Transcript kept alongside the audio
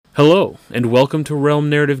Hello, and welcome to Realm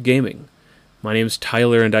Narrative Gaming. My name's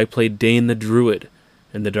Tyler, and I play Dane the Druid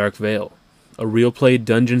in The Dark Vale, a real-play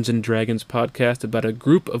Dungeons & Dragons podcast about a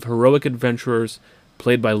group of heroic adventurers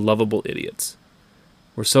played by lovable idiots.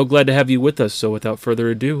 We're so glad to have you with us, so without further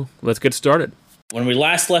ado, let's get started. When we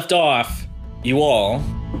last left off, you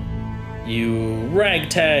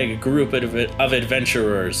ragtag group of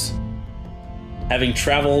adventurers, having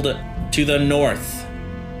traveled to the north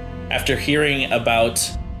after hearing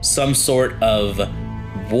about some sort of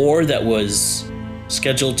war that was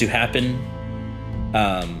scheduled to happen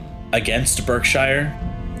against Berkshire.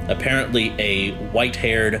 Apparently a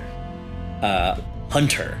white-haired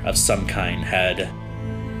hunter of some kind had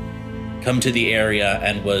come to the area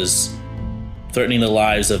and was threatening the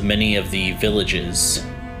lives of many of the villages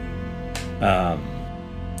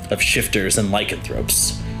of shifters and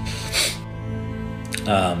lycanthropes.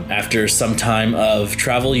 After some time of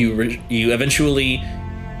travel, you eventually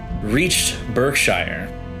reached Berkshire,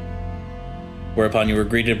 whereupon you were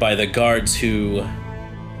greeted by the guards who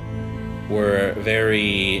were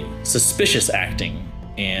very suspicious acting,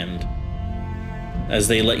 and as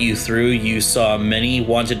they let you through, you saw many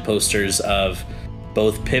wanted posters of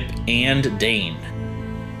both Pip and Dane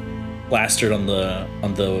plastered on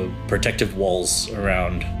the protective walls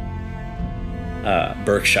around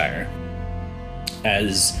Berkshire.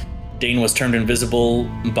 As Dane was turned invisible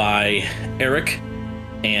by Eric,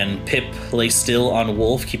 and Pip lay still on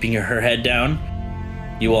Wolf, keeping her head down,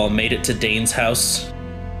 you all made it to Dane's house.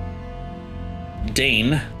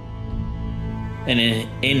 Dane, and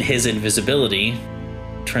in his invisibility,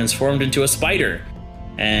 transformed into a spider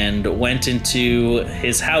and went into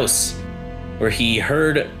his house, where he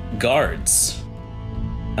heard guards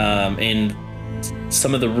in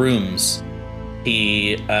some of the rooms.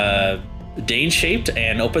 He Dane shaped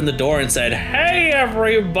and opened the door and said, "Hey,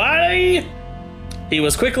 everybody!" He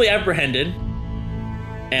was quickly apprehended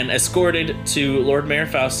and escorted to Lord Mayor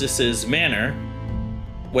Faustus's manor,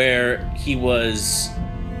 where he was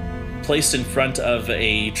placed in front of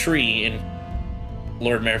a tree in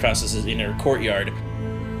Lord Mayor Faustus's inner courtyard.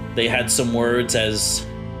 They had some words as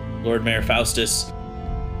Lord Mayor Faustus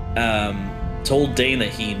told Dane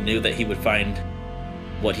that he knew that he would find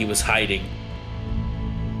what he was hiding,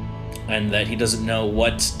 and that he doesn't know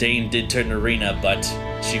what Dane did to Narina, but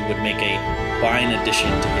she would make a fine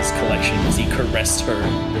addition to his collection as he caressed her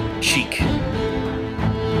cheek.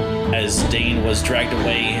 As Dane was dragged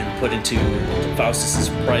away and put into Faustus's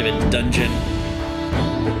private dungeon,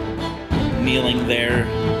 kneeling there,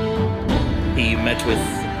 he met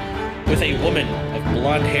with a woman of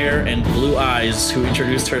blonde hair and blue eyes who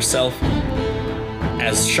introduced herself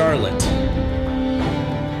as Charlotte.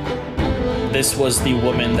 This was the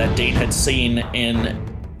woman that Dane had seen in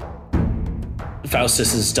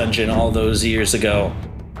Faustus's dungeon all those years ago.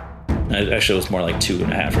 Actually, it was more like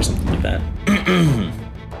 2.5 or something like that.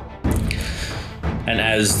 And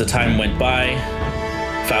as the time went by,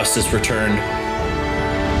 Faustus returned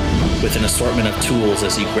with an assortment of tools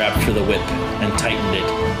as he grabbed for the whip and tightened it,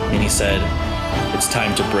 and he said, "It's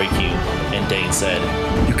time to break you." And Dane said,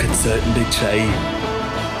 "You can certainly try."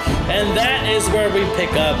 And that is where we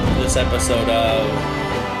pick up this episode of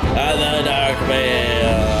The Dark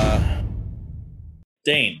Vale.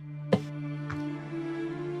 Dane.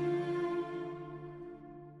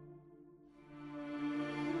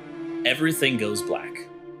 Everything goes black.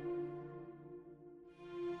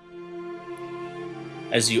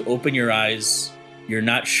 As you open your eyes, you're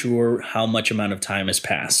not sure how much amount of time has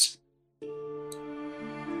passed.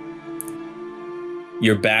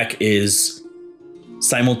 Your back is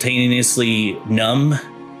simultaneously numb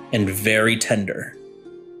and very tender.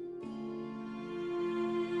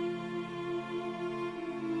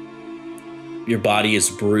 Your body is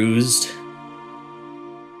bruised.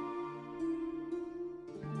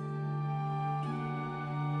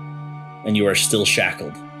 And you are still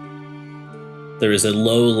shackled. There is a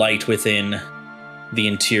low light within the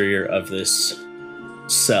interior of this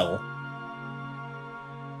cell.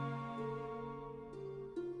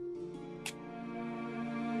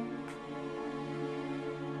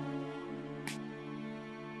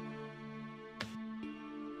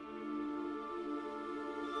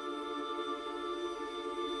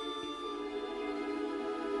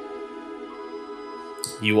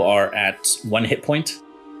 You are at 1 hit point,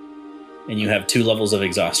 and you have 2 levels of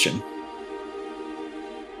exhaustion.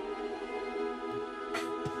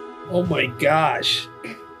 Oh my gosh.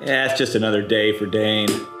 Yeah, it's just another day for Dane.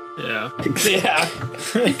 Yeah. Yeah.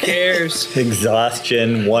 Who cares?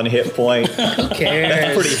 Exhaustion, 1 hit point. Who cares?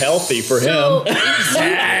 That's pretty healthy for So, him.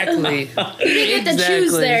 Exactly. you didn't get to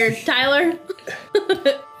choose there, Tyler.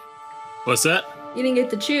 What's that? You didn't get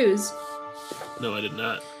to choose. No, I did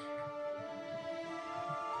not.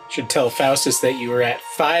 Should tell Faustus that you were at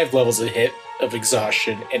 5 levels of hit of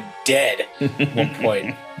exhaustion and dead at one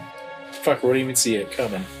point. Fucker wouldn't even see it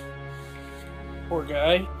coming. Poor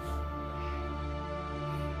guy.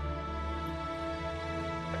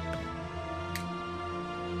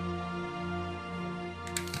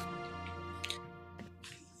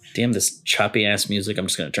 Damn this choppy ass music. I'm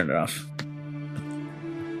just gonna turn it off.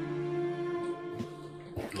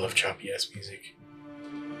 Love choppy ass music.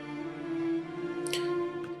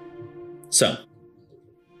 So,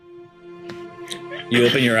 you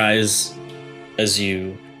open your eyes as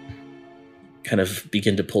you kind of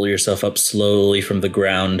begin to pull yourself up slowly from the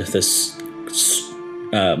ground, this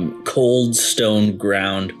cold stone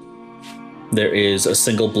ground. There is a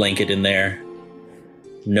single blanket in there,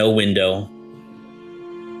 no window,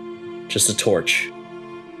 just a torch,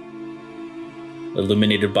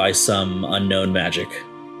 illuminated by some unknown magic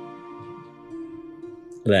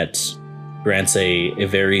that grants a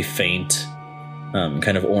very faint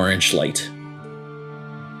kind of orange light.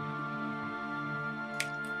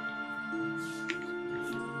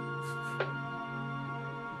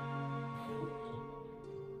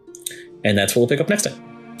 And that's what we'll pick up next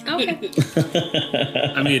time. Okay.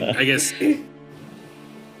 I mean, I guess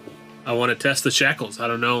I want to test the shackles. I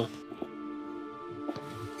don't know.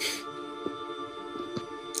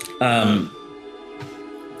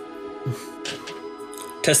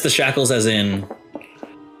 Test the shackles as in...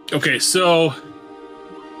 Okay, so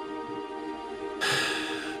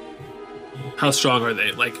how strong are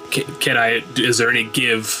they? Like, can I? Is there any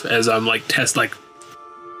give as I'm like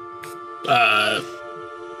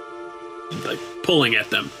pulling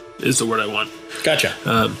at them? Is the word I want. Gotcha.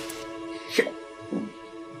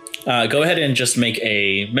 Go ahead and just make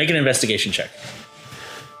an investigation check.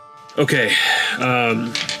 Okay,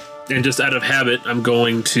 and just out of habit, I'm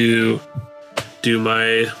going to do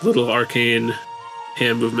my little arcane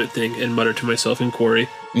hand movement thing and mutter to myself in Quarry.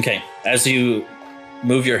 Okay, as you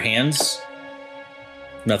move your hands,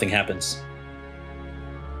 nothing happens.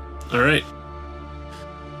 All right,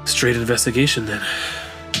 straight investigation then.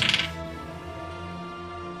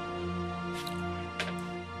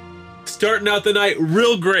 Starting out the night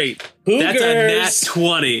real great. That's a nat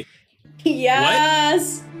 20.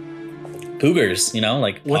 Yes. Poogers, you know,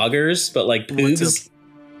 like poggers, but like poogs.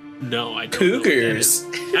 No, I don't. Cougars.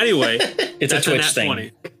 Anyway, It's a that's Twitch nat thing.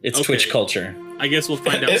 20. It's Okay. Twitch culture. I guess we'll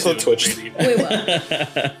find out It's a soon. Twitch maybe. We will.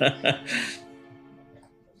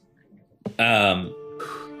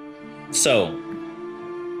 So,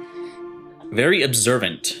 very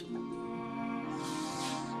observant.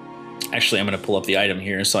 Actually, I'm going to pull up the item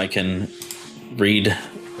here so I can read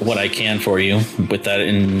what I can for you with that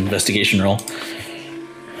investigation roll.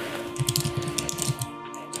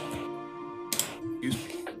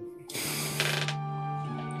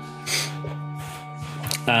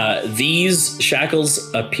 These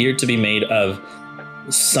shackles appear to be made of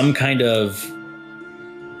some kind of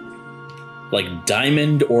like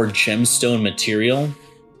diamond or gemstone material.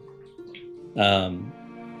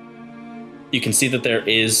 You can see that there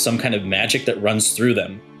is some kind of magic that runs through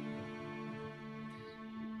them.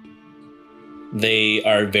 They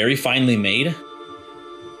are very finely made.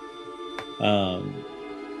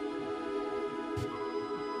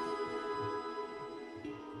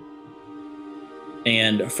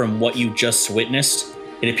 And from what you just witnessed,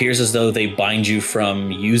 it appears as though they bind you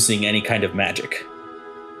from using any kind of magic.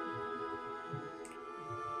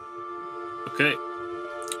 Okay.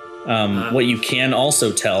 What you can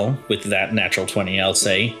also tell with that natural 20, I'll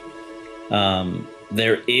say,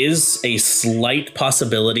 there is a slight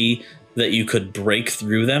possibility that you could break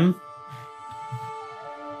through them.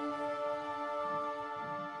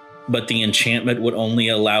 But the enchantment would only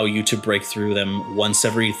allow you to break through them once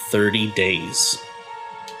every 30 days.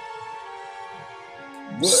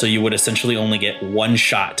 What? So you would essentially only get one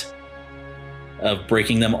shot of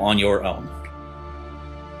breaking them on your own.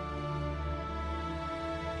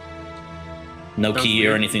 No Sounds key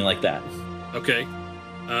or weird. anything like that. Okay.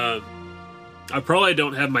 I probably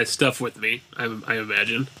don't have my stuff with me, I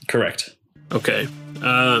imagine. Correct. Okay.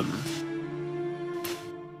 And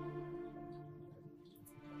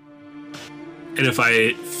if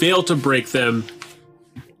I fail to break them,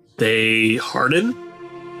 they harden?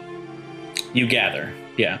 You gather,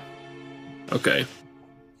 yeah. Okay.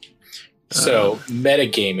 So,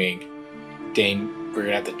 metagaming, Dane, we're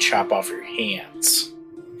gonna have to chop off your hands.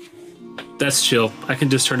 That's chill. I can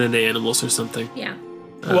just turn into animals or something. Yeah.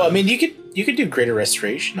 Well, I mean, you could do greater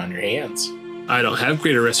restoration on your hands. I don't have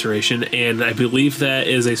Greater Restoration, and I believe that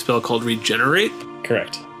is a spell called Regenerate,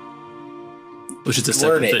 Correct. which is a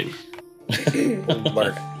Learn separate it. thing.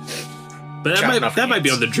 Learn. But Chopping off that might be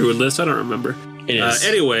hands. on the druid list. I don't remember. It is.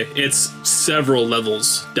 Anyway, it's several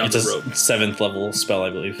levels down It's the a road. 7th level spell, I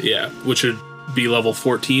believe. Yeah, which would be level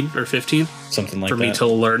 14 or 15 Something like for that. me to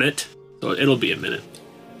learn it. So it'll be a minute.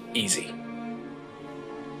 Easy.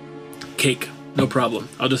 Cake, no problem.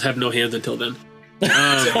 I'll just have no hands until then.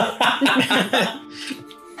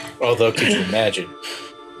 Although, could you imagine?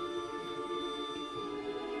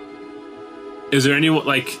 Is there anyone,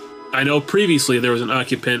 like, I know previously there was an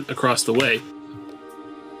occupant across the way.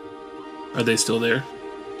 Are they still there?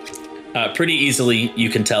 Pretty easily, you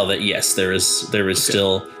can tell that yes, there is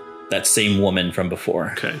still that same woman from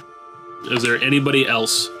before. Okay. Is there anybody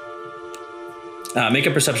else? Make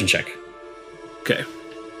a perception check. Okay.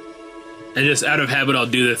 And just out of habit, I'll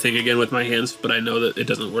do the thing again with my hands, but I know that it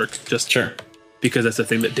doesn't work. Just Sure. because that's the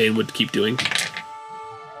thing that Dane would keep doing.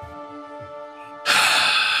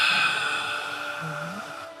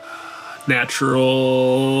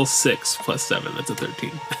 Natural 6 plus 7. That's a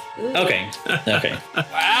 13. Okay. Okay.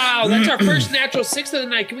 Wow, that's our first natural 6 of the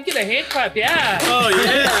night. Can we get a hand clap? Yeah. Oh,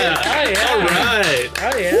 yeah. Oh, yeah. All right.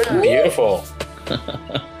 Oh, yeah. Beautiful.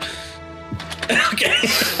 Okay.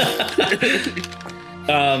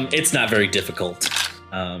 It's not very difficult.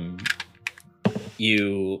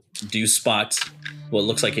 You do spot what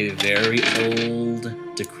looks like a very old,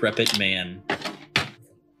 decrepit man.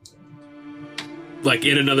 Like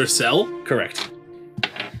in another cell? Correct.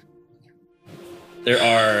 There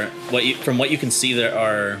are from what you can see, there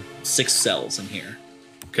are 6 cells in here.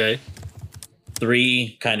 Okay.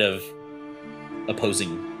 3 kind of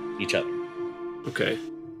opposing each other. Okay.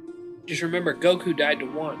 Just remember, Goku died to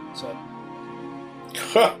 1, so.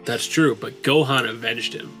 Huh. That's true, but Gohan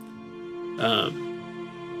avenged him.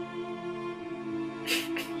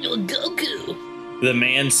 Goku. The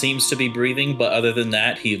man seems to be breathing, but other than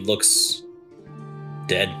that, he looks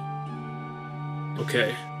dead.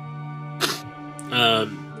 Okay.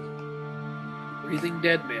 Breathing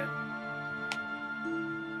dead man.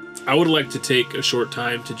 I would like to take a short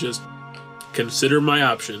time to just consider my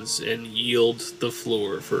options and yield the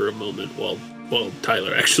floor for a moment while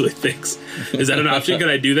Tyler actually thinks. Is that an option? Can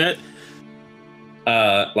I do that?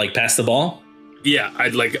 Like pass the ball? Yeah, I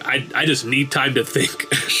just need time to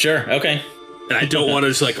think. Sure. Okay. And I don't want to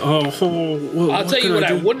just like, whoa, I'll tell you can what I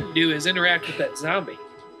do? wouldn't do is interact with that zombie.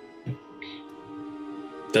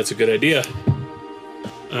 That's a good idea.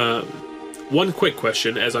 One quick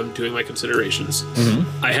question as I'm doing my considerations.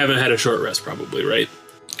 Mm-hmm. I haven't had a short rest probably, right?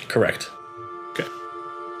 Correct. Okay.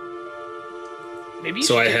 Maybe you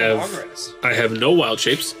So should I take have- a long rest. I have no wild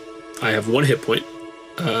shapes. I have 1 hit point.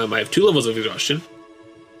 I have 2 levels of exhaustion.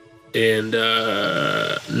 And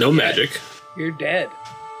no magic. You're dead.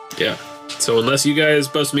 Yeah. So unless you guys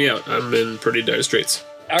bust me out, I'm in pretty dire straits.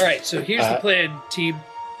 All right, so here's the plan, team.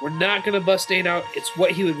 We're not going to bust Dane out. It's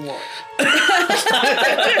what he would want.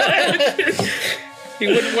 He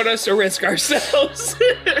wouldn't want us to risk ourselves.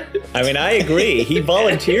 I mean, I agree. He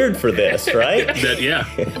volunteered for this, right? That yeah.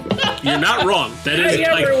 You're not wrong. That is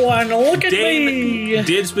like everyone, look at Dane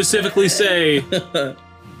did specifically say,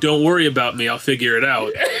 "Don't worry about me. I'll figure it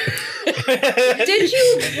out." Did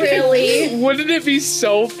you really? Wouldn't it be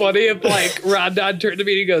so funny if, like, Rondon turned to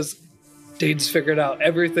me and he goes, Dane's figured out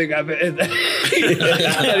everything that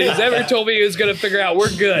he's ever told me he was going to figure out. We're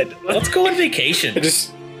good. Let's go on vacation. I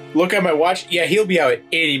just look at my watch. Yeah, he'll be out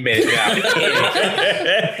any minute now.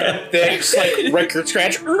 Then just like record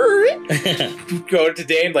scratch. Go to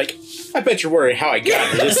Dane like, I bet you're wondering how I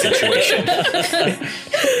got into this situation.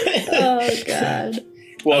 Oh god.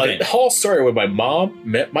 Well, Okay. the whole story when my mom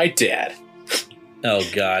met my dad. Oh,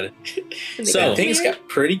 God. Did So- they And things here? got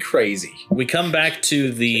pretty crazy. We come back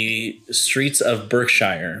to the streets of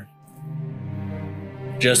Berkshire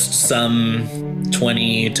just some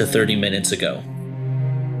 20 to 30 minutes ago.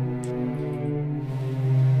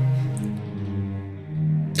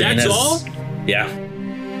 Dane That's has- all? Yeah.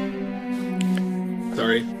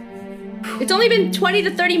 Sorry. It's only been 20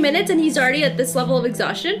 to 30 minutes and he's already at this level of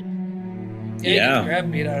exhaustion? Yeah. Grab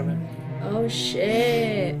meat out of him. Oh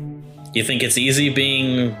shit. You think it's easy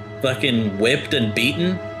being fucking whipped and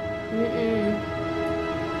beaten? Mm-mm.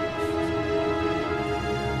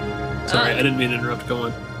 Sorry, I didn't mean to interrupt. Go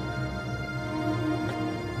on.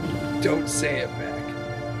 Don't say it back.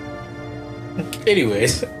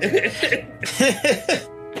 Anyways,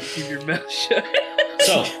 Keep your mouth shut.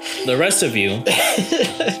 So, the rest of you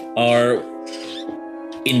are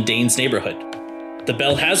in Dane's neighborhood. The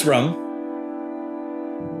bell has rung,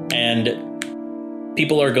 and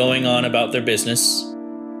people are going on about their business.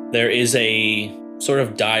 There is a sort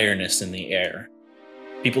of direness in the air.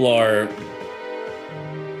 People are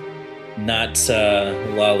not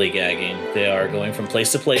lollygagging. They are going from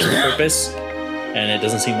place to place with purpose, and it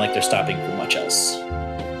doesn't seem like they're stopping for much else.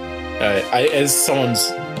 As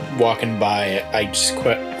someone's walking by, I just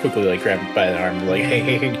quickly like grab him by the arm, like,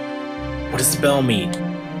 hey, what does the bell mean?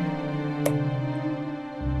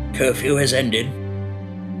 Curfew has ended.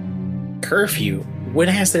 Curfew? When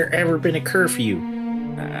has there ever been a curfew?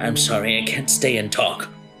 I'm sorry, I can't stay and talk.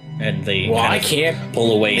 And they Well, kind I of can't.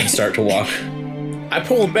 pull away and start to walk. I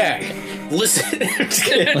pull him back. Listen. I'm just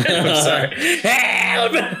kidding. I'm sorry.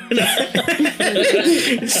 Help!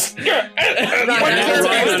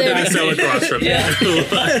 I fell across from Yeah.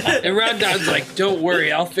 And Rondon's like, don't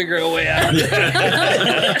worry, I'll figure a way out.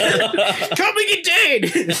 Come and get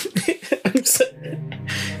Dane!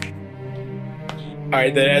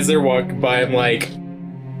 Alright, then as they're walking by, I'm like,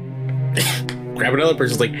 grab another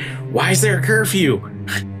person's like, why is there a curfew?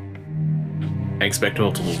 I expect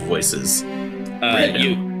multiple voices.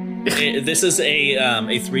 This is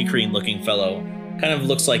a three creen looking fellow. Kind of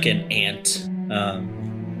looks like an ant,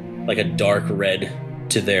 like a dark red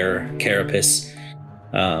to their carapace.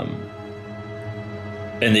 And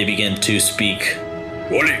they begin to speak.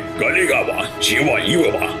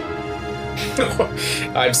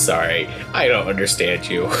 I'm sorry. I don't understand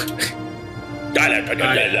you.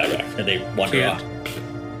 And they wander off.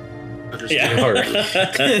 Understand. All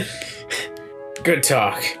right. Good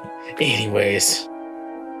talk. Anyways.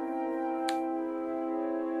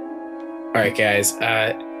 Alright, guys.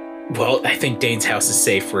 Well, I think Dane's house is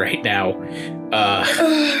safe right now.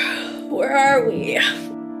 Where are we?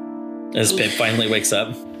 As Pip finally wakes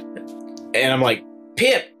up. And I'm like,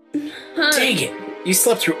 Pip, Huh? dang it. You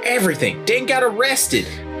slept through everything. Dane got arrested.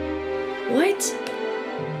 What?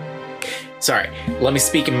 Sorry, let me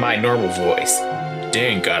speak in my normal voice.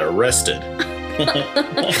 Dane got arrested.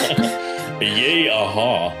 Yay,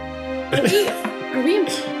 aha. Are we in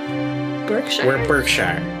Berkshire? We're in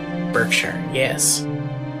Berkshire. Berkshire, yes.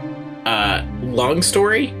 Long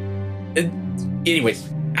story? Anyways,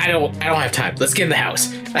 I don't have time. Let's get in the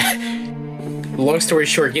house. Long story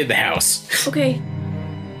short, get in the house. Okay.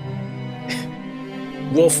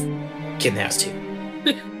 Wolf, get in the house too.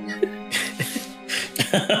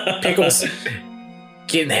 Pickles,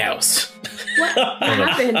 get in the house. What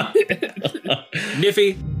happened?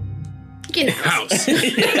 Niffy, Get in the house.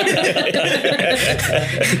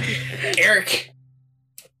 Eric,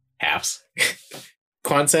 house.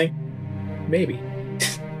 Kwanseng, maybe.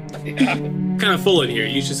 Kind of full in here.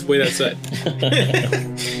 You just wait outside.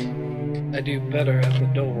 I do better at the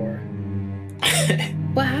door.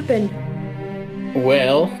 What happened?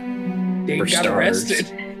 Well, Dane For got starters. arrested.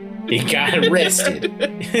 he got arrested.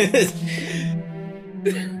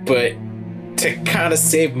 But to kind of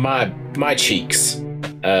save my cheeks,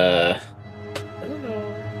 I don't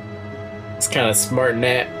know. it's kind of smarting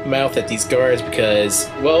that mouth at these guards because,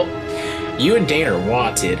 well, you and Dane are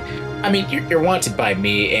wanted. I mean, you're wanted by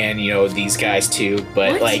me and, you know, these guys too,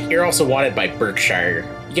 but, What? like, you're also wanted by Berkshire.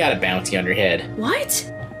 You got a bounty on your head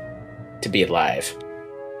What? to be alive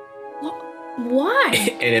Why?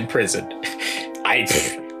 and in prison.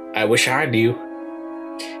 I wish I knew.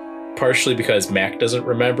 Partially because Mac doesn't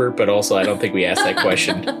remember, but also I don't think we asked that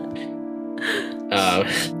question.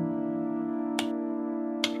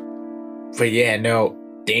 But yeah, no,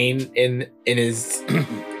 Dane in his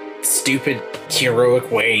stupid heroic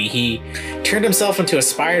way, he turned himself into a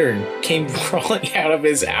spider and came crawling out of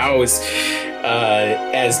his house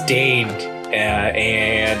as Dane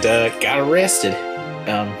and got arrested.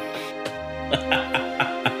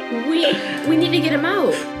 We need to get him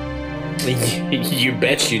out. You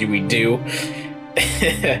bet you we do.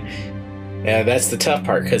 That's the tough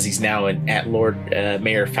part because he's now at Lord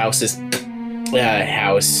Mayor Faust's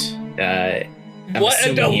house. I'm What?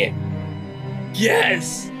 assuming No.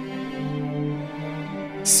 Yes.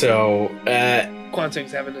 So,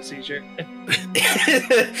 Quanting's having a seizure.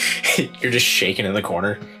 you're just shaking in the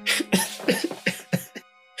corner.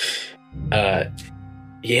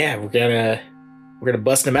 Yeah, we're gonna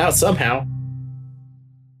bust him out somehow.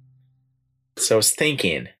 So I was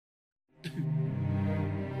thinking,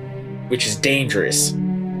 which is dangerous. We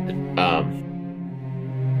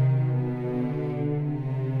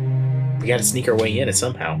gotta sneak our way in it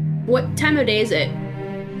somehow. What time of day is it?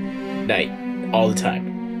 Night, all the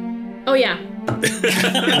time. Oh yeah.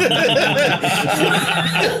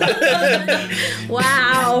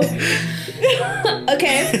 Wow.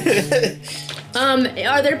 Okay.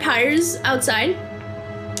 Are there pyres outside?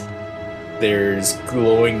 There's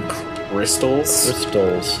glowing crystals.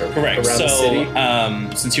 Crystals. Correct. Around So, the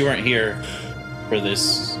city? Since you weren't here for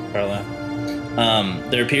this, Carla,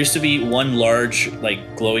 there appears to be one large,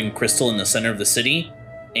 like, glowing crystal in the center of the city,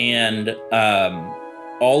 and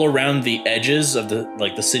all around the edges of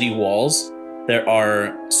the city walls, there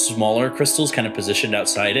are smaller crystals kind of positioned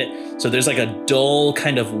outside it. So there's like a dull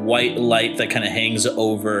kind of white light that kind of hangs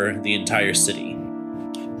over the entire city.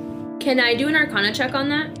 Can I do an Arcana check on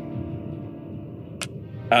that?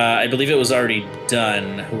 I believe it was already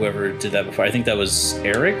done. Whoever did that before, I think that was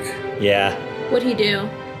Eric. Yeah. What'd he do?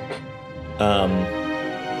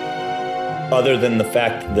 Other than the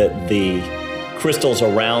fact that the crystals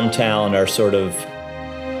around town are sort of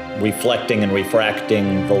reflecting and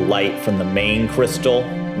refracting the light from the main crystal,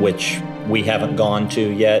 which we haven't gone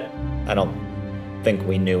to yet, I don't think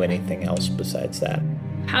we knew anything else besides that.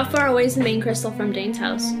 How far away is the main crystal from Dane's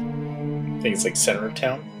house? I think it's like center of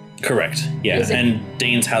town. Correct. Yeah, Is it- and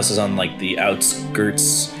Dane's house is on like the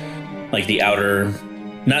outskirts, like the outer,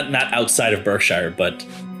 not outside of Berkshire, but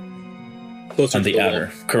Closer on to the wall.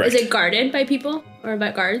 outer. Correct. Is it guarded by people or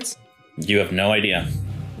by guards? You have no idea.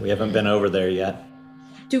 We haven't been over there yet.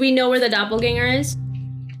 Do we know where the doppelganger is?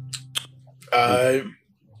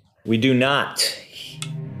 We do not.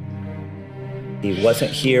 He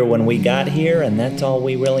wasn't here when we got here, and that's all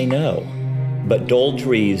we really know. But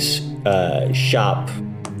Doldry's shop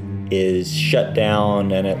is shut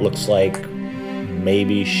down, and it looks like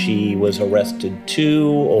maybe she was arrested too,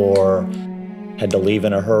 or had to leave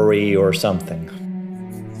in a hurry or something.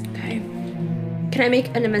 Okay. Can I make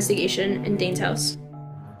an investigation in Dane's house?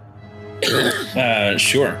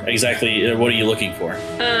 Sure. Exactly. What are you looking for?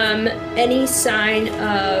 Any sign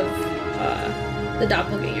of the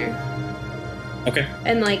doppelganger? Okay.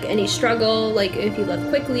 And like any struggle, like if he left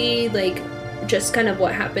quickly, like just kind of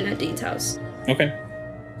what happened at Dane's house. Okay.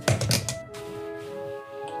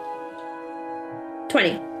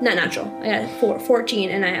 20, not natural. I got 14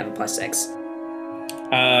 and I have a +6.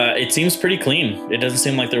 It seems pretty clean. It doesn't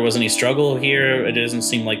seem like there was any struggle here. It doesn't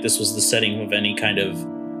seem like this was the setting of any kind of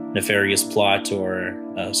nefarious plot or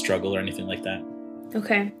struggle or anything like that.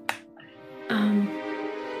 Okay.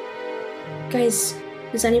 Guys,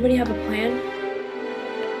 does anybody have a plan?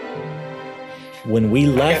 When we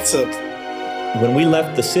left, That's when we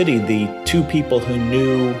left the city, the two people who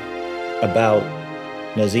knew about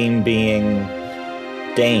Nazim being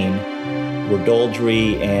Dane were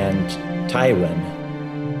Doldry and Tyron.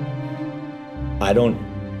 I don't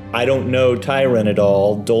know Tyron at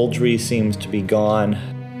all. Doldry seems to be gone.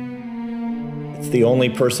 It's the only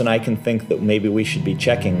person I can think that maybe we should be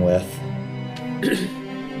checking with.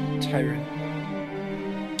 Tyrant.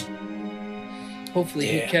 Hopefully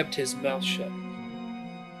he Yeah. kept his mouth shut.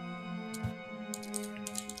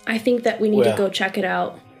 I think that we need to Well. go check it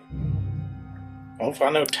out. well, if I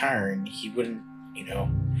know Tyron, he wouldn't,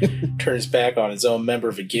 turn his back on his own member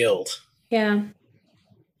of a guild. Yeah.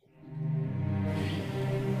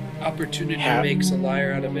 Opportunity Have- makes a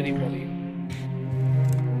liar out of anybody.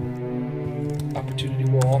 Opportunity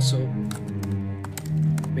will also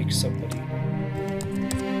make somebody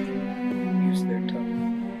use their tongue.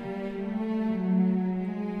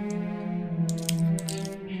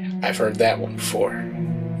 I've heard that one before.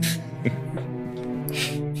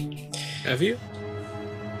 Have you?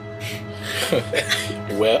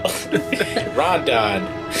 Well, Rondon.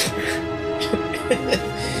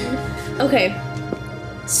 Okay.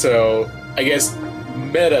 So, I guess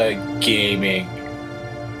meta gaming.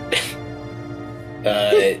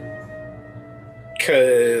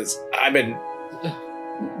 Because I've been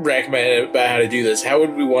recommended about how to do this. How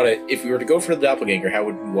would we want to, if we were to go for the doppelganger, how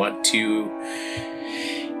would we want to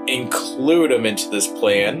include him into this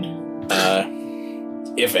plan,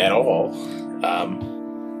 if at all?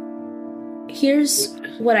 Here's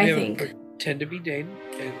what I We have think. Pretend to be Dane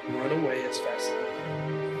and run away as fast as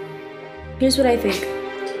Here's what I think.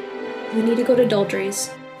 We need to go to Doldry's.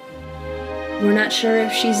 We're not sure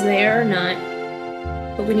if she's there or not,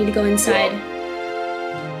 but we need to go inside.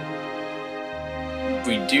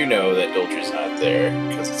 We do know that Doldry's not there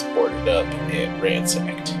because it's boarded up and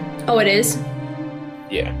ransacked. Oh, it is?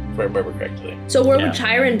 Yeah, if I remember correctly. So where Yeah. would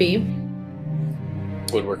Tyron be?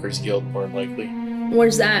 Woodworkers Guild, more than likely.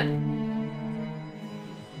 Where's that?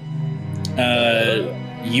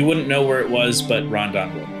 You wouldn't know where it was, but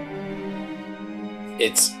Rondon would.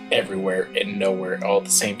 It's everywhere and nowhere all at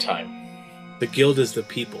the same time. The guild is the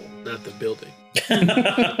people, not the building.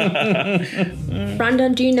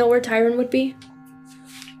 Rondon, do you know where Tyron would be?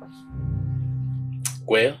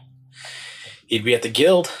 Well, he'd be at the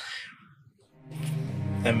guild.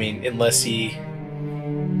 I mean, unless he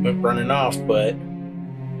went running off, but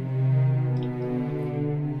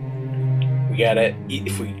we gotta.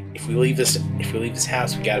 If we leave this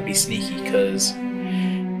house, we gotta be sneaky because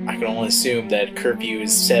I can only assume that curfew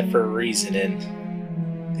is set for a reason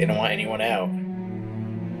and they don't want anyone out.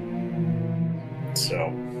 So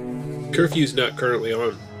Curfew's not currently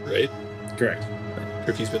on, right? Correct.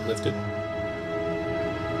 Curfew's been lifted.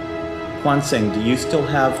 Kwansing, do you still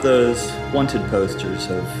have those wanted posters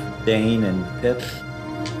of Dane and Pip?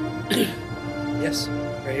 Yes,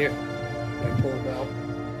 right here. I pull them out.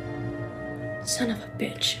 Son of a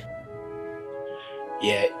bitch.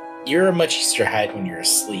 yeah, you're a much easier hide when you're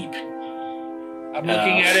asleep. I'm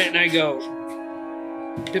looking at it and I go,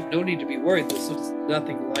 Pip, no need to be worried. This looks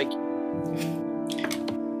nothing like you.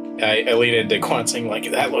 I lean into Kwansing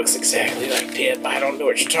like, that looks exactly like Pip. I don't know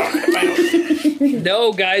what you're talking about.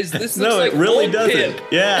 No, guys, this looks No, like it really old doesn't. Pip.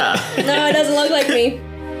 Yeah. No, it doesn't look like me.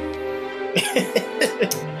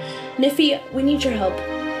 Niffy, we need your help.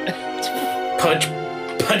 Punch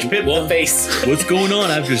Pip in the face. What's going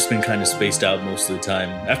on? I've just been kind of spaced out most of the time.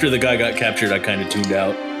 After the guy got captured, I kind of tuned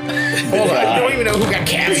out. Hold on, I don't even know who got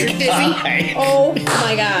captured, Niffy. Oh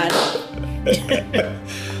my god.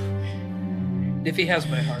 Niffy has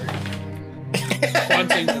my heart.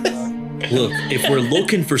 Kwansing's in love. Look, if we're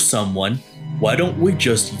looking for someone, why don't we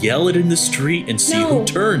just yell it in the street and see No. who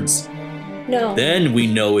turns? No. Then we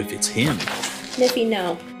know if it's him. Niffy,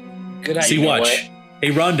 no. Good idea. See, watch. what? Hey,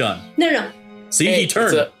 Rondon. No. See, Hey, he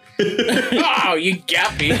turned. Oh, you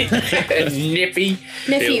got me. Nippy.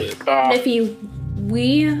 Niffy, Oh. Niffy,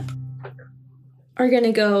 we are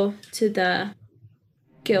gonna go to the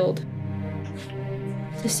guild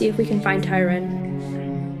to see if we can find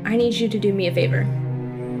Tyron. I need you to do me a favor.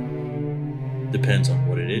 Depends on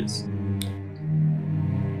what it is.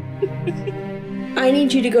 I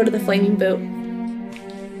need you to go to the Flaming Boot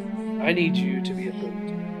I need you to be a boat.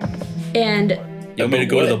 and You want me to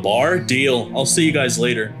go to the bar? Deal. I'll see you guys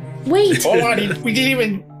later. wait. Hold on, we didn't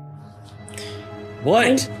even.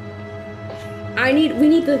 What? We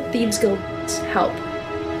need the Thieves Guild's help.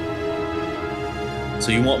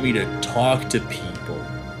 So you want me to talk to people?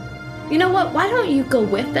 You know what? Why don't you go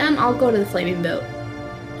with them? I'll go to the Flaming Boat.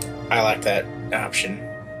 I like that option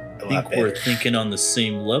a I lot think we're better. thinking on the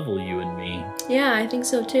same level, you and me. Yeah, I think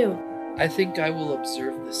so too. I think I will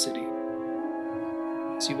observe the city.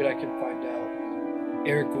 See what I can find out.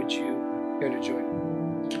 Eric, would you care to join me?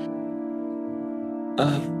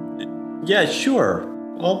 Yeah, sure.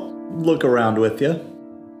 I'll look around with you.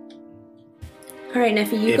 All right,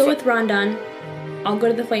 Neffy, you If- go with Rondon. I'll go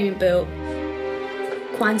to the Flaming Boat.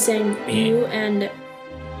 Kwansing, you and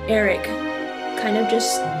Eric kind of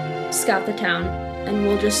just scout the town, and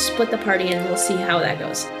we'll just split the party and we'll see how that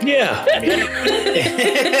goes. Yeah.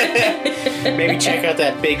 Maybe check out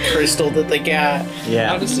that big crystal that they got.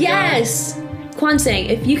 Yeah. Honestly, Yes! Kwansing,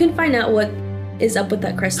 if you can find out what is up with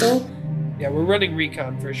that crystal, yeah, we're running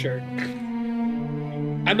recon for sure.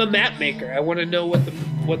 I'm a map maker. I want to know what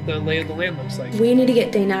the lay of the land looks like. we need to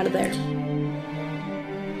get Dane out of there.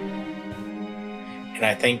 And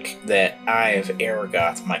I think that Eye of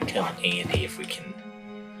Aragoth might come in handy if we can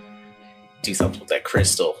do something with that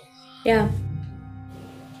crystal. Yeah.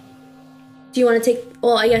 Do you want to take...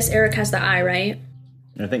 Well, I guess Eric has the eye, right?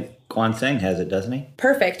 I think Kwansing has it, doesn't he?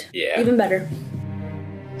 Perfect. Yeah. Even better.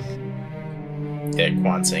 Yeah,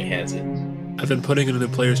 Kwansing has it. I've been putting it in the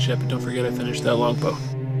player's chat, but don't forget I finished that longbow.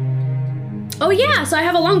 Oh yeah, so I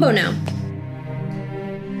have a longbow now.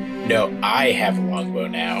 No, I have a longbow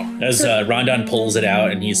now. As Rondon pulls it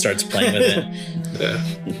out and he starts playing with it.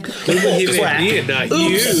 He meant me and not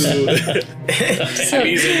you. I'm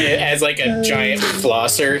using it as like a giant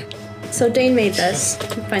flosser. So Dane made this.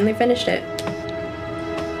 He finally finished it.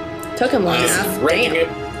 Took him long This is enough. wrecking Damn.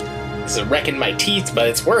 it. This is wrecking my teeth, but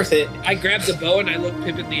it's worth it. I grab the bow and I look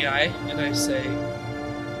Pip in the eye and I say,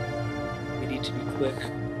 "We need to be quick,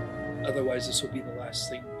 otherwise this will be the last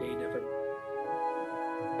thing Dane ever."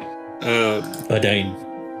 Dane.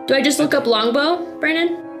 Do I just look up longbow,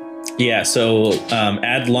 Brandon? Yeah, so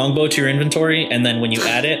add longbow to your inventory, and then when you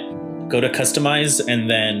add it, go to customize, and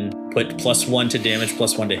then put +1 to damage,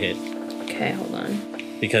 +1 to hit. Okay, hold on.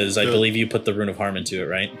 Because I believe you put the Rune of Harm into it,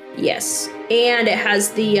 right? Yes. And it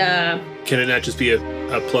has the Can it not just be a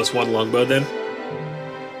 +1 longbow then?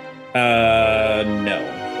 No.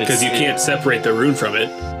 Because you can't separate the rune from it.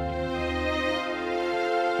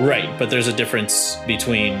 Right, but there's a difference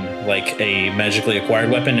between like a magically acquired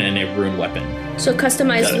weapon and a rune weapon. so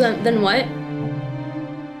customized Got it. then what?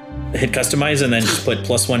 Hit customize and then just put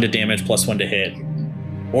 +1 to damage, +1 to hit.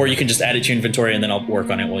 Or you can just add it to your inventory and then I'll work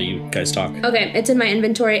on it while you guys talk. Okay, it's in my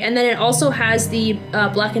inventory, and then it also has the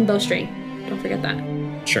blackened bowstring. Don't forget that.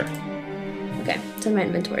 Sure. Okay, it's in my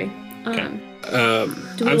inventory. Do we I'm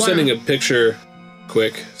wanna- sending a picture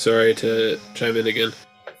quick. Sorry to chime in again.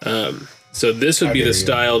 So this would be the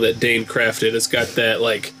style that Dane crafted. It's got that,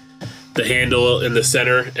 like, the handle in the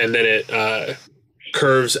center, and then it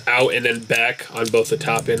curves out and then back on both the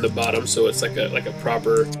top and the bottom, so it's like a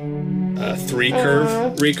proper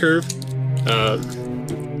recurve,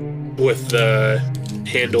 with the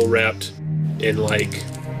handle wrapped in like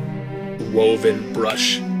woven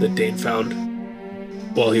brush that Dane found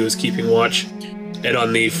while he was keeping watch. And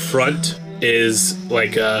on the front is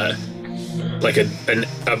like a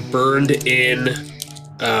burned in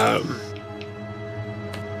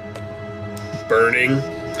burning.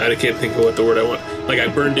 I can't think of what the word I want. Like I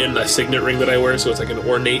burned in a signet ring that I wear, so it's like an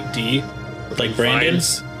ornate D. With Like Brandon?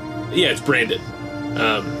 vines. Yeah, it's branded.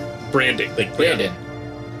 Branding. Like Brandon.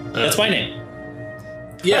 That's my name.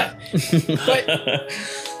 Yeah. But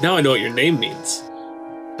now I know what your name means.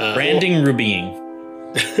 Branding Rubying.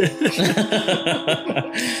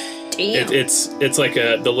 Damn. It's like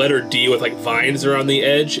the letter D with like vines around the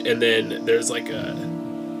edge, and then there's like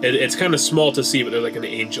it's kind of small to see, but there's like an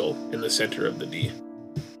angel in the center of the D.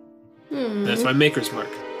 That's my maker's mark.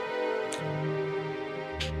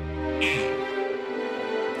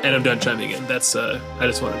 And I'm done chiming in. That's I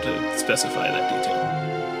just wanted to specify that detail.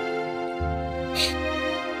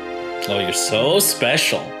 Oh, you're so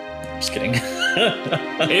special. Just kidding.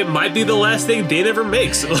 It might be the last thing Dane ever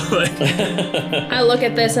makes. I look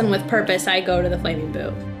at this and with purpose I go to the flaming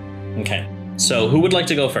boot. Okay. So who would like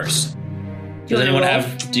to go first? Does wanna anyone roll?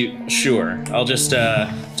 have? Sure. I'll just.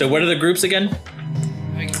 So what are the groups again?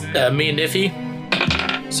 Me and Niffy.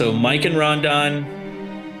 So Mike and Rondon.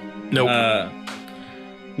 Nope.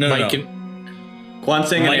 No. Mike no. and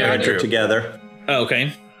Kwansing and Mike Eric Andrew. are together. Oh,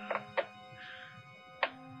 okay.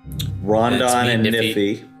 Rondon That's me and and Niffy.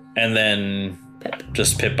 Niffy. And then Pip.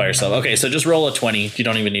 just Pip by yourself. Okay, so just roll a 20. You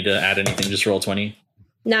don't even need to add anything. Just roll 20.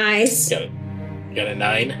 Nice. got a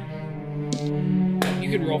 9. You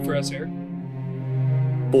can roll for us here.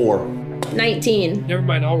 4. 19. Never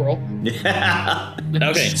mind, I'll roll. Yeah.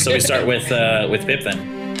 Okay, so we start with Pip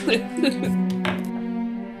then.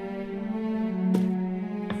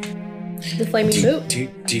 The flaming boot.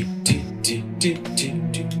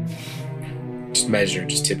 Just measure,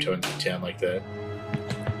 just tiptoeing down like that.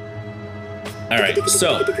 All right,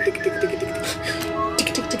 so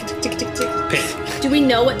Pip. Do we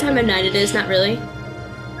know what time of night it is? Not really.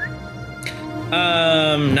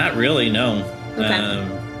 Not really. No. Okay.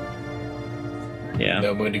 Yeah.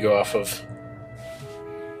 No moon to go off of.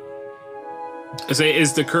 I say,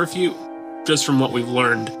 is the curfew, just from what we've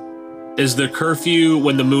learned, is the curfew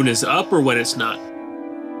when the moon is up or when it's not?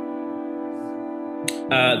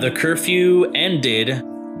 The curfew ended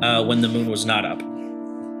when the moon was not up.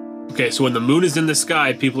 Okay, so when the moon is in the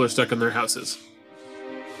sky, people are stuck in their houses.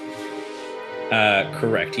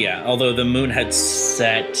 Correct. Yeah. Although the moon had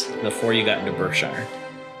set before you got into Berkshire.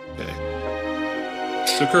 Okay.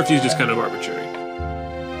 So curfew is just kind of arbitrary.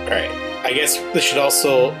 Alright. I guess this should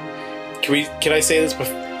also. Can I say this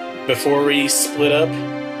before we split up?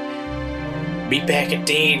 Meet back at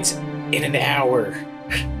Dane's in an hour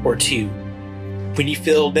or two when you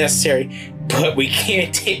feel necessary, but we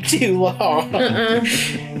can't take too long.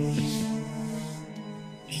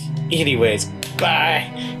 Anyways, bye.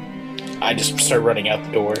 I just start running out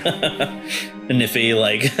the door. And Niffy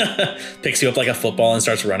picks you up like a football and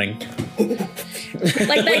starts running.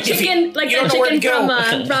 Like that chicken, like you don't that know where to chicken go.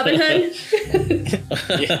 from Robin Hood.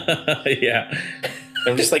 Yeah.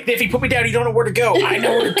 I'm just like, Niffy, put me down. You don't know where to go. I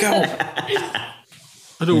know where to go.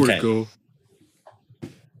 I know where Okay. to go.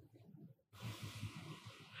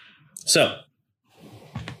 So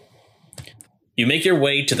you make your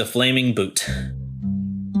way to the flaming boot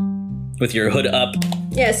with your hood up.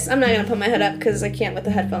 Yes, I'm not gonna put my head up because I can't with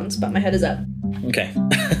the headphones, but my head is up. Okay.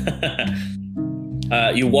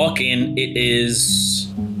 You walk in. It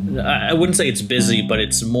is. I wouldn't say it's busy, but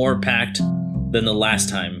it's more packed than the last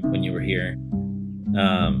time when you were here.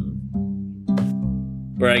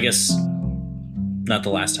 Or I guess not the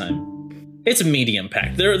last time. It's medium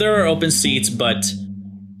packed. There are open seats, but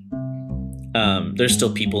there's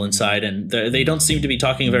still people inside, and they don't seem to be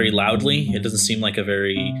talking very loudly. It doesn't seem like a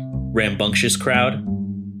very rambunctious crowd.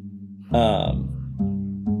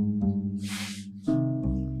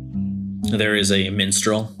 There is a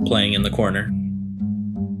minstrel playing in the corner.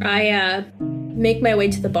 I make my way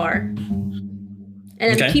to the bar, and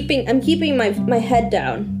Okay. I'm keeping my head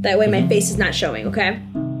down. That way my face is not showing. Okay.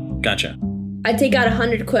 Gotcha. I take out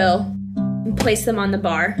 100 quill and place them on the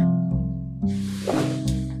bar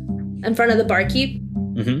in front of the barkeep,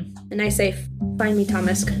 Mm-hmm. and I say, "Find me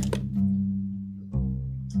Thomas."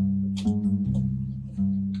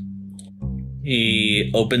 He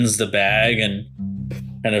opens the bag and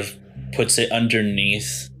kind of puts it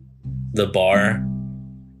underneath the bar.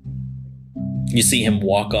 You see him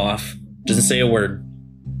walk off. Doesn't say a word.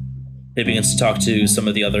 He begins to talk to some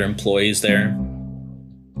of the other employees there.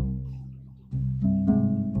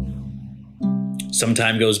 Some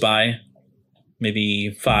time goes by,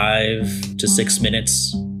 maybe 5 to 6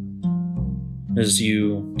 minutes. Do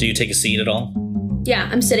you take a seat at all? Yeah,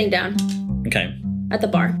 I'm sitting down Okay. at the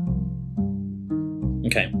bar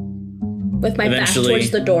Okay. with my back Eventually- towards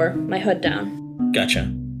the door, my hood down.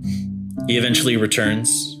 Gotcha. He eventually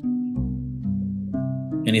returns.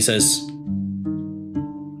 And he says,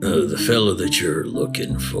 The fellow that you're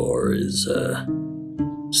looking for is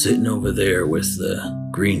sitting over there with the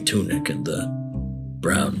green tunic and the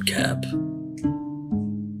brown cap.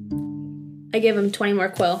 I gave him 20 more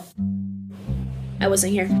quill. I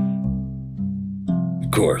wasn't here.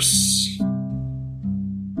 Of course.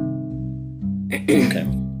 okay.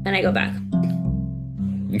 And I go back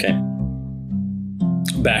Okay.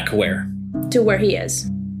 Back where? to where he is.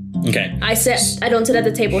 Okay. I don't sit at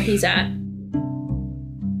the table he's at.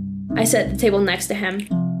 I sit at the table next to him.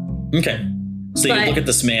 Okay. So you But- look at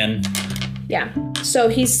this man. Yeah. So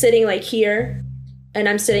he's sitting like here, and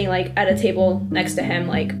I'm sitting like at a table next to him,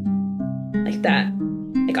 like that,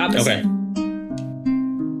 like opposite.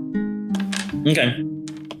 Okay.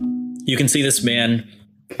 You can see this man,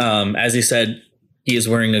 as he said, he is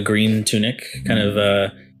wearing a green tunic, kind of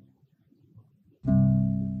a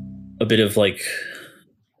bit of like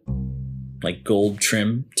gold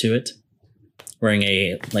trim to it. Wearing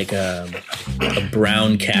a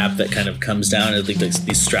brown cap that kind of comes down, and like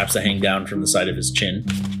these straps that hang down from the side of his chin.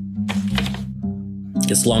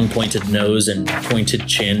 His long pointed nose and pointed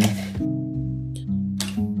chin.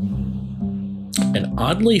 An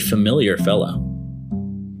oddly familiar fellow.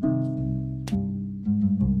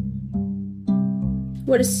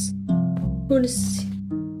 What is?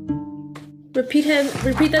 Repeat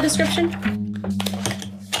the description.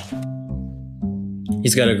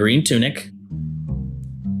 He's got a green tunic.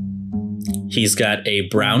 He's got a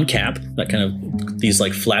brown cap that kind of, these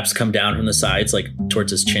like flaps come down from the sides, like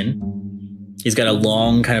towards his chin. He's got a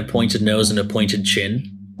long kind of pointed nose and a pointed chin.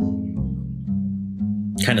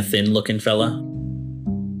 Kind of thin looking fella.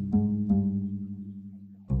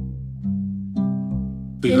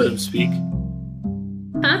 We heard him speak.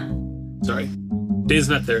 Huh? Sorry. Dave's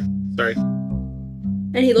not there. Sorry.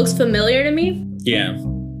 And he looks familiar to me. Yeah.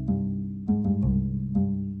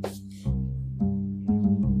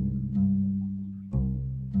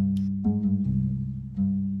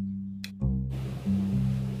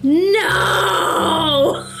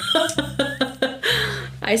 No!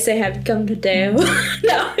 I say have come to Deo.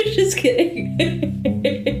 No, I'm just kidding.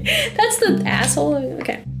 That's the asshole.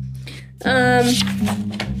 Okay.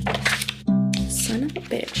 Son of a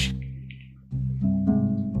bitch.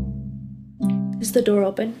 Is the door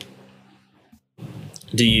open?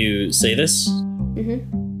 Do you say this?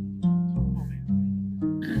 Mm-hmm.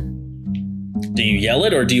 Do you yell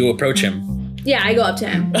it or do you approach him? Yeah, I go up to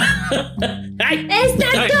him. Is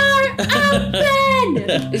the door open?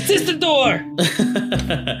 Is this the door?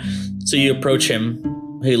 So you approach him.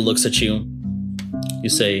 He looks at you. You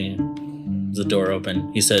say, "Is the door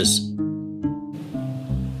open?" He says,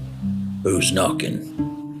 Who's knocking?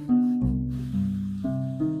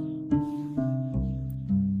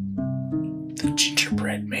 The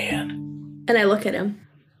gingerbread man. And I look at him.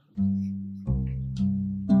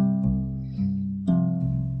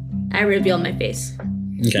 I reveal my face.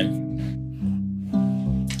 "Okay."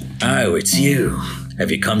 Oh, it's you.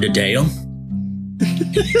 Have you come to Dale?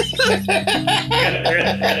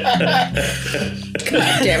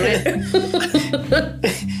 Damn it.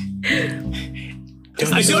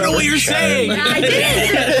 I don't know what you're saying. I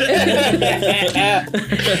did.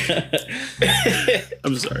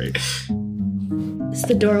 I'm sorry. Is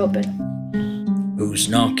the door open? Who's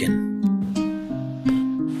knocking?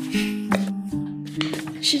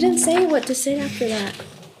 She didn't say what to say after that.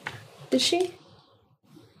 Did she?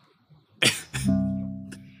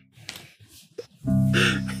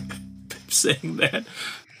 Saying that.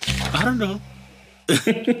 I don't know.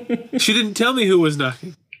 She didn't tell me who was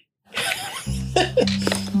knocking.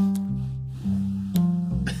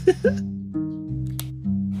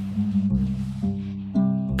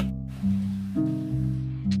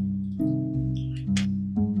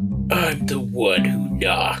 I'm the one who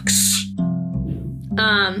knocks.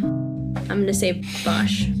 I'm gonna say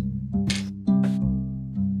Bosch.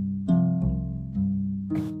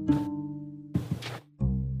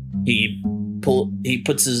 He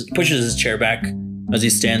pushes his chair back as he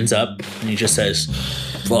stands up, and he just says,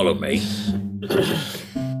 Follow me.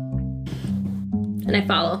 And I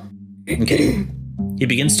follow. "Okay." He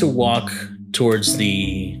begins to walk towards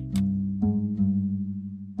the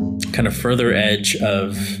kind of further edge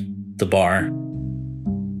of the bar.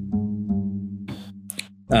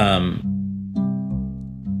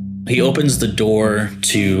 He opens the door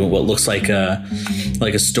to what looks like a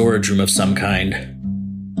storage room of some kind,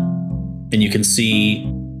 and you can see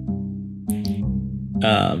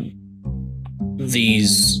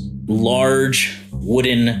these large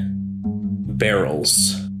wooden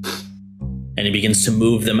barrels, and he begins to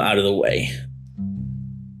move them out of the way.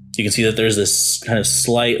 You can see that there's this kind of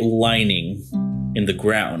slight lining in the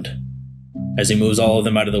ground as he moves all of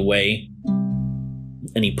them out of the way,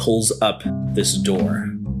 and he pulls up this door,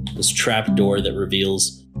 this trap door that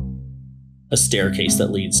reveals a staircase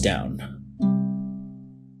that leads down,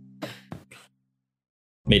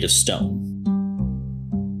 made of stone.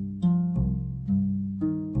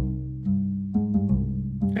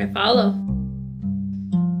 I follow.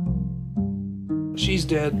 She's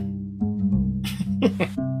dead.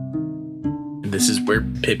 This is where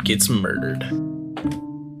Pip gets murdered.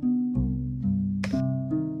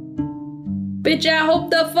 Bitch, I hope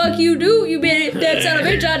the fuck you do. You been that son of a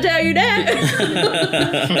bitch, I'll tell you that.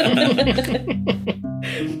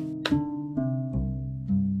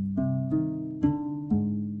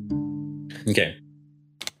 Okay.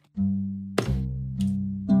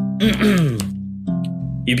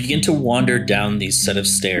 You begin to wander down these set of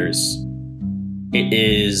stairs. It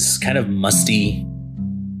is kind of musty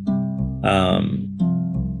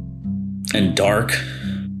and dark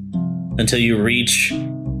until you reach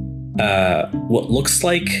what looks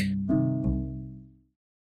like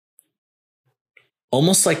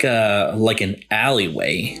almost like an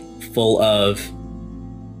alleyway full of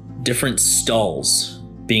different stalls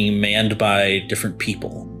being manned by different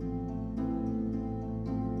people.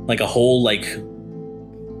 Like a whole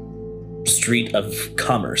street of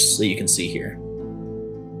commerce that you can see here.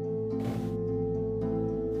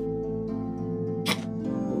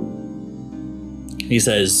 He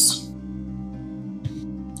says,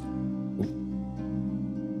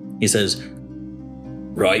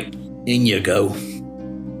 right, in you go.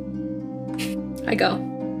 I go.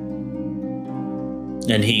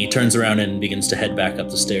 And he turns around and begins to head back up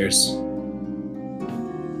the stairs.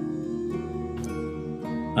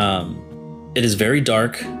 It is very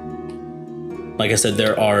dark. Like I said,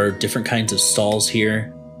 there are different kinds of stalls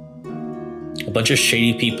here. A bunch of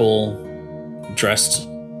shady people dressed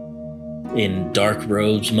in dark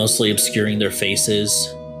robes, mostly obscuring their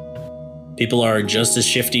faces. People are just as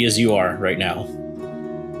shifty as you are right now.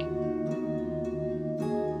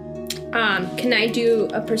 Can I do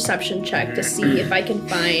a perception check to see if I can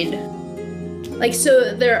find,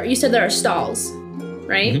 so there? You said there are stalls,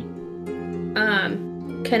 right?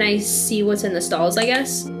 Mm-hmm. Can I see what's in the stalls? I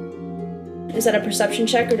guess. Is that a perception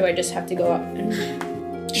check, or do I just have to go up and?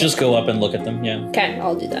 Just go up and look at them. Yeah. Okay,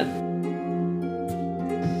 I'll do that.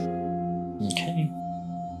 Okay.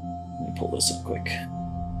 Let me pull this up quick.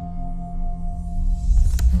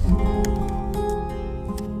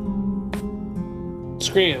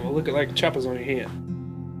 Scream will look at like choppers on your hand.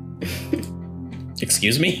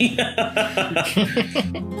 Excuse me?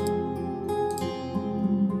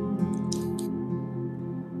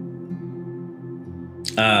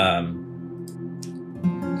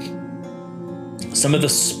 Some of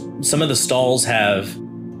the stalls have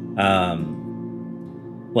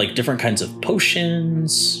different kinds of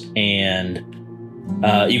potions, and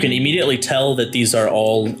you can immediately tell that these are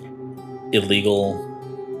all illegal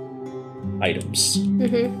items.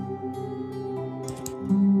 Mm-hmm.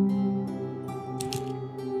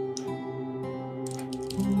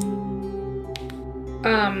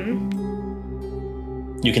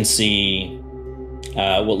 You can see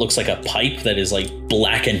what looks like a pipe that is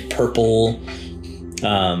black and purple,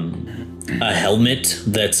 a helmet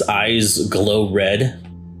that's eyes glow red.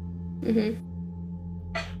 Mm-hmm.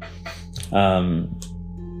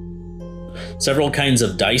 Several kinds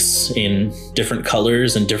of dice in different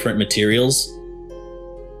colors and different materials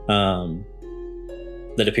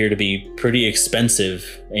that appear to be pretty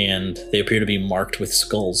expensive, and they appear to be marked with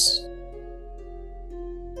skulls.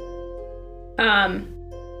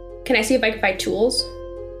 Can I see if I can find tools?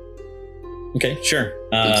 Okay, sure.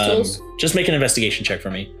 These tools? Just make an investigation check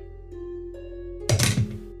for me.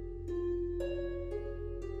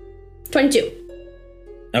 22.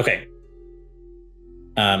 Okay.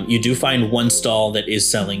 You do find one stall that is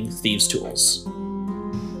selling thieves' tools.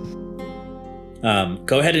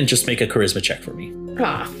 Go ahead and just make a charisma check for me.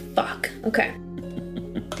 Ah, fuck. Okay.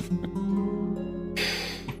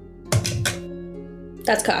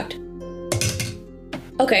 That's cocked.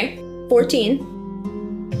 Okay, 14.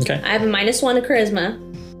 Okay. I have a -1 to charisma.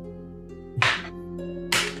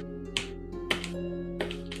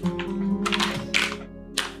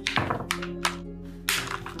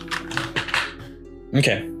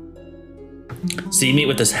 Okay. So you meet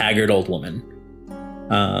with this haggard old woman.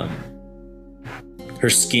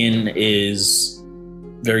 Her skin is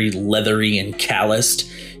very leathery and calloused.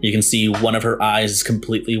 You can see one of her eyes is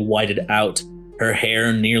completely whited out, her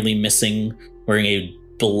hair nearly missing, wearing a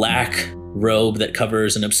black robe that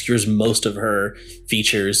covers and obscures most of her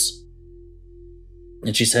features.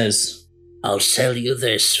 And she says, I'll sell you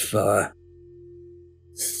this for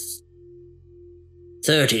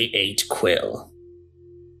 38 quill.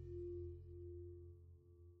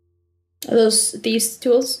 Are those thieves'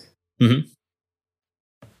 tools? Mm-hmm.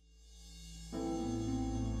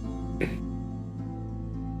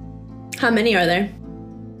 How many are there?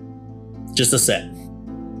 Just a set.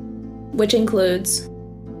 Which includes?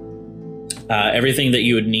 Everything that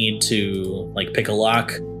you would need to like pick a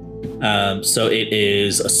lock. So it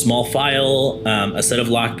is a small file, a set of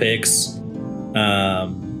lockpicks,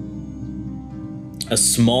 a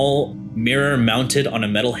small mirror mounted on a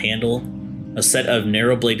metal handle, a set of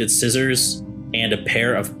narrow-bladed scissors, and a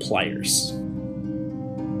pair of pliers.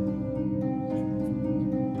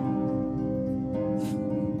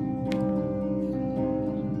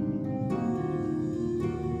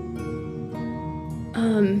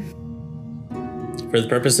 For the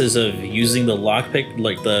purposes of using the lockpick,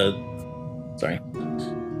 sorry.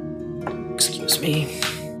 Excuse me.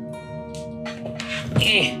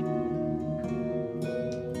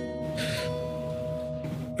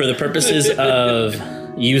 For the purposes of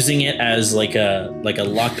using it as like a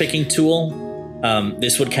lockpicking tool,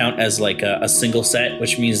 this would count as like a single set,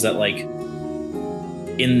 which means that like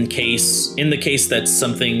in the case that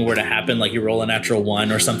something were to happen, like you roll a natural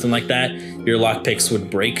 1 or something like that, your lockpicks would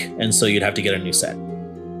break, and so you'd have to get a new set.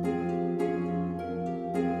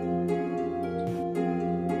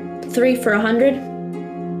 3 for 100.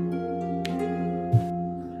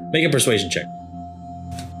 Make a persuasion check.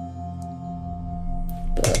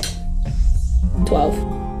 12.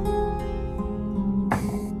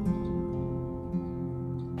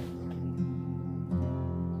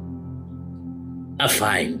 A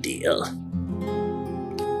fine deal.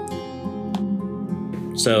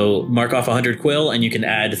 So mark off 100 quill, and you can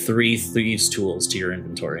add 3 thieves' tools to your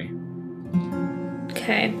inventory.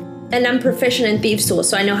 Okay. And I'm proficient in thieves' tools,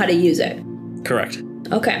 so I know how to use it. Correct.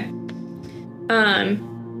 Okay.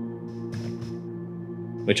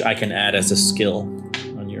 Which I can add as a skill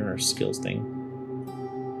on your skills thing.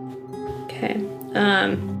 Okay.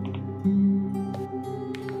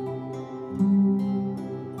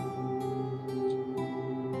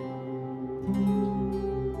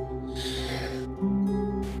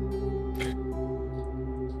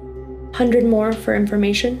 $100 more for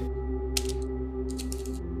information.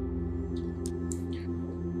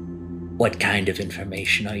 What kind of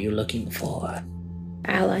information are you looking for?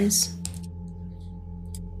 Allies.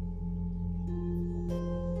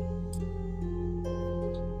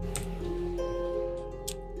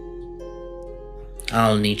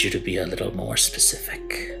 I'll need you to be a little more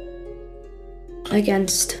specific.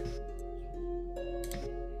 Against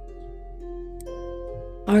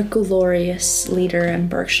our glorious leader in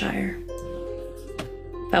Berkshire,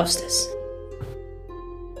 Faustus.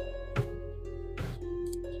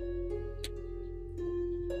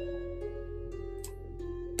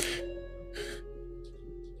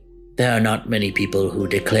 There are not many people who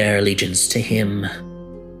declare allegiance to him.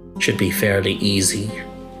 Should be fairly easy.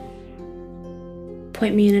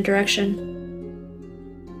 Point me in a direction.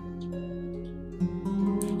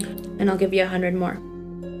 And I'll give you 100 more.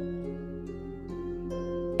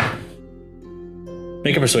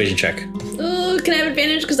 Make a persuasion check. Oh, can I have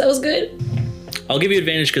advantage because that was good? I'll give you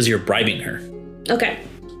advantage because you're bribing her. Okay.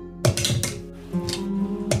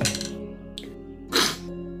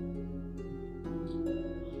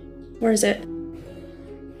 Where is it?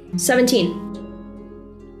 17.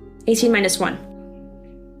 18 minus 1.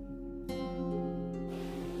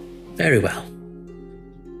 Very well.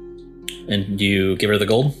 And you give her the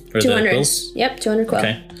gold? Or 200. the quills? Yep, 200 quill.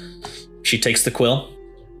 Okay. She takes the quill.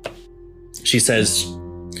 She says,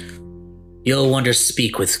 You'll want to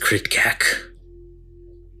speak with Kritkak,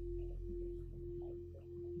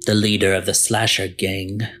 the leader of the Slasher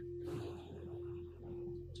gang.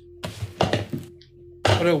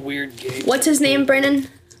 What a weird game. What's his name, Brennan?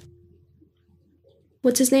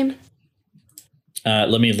 What's his name?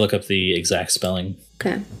 let me look up the exact spelling.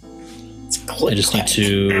 Okay. I just need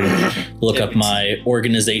to look up my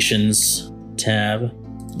organizations tab.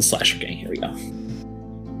 The Slasher Gang, here we go.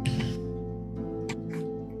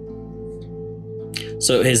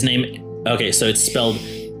 So his name, okay, so it's spelled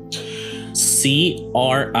Critkak.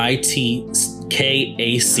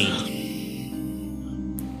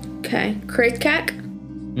 Okay. Kritkak?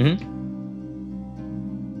 Mm-hmm.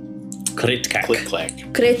 Kritkak.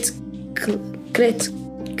 Kritka.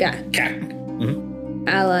 Kak.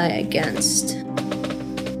 Ally against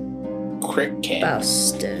Crick cat.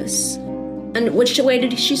 Faustus. And which way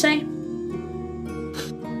did she say?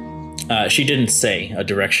 She didn't say a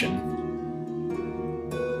direction.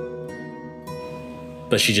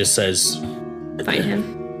 But she just says, Find him.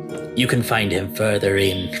 you can find him further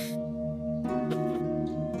in.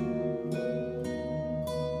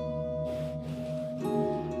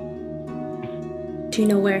 Do you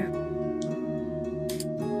know where?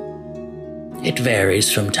 It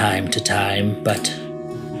varies from time to time, but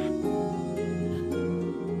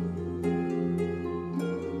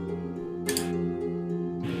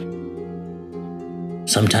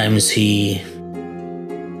sometimes he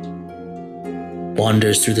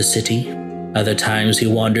wanders through the city. Other times he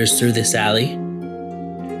wanders through this alley.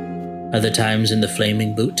 Other times in the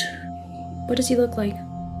Flaming Boot. What does he look like?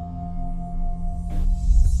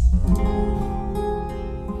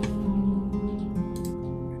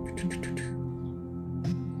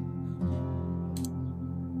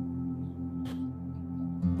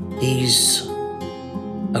 He's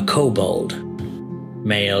a kobold,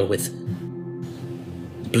 male with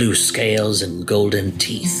blue scales and golden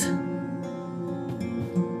teeth.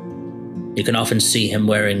 You can often see him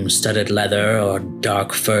wearing studded leather or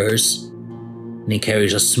dark furs, and he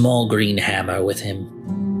carries a small green hammer with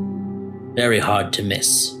him. Very hard to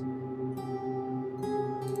miss.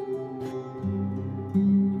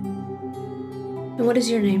 And what is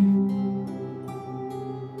your name?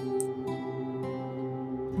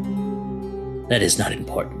 That is not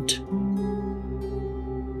important.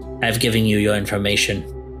 I've given you your information.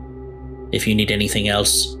 If you need anything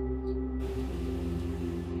else,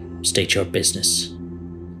 state your business.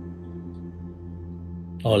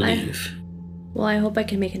 Or leave. Well, I hope I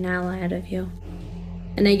can make an ally out of you.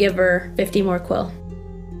 And I give her 50 more quill.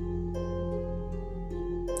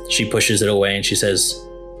 She pushes it away and she says,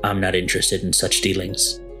 I'm not interested in such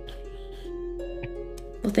dealings.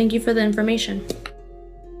 Well, thank you for the information.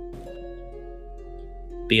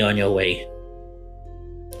 Be on your way.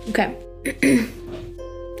 Okay.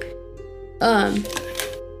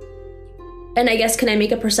 And I guess, can I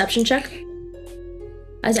make a perception check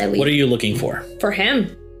as I leave? What are you looking for? For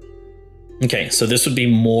him. Okay, so this would be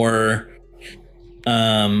more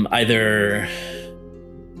either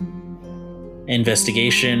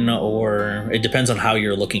investigation or it depends on how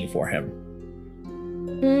you're looking for him.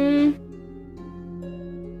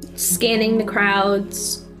 Scanning the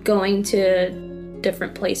crowds, going to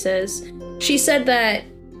different places. She said that,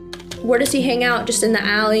 where does he hang out? Just in the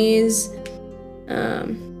alleys?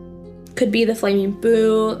 Could be the Flaming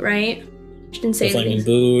Boot, right? She didn't say The Flaming anything.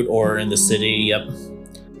 Boot or in the city, yep.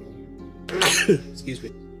 Excuse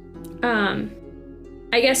me.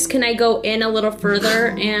 I guess, can I go in a little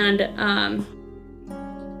further and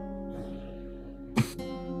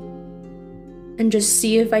just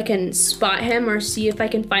see if I can spot him, or see if I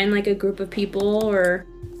can find like a group of people or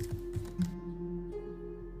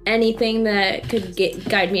anything that could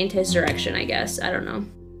guide me into his direction, I guess. I don't know.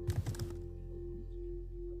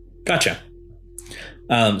 Gotcha.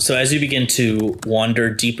 So as you begin to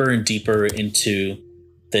wander deeper and deeper into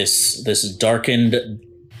this darkened,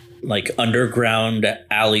 like underground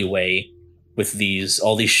alleyway with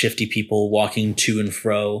all these shifty people walking to and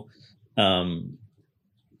fro,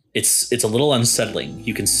 it's a little unsettling.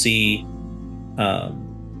 You can see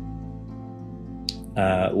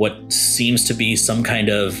what seems to be some kind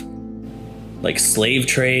of like slave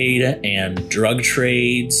trade and drug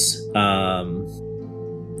trades.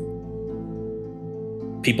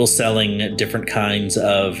 People selling different kinds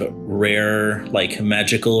of rare, like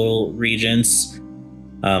magical reagents.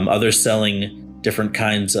 Others selling different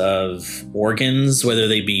kinds of organs, whether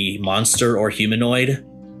they be monster or humanoid.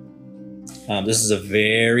 This is a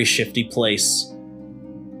very shifty place.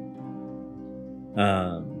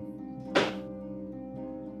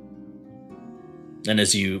 And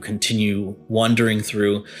as you continue wandering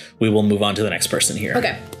through, we will move on to the next person here.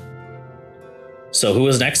 Okay. So who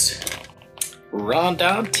is next?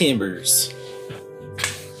 Rondon Timbers.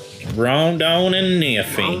 Rondon and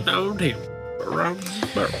Nephi.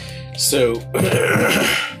 So,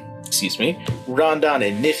 excuse me, Rondon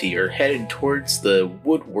and Niffy are headed towards the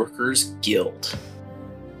Woodworkers Guild.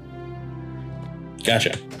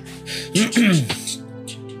 Gotcha.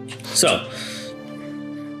 So,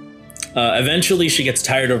 eventually she gets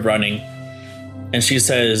tired of running, and she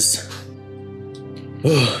says,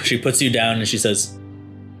 she puts you down and she says,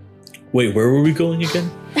 wait, where were we going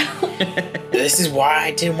again? This is why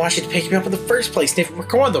I didn't want you to pick me up in the first place, Niffy. We're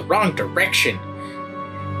going the wrong direction.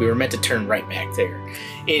 We were meant to turn right back there.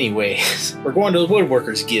 Anyways, we're going to the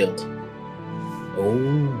Woodworkers Guild.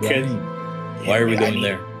 Oh, right. Why are we going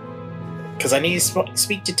there? Because I need to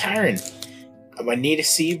speak to Tyron. I need to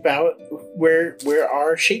see about where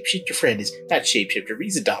our shapeshifter friend is. Not shapeshifter,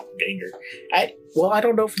 he's a doppelganger. I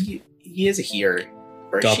don't know if he is a here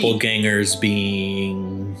or Doppelgangers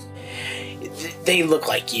being... They look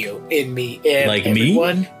like you and me and like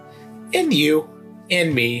everyone. me? And you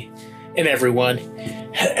and me and everyone.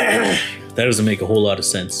 That doesn't make a whole lot of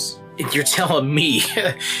sense. You're telling me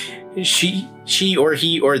she or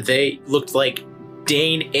he or they looked like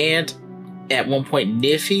Dane and at one point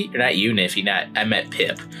Niffy, or not you Niffy, I meant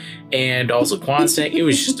Pip, and also Quansang. It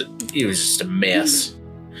was just a mess.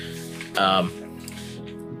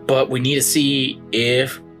 But we need to see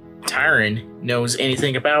if Tyron knows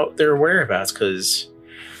anything about their whereabouts, because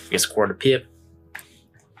I guess according to Pip,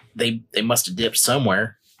 they must have dipped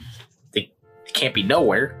somewhere. They can't be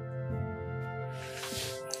nowhere.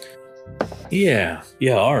 Yeah,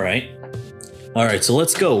 all right. All right, so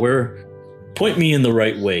let's go. Point me in the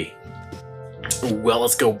right way. Well,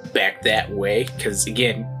 let's go back that way, because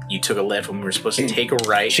again, you took a left when we were supposed to take a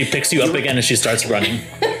right. She picks you up again and she starts running.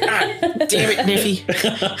 Damn it, Niffy.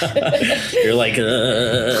 You're like,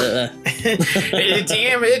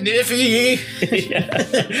 Damn it, Niffy.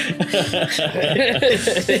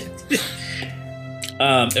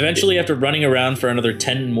 Eventually, after running around for another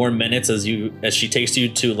 10 more minutes as she takes you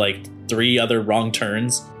to like 3 other wrong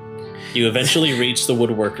turns, you eventually reach the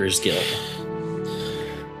Woodworkers Guild.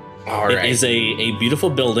 All right. It is a beautiful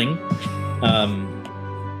building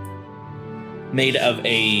made of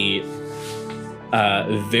a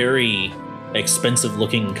very expensive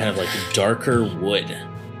looking kind of like darker wood.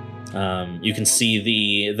 You can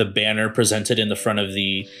see the banner presented in the front of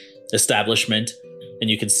the establishment, and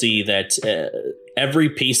you can see that every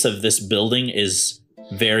piece of this building is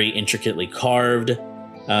very intricately carved,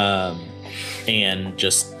 and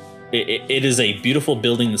just it is a beautiful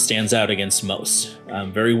building that stands out against most.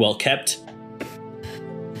 Very well kept.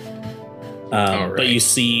 Right. But you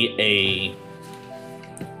see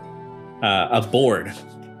a board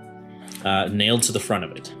nailed to the front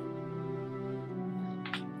of it.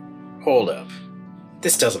 Hold up.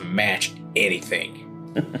 This doesn't match anything.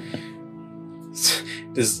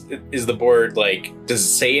 Is the board like? Does it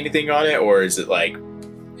say anything on it, or is it like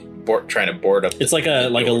trying to board up? It's like a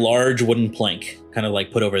large wooden plank, kind of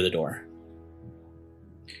like put over the door.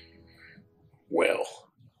 Well,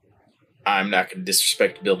 I'm not going to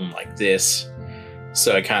disrespect a building like this,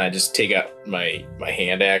 so I kind of just take out my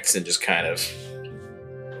hand axe and just kind of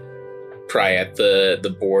pry at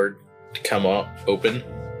the board to come open.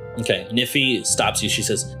 Okay, Niffy stops you. She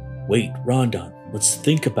says, "Wait, Rondon, let's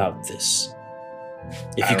think about this.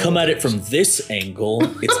 If you come at it from this angle,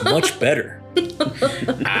 it's much better."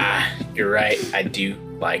 You're right. I do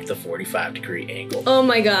like the 45-degree angle. Oh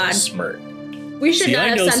my god. Smirk. We should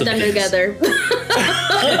not have sent them together.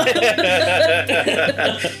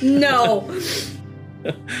 No.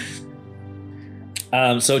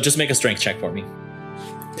 So just make a strength check for me.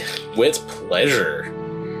 With pleasure.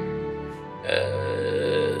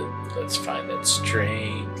 Let's find that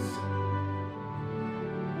strength.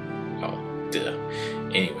 Oh, duh.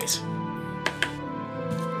 Anyways.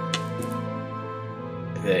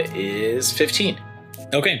 That is 15.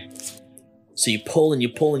 Okay. So you pull and you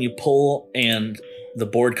pull and you pull, and the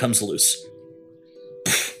board comes loose.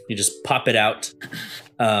 You just pop it out.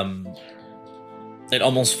 It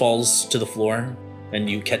almost falls to the floor, and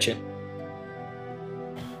you catch it.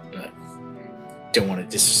 Don't want to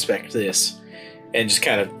disrespect this. And just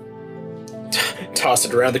kind of toss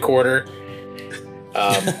it around the corner.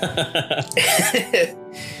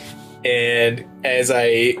 And as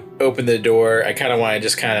I open the door, I kind of want to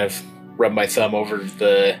just kind of rub my thumb over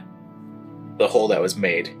the hole that was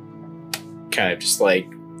made. Kind of just like,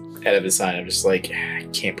 out of a sign, I'm just like, I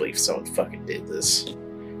can't believe someone fucking did this.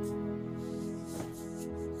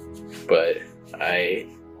 But I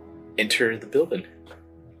enter the building.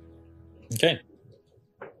 Okay.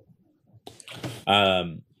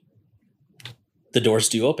 The doors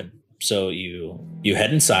do open. So you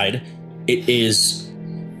head inside. It is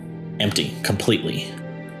empty completely.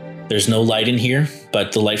 There's no light in here,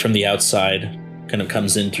 but the light from the outside kind of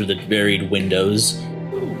comes in through the varied windows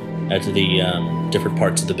at the different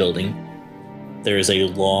parts of the building. There is a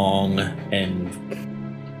long and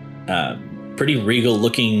pretty regal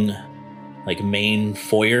looking like main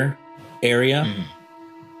foyer area.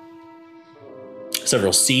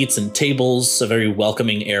 Several seats and tables, a very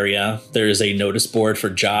welcoming area. There is a notice board for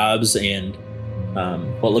jobs and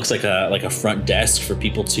what looks like a front desk for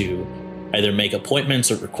people to either make appointments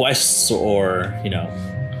or requests, or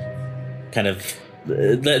kind of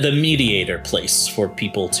the mediator place for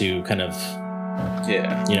people to kind of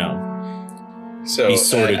Yeah. you know, So be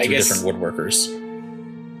sorted I through guess different woodworkers.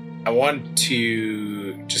 I want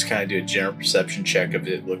to just kind of do a general perception check if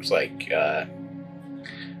it looks like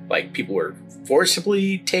people were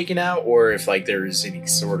forcibly taken out, or if like there's any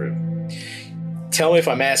sort of. Tell me if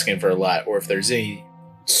I'm asking for a lot, or if there's any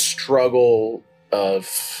struggle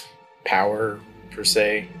of power per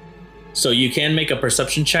se. So you can make a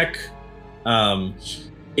perception check.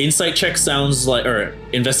 Insight check sounds like, or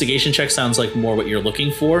investigation check sounds like more what you're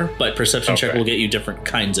looking for, but perception check Okay. will get you different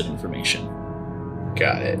kinds of information.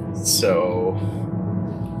 Got it. So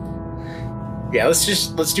yeah,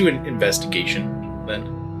 let's do an investigation then.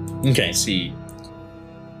 Okay. See.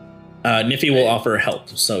 Niffy will offer help,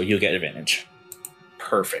 so you'll get advantage.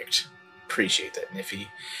 Perfect. Appreciate that, Niffy.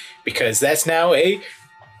 Because that's now a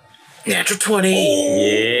natural 20.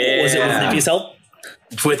 Yeah. Was it with Niffy's help?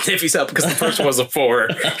 With Niffy's help, because the first one was a 4.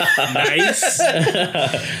 Nice.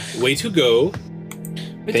 Way to go.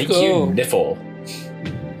 Thank you, Niffle.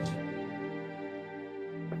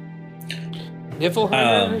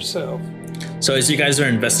 Niflheimer herself. So as you guys are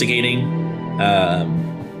investigating,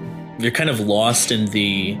 you're kind of lost in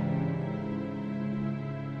the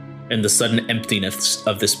sudden emptiness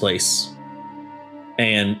of this place.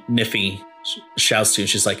 And Niffy shouts to you,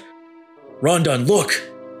 she's like, Rondon, look!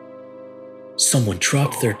 Someone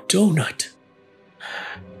dropped their donut.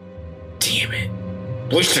 Damn it.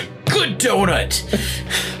 Wish a good donut.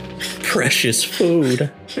 Precious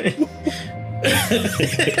food.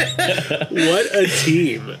 What a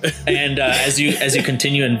team. And as you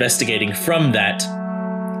continue investigating from that,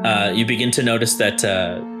 you begin to notice that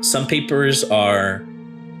some papers are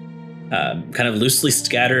kind of loosely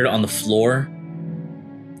scattered on the floor.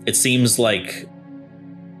 It seems like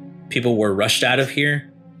people were rushed out of here.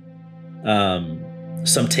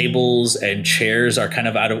 Some tables and chairs are kind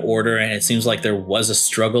of out of order, and it seems like there was a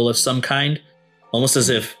struggle of some kind, almost as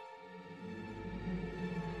if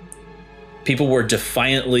people were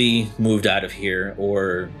defiantly moved out of here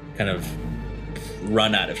or kind of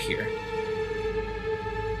run out of here.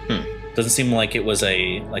 Doesn't seem like it was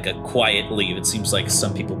a quiet leave. It seems like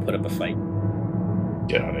some people put up a fight.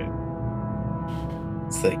 Got it.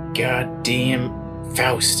 It's the goddamn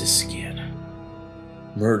Faustus again.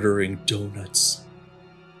 Murdering donuts.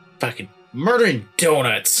 Fucking murdering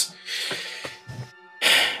donuts.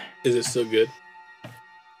 Is it still good?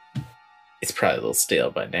 It's probably a little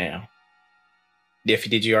stale by now. Diffie,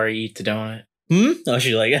 did you already eat the donut? Oh,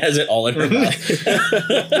 she like has it all in her mouth.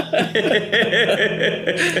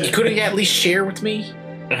 You couldn't at least share with me?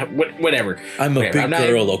 Whatever. I'm a Whatever, big I'm not-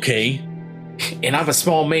 girl, okay? And I'm a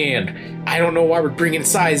small man. I don't know why we're bringing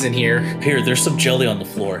size in here. Here, there's some jelly on the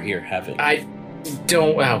floor. Here, have it. I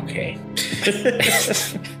don't. Okay.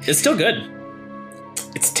 It's still good.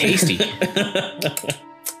 It's tasty.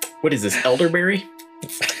 What is this, elderberry?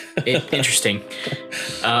 Interesting.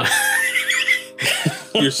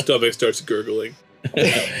 Your stomach starts gurgling.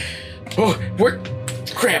 Oh,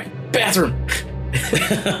 crap, bathroom.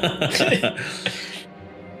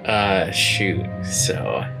 Shoot.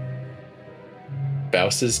 So,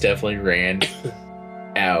 Faustus definitely ran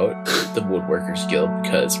out the Woodworkers Guild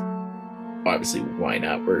because, obviously, why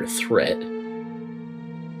not? We're a threat.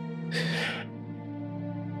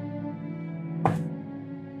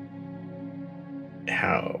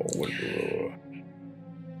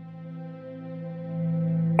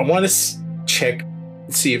 I want to check,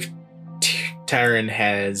 see if Tyron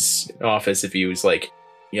has an office, if he was like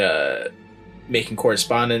making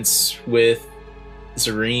correspondence with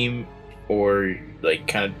Zareem, or like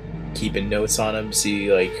kind of keeping notes on him,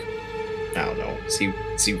 see like, I don't know, see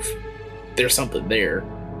if there's something there.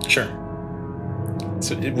 Sure.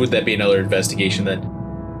 So would that be another investigation then?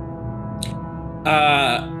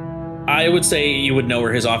 I would say you would know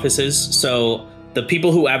where his office is. So the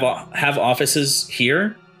people who have offices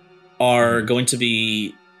here are going to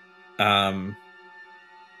be Tyron.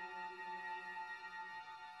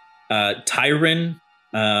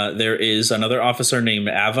 There is another officer named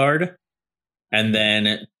Avard, and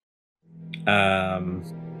then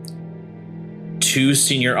two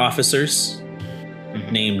senior officers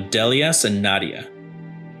named Delias and Nadia.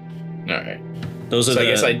 All right. Those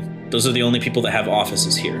are So those are the only people that have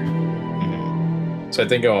offices here. So I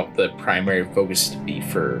think I want the primary focus to be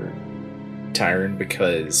for Tyron,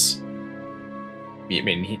 because I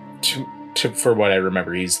mean, for what I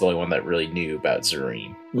remember, he's the only one that really knew about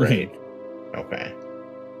Zareem, right? Okay.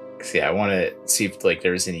 So yeah, I want to see if like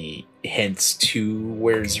there's any hints to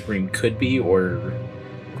where Zareem could be, or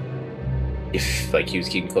if like he was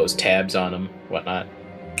keeping close tabs on him, whatnot.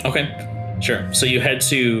 Okay, sure. So you head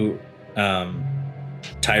to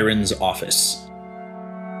Tyron's office.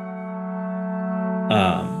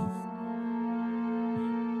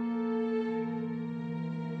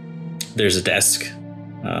 There's a desk,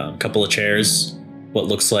 a couple of chairs, what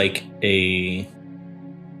looks like a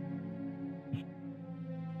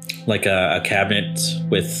cabinet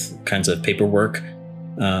with kinds of paperwork.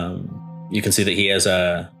 You can see that he has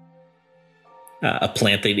a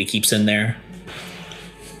plant that he keeps in there.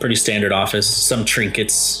 Pretty standard office. Some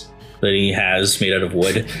trinkets that he has made out of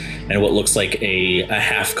wood, and what looks like a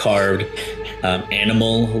half-carved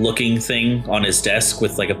animal-looking thing on his desk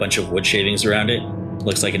with like a bunch of wood shavings around it.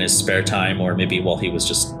 Looks like in his spare time, or maybe while he was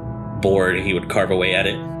just bored, he would carve away at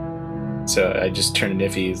it. So I just turned to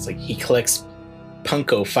Niffy. It's like he collects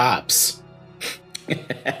Punko Fops.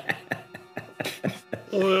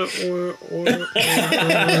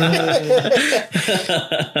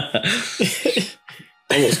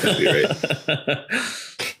 Almost could be right.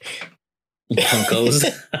 Punkos.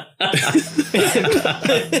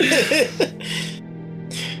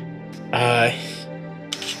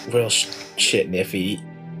 Well, shit, Niffy.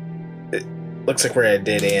 It looks like we're at a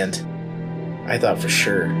dead end. I thought for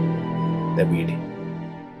sure that we'd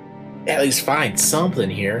at least find something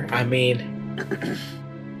here. I mean,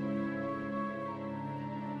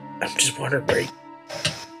 I'm just wondering where he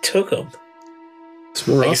took them. There's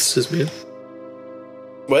more offices, man.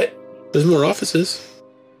 What? There's more offices.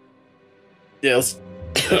 Yeah,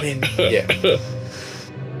 I mean, yeah.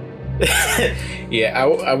 Yeah,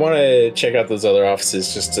 I want to check out those other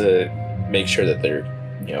offices just to make sure that they're,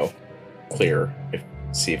 clear.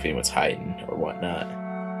 See if anyone's hiding or whatnot.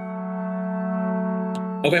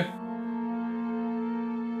 Okay.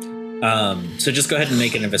 So just go ahead and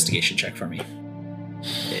make an investigation check for me.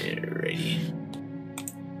 Alrighty.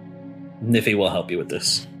 Niffy will help you with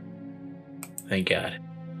this. Thank God.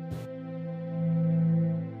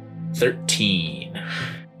 13.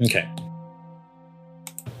 Okay.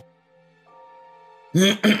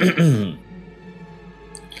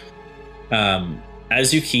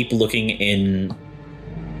 As you keep looking in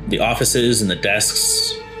the offices and the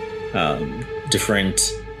desks,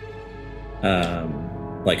 different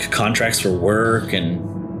like contracts for work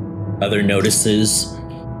and other notices,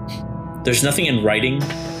 there's nothing in writing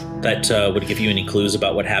that would give you any clues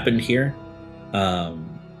about what happened here.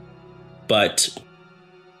 But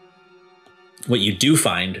what you do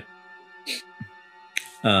find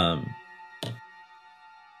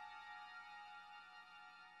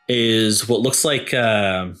is what looks like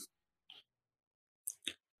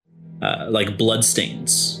blood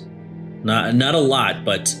stains. Not a lot,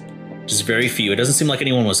 but just very few. It doesn't seem like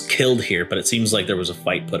anyone was killed here, but it seems like there was a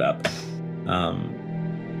fight put up.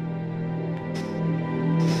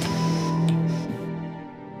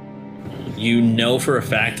 You know for a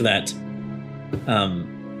fact that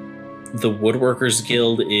the Woodworkers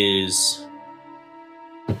Guild is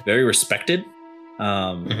very respected.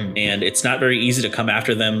 And it's not very easy to come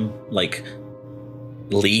after them, like,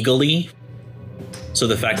 legally. So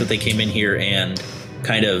the fact that they came in here and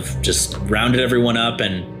kind of just rounded everyone up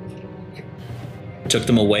and took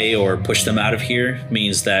them away or pushed them out of here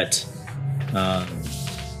means that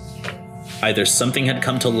either something had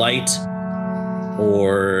come to light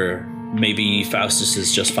or maybe Faustus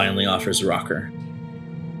is just finally off his rocker.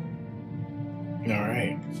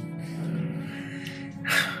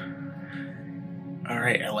 All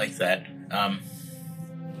right, I like that.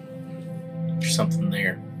 There's something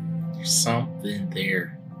there. There's something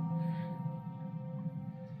there.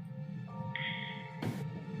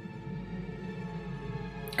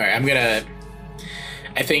 All right,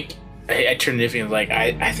 I think I turned to Niffy and was like,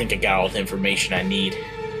 I think I got all the information I need.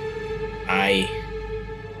 I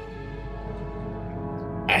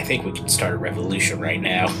think we can start a revolution right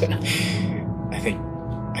now. I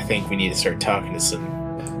think we need to start talking to some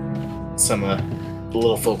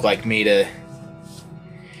little folk like me to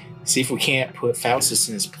see if we can't put Faustus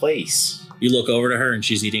in his place. You look over to her and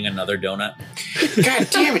she's eating another donut. God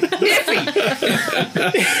damn it, Niffy!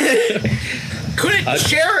 Couldn't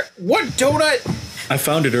share one donut. I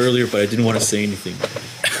found it earlier, but I didn't want to say anything.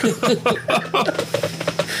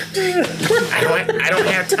 I don't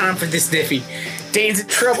have time for this, Niffy. Dane's in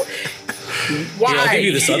trouble. Why? Here, I'll give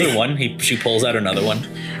you this other one. She pulls out another one.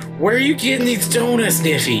 Where are you getting these donuts,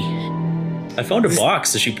 Niffy? I found a box.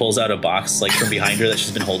 So she pulls out a box like from behind her that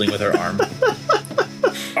she's been holding with her arm.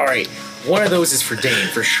 All right, one of those is for Dane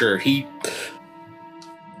for sure. Give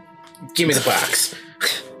me the box.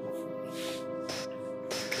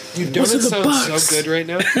 Dude, donuts sound so good right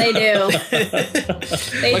now. They do.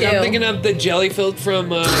 They do. I'm thinking of the jelly filled from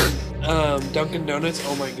Dunkin' Donuts.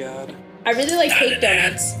 Oh my god. I really like cake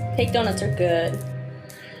donuts. Cake donuts are good.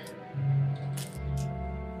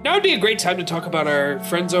 Now would be a great time to talk about our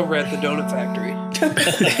friends over at the donut factory.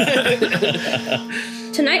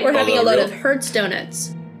 Tonight we're having a load real- of Hertz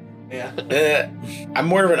donuts. Yeah. I'm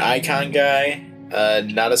more of an icon guy,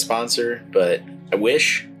 not a sponsor, but I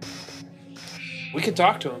wish. We could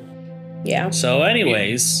talk to him. Yeah. So,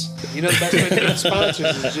 anyways, You know, the best way to get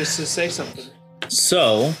sponsors is just to say something.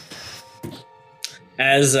 so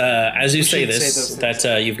as you say should say this, those things.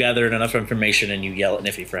 that you've gathered enough information, and you yell at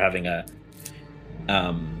Niffy for having a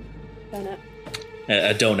Donut.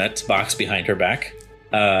 a donut box behind her back.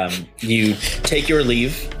 You take your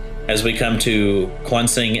leave as we come to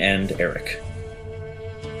Kwansing and Eric.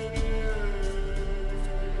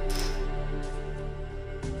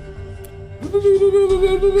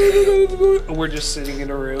 We're just sitting in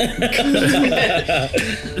a room.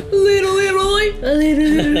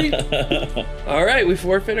 All right, we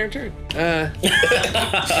forfeit our turn.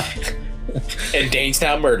 And Dane's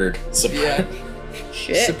now murdered. So Yeah.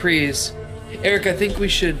 Shit. Surprise. Eric, I think we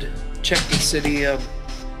should check the city. I'll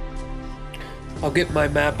get my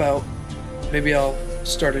map out. Maybe I'll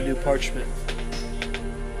start a new parchment.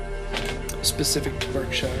 Specific to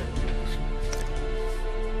Berkshire.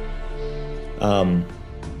 I'm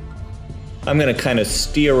gonna kind of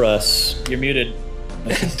steer us. You're muted.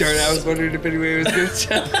 Darn, I was wondering if anybody was going to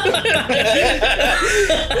tell.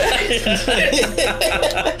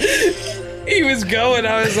 He was going,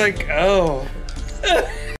 I was like, oh.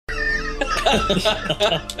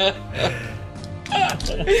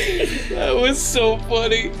 That was so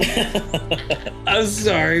funny. I'm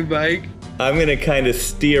sorry, Mike. I'm gonna kind of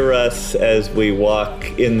steer us as we walk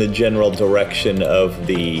in the general direction of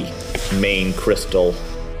the main crystal.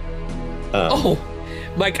 Oh,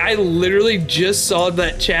 Mike, I literally just saw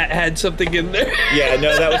that chat had something in there. Yeah,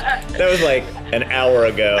 no, that was like an hour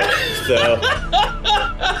ago. So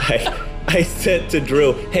I said to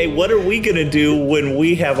Drew, "Hey, what are we gonna do when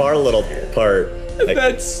we have our little part?" I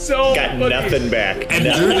That's so got funny. nothing back. And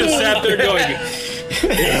Drew just sat there going,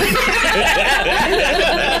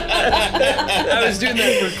 I was doing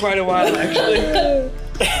that for quite a while, actually.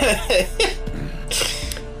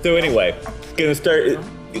 So anyway, gonna start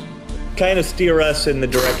kind of steer us in the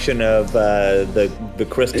direction of the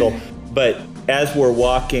crystal, but as we're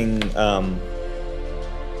walking,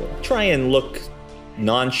 try and look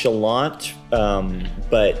nonchalant,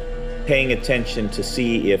 but paying attention to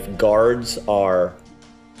see if guards are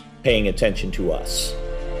paying attention to us.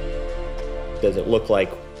 Does it look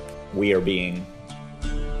like we are being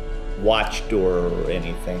watched or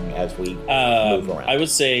anything as we move around? I would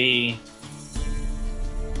say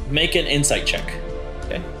make an insight check.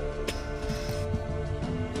 Okay.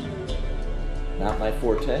 Not my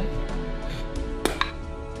forte.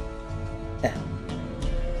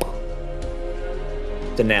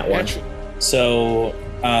 It's a nat one. So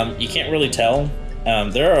you can't really tell.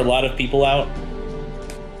 There are a lot of people out.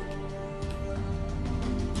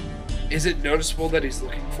 Is it noticeable that he's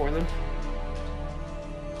looking for them?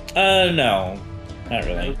 No, not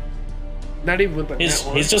really. Not even with the He's net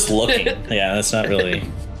one. he's just looking. Yeah, that's not really.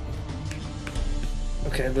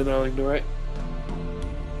 Okay, then I'll ignore it.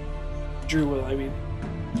 Drew will, I mean.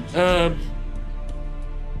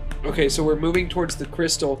 Okay, so we're moving towards the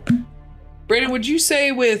crystal. Brandon, would you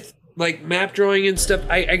say with like map drawing and stuff?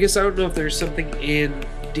 I guess I don't know if there's something in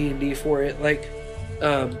D&D for it. Like,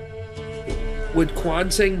 would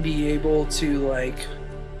Kwansing be able to like?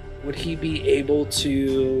 Would he be able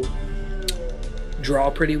to draw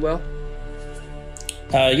pretty well?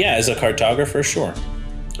 Yeah, as a cartographer, sure.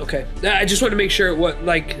 Okay, I just want to make sure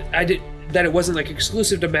that it wasn't like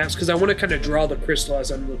exclusive to maps because I want to kind of draw the crystal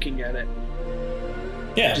as I'm looking at it,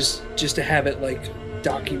 Yeah. just to have it like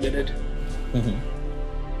documented. Mhm.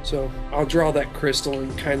 So I'll draw that crystal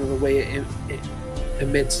and kind of the way it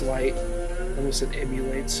emits light. I almost said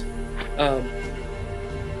emulates.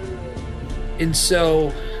 And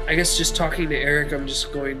so I guess just talking to Eric, I'm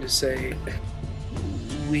just going to say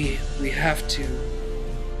we have to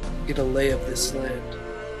get a lay of this land.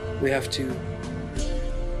 We have to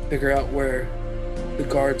figure out where the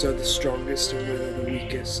guards are the strongest and where they're the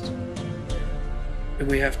weakest. And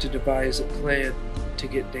we have to devise a plan to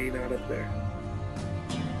get Dane out of there.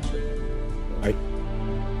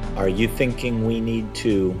 Are you thinking we need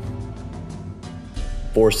to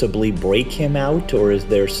forcibly break him out, or is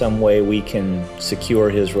there some way we can secure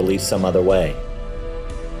his release some other way?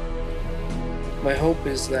 My hope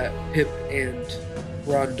is that Pip and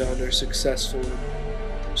Rondon are successful in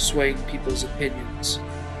swaying people's opinions.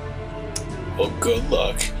 Well, good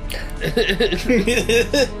luck.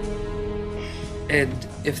 And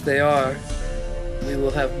if they are, we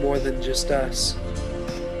will have more than just us.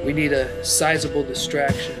 We need a sizable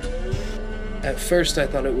distraction. At first, I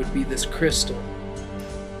thought it would be this crystal.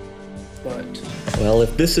 But Well,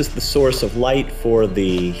 if this is the source of light for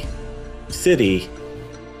the city,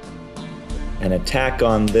 an attack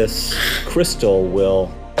on this crystal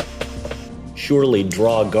will surely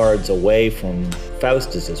draw guards away from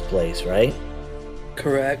Faustus's place, right?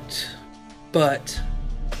 correct. But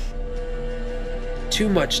too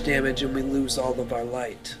much damage and we lose all of our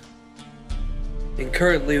light. And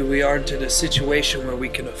currently, we aren't in a situation where we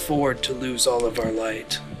can afford to lose all of our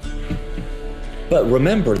light. But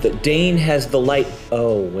remember that Dane has the light.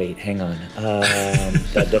 Oh, wait, hang on.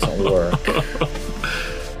 That doesn't work.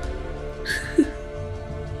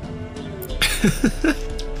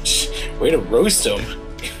 Way to roast him.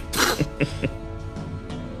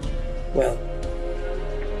 Well,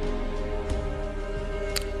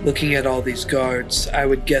 looking at all these guards, I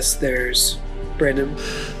would guess there's Brandon.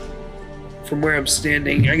 From where I'm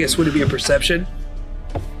standing, I guess would it be a perception?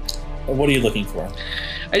 What are you looking for?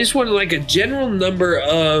 I just wanted like a general number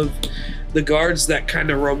of the guards that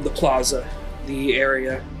kind of roam the plaza, the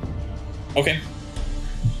area. Okay.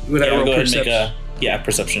 Would I Yeah, roll go ahead and perception? make a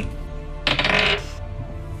perception.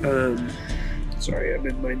 Sorry, I'm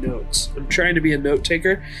in my notes. I'm trying to be a note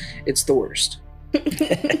taker. It's the worst.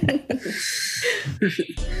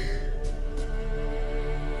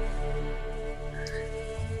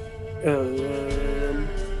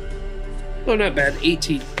 Oh, not bad.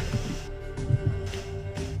 18.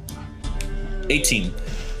 18.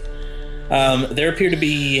 There appear to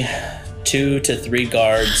be 2 to 3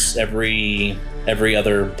 guards every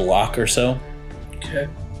other block or so. Okay.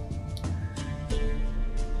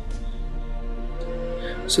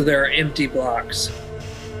 So there are empty blocks.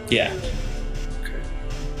 Yeah. Okay.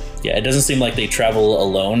 Yeah, it doesn't seem like they travel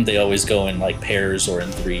alone. They always go in like pairs or in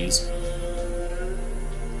threes.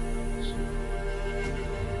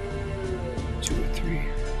 2 or 3.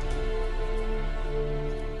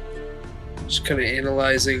 Just kind of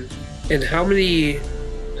analyzing. And how many,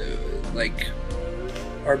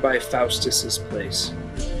 are by Faustus's place?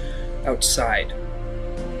 Outside.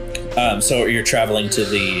 So you're traveling to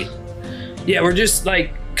the... Yeah, we're just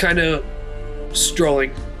kind of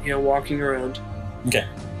strolling, walking around. Okay.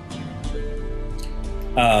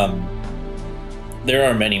 There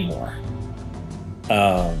are many more.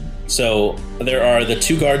 So there are the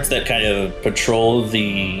 2 guards that kind of patrol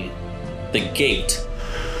the gate,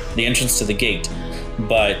 the entrance to the gate,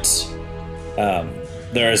 but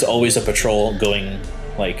there is always a patrol going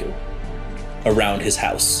around his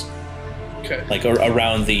house, Okay.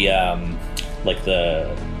 around the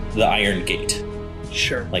the iron gate.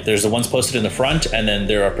 Sure. There's the ones posted in the front, and then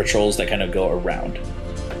there are patrols that kind of go around,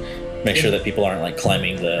 make sure that people aren't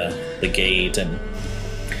climbing the gate. And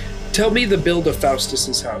Tell me the build of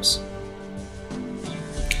Faustus's house.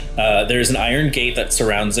 there's an iron gate that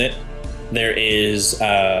surrounds it. There is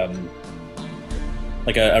a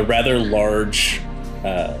rather large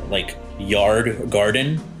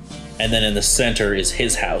garden, and then in the center is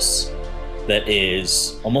his house that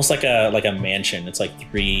is almost like a mansion. It's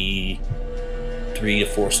 3 to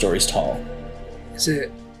 4 stories tall. Is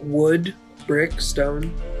it wood, brick,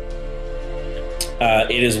 stone?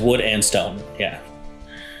 It is wood and stone. Yeah.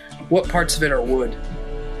 What parts of it are wood?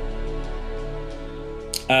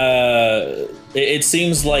 It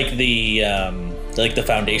seems like the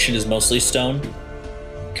foundation is mostly stone,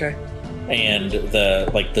 Okay. and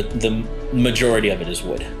the majority of it is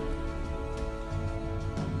wood.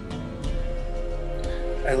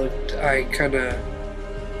 I kind of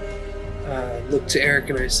look to Eric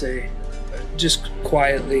and I say, just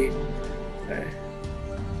quietly,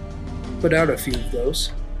 put out a few of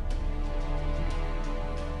those.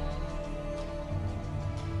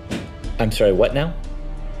 I'm sorry, what now?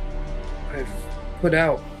 I've put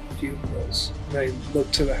out a few of those. And I look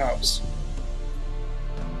to the house.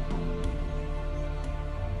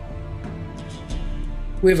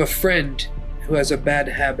 We have a friend who has a bad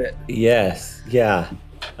habit. Yes, yeah.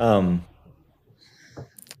 I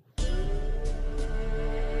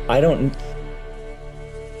don't.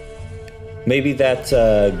 Maybe that's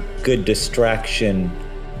a good distraction,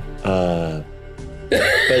 but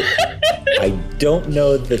I don't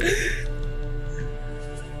know that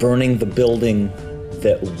burning the building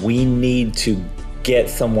that we need to get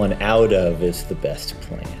someone out of is the best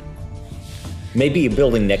plan. Maybe a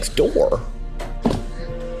building next door.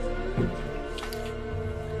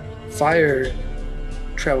 Fire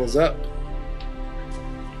travels up.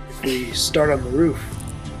 If we start on the roof,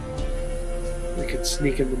 we could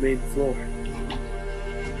sneak in the main floor.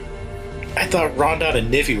 I thought Rondon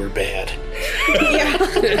and Nivy were bad.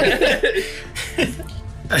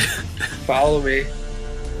 Follow me.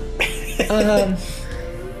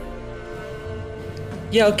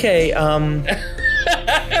 Yeah, okay.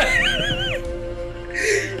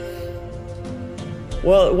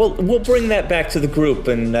 Well, we'll bring that back to the group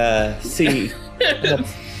and see. Well,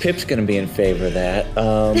 Pip's gonna be in favor of that.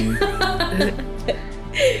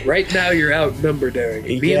 Right now, you're outnumbered, Eric.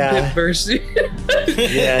 Me Yeah. and Pip versus.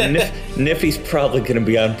 Yeah, Niffy's probably gonna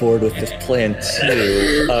be on board with this plan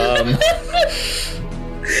too.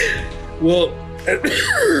 Well,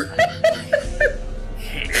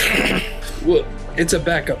 well, it's a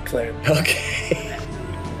backup plan. Okay.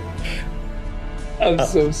 I'm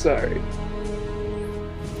so sorry.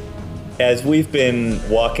 As we've been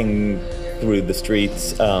walking through the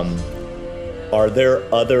streets, are there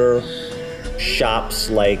other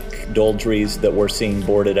shops like Doldry's that we're seeing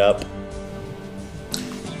boarded up?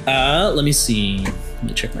 Let me see. Let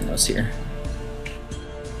me check my notes here.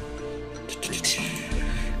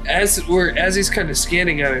 As he's kind of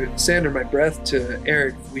scanning, I say under my breath to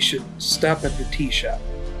Eric, we should stop at the tea shop.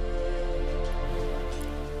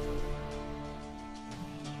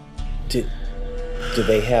 Do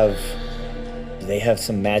they have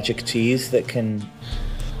some magic teas that can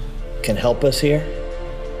help us here?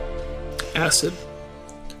 Acid.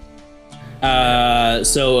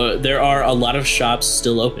 So there are a lot of shops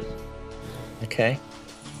still open. Okay.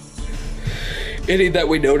 Any that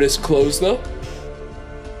we notice closed though?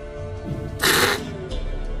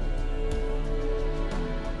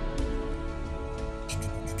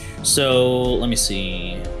 So let me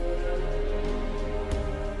see.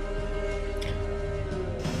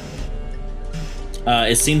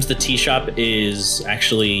 It seems the tea shop is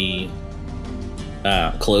actually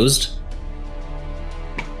closed.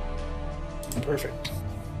 Perfect.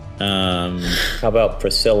 How about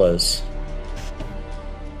Priscilla's?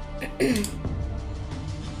 Is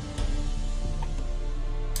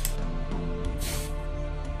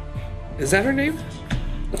that her name?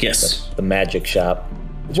 Yes. The magic shop.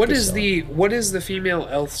 What is the female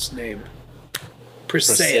elf's name?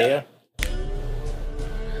 Priscilla.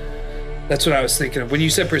 That's what I was thinking of. When you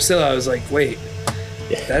said Priscilla, I was like, wait,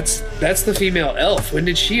 that's the female elf. When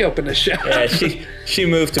did she open a shop? Yeah, she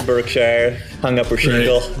moved to Berkshire, hung up her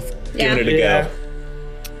shingle, giving it a go.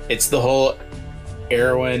 It's the whole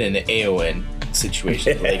Erwin and Eowyn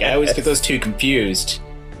situation. Like, I always get those two confused.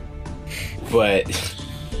 But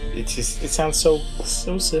it sounds so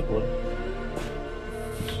simple.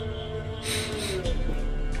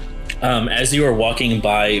 As you are walking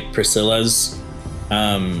by Priscilla's,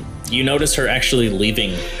 you notice her actually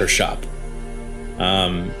leaving her shop,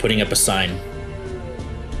 putting up a sign.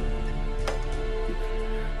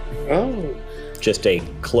 Oh. Just a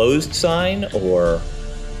closed sign, or?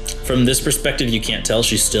 From this perspective, you can't tell.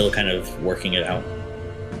 She's still kind of working it out.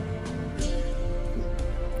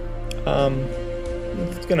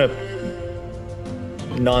 It's gonna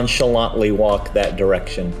nonchalantly walk that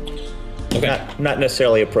direction. Okay. Not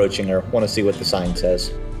necessarily approaching her. Want to see what the sign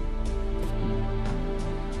says.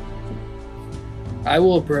 I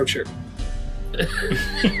will approach her.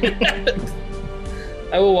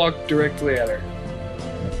 I will walk directly at her.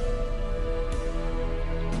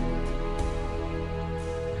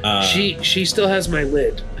 She still has my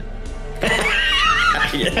lid.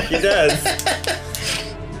 Yeah, she does.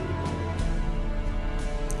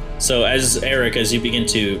 So as you begin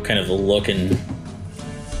to kind of look and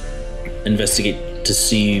investigate to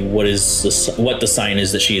see what the sign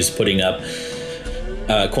is that she is putting up,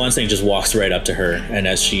 Kwanseng just walks right up to her, and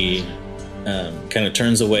as she kind of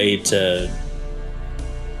turns away to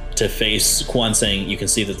face Kwanseng, you can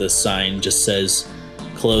see that the sign just says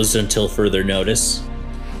 "closed until further notice."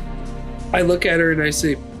 I look at her and I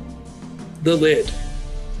say, "The lid."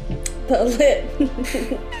 The lid.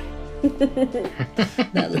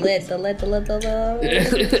 the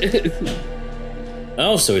lid.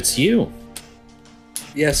 Oh, so it's you.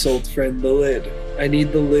 Yes, old friend, the lid. I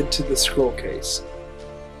need the lid to the scroll case.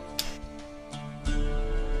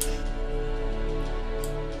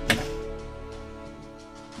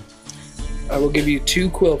 I will give you 2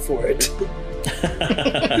 quill for it.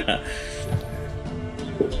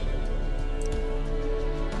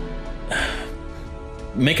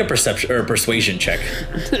 Make a perception or persuasion check.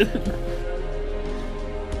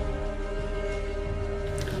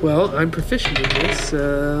 Well, I'm proficient in this.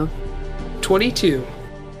 22.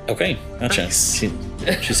 Okay, gotcha. Nice.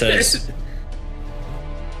 She says,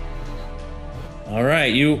 "All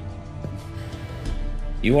right, you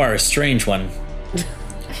are a strange one.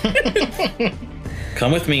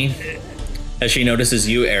 Come with me." As she notices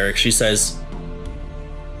you, Eric, she says,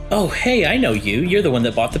 "Oh, hey, I know you. You're the one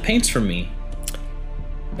that bought the paints from me."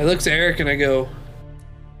 I look to Eric and I go,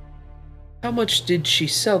 How much did she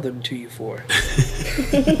sell them to you for?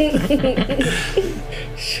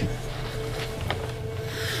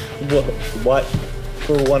 What?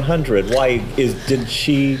 For 100? Why did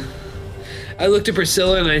she? I looked at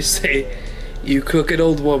Priscilla and I say, "You crooked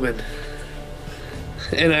old woman."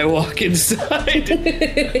 And I walk inside.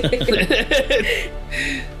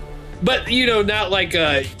 But, not like,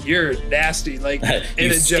 you're nasty, like... You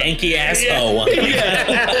stanky asshole.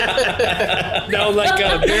 Yeah. No, like,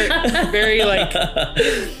 very, very, like,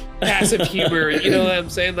 passive humor, you know what I'm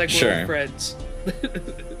saying? Like, Sure. we're friends.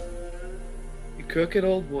 You crooked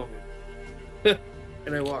old woman.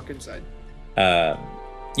 And I walk inside.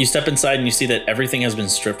 You step inside and you see that everything has been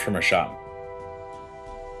stripped from her shop.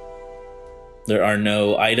 There are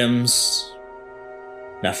no items,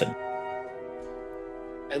 nothing.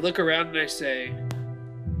 I look around and I say,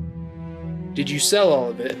 "Did you sell all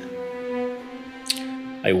of it?"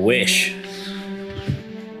 I wish.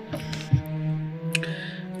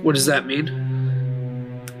 What does that mean?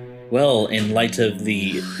 Well, in light of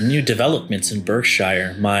the new developments in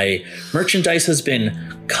Berkshire, my merchandise has been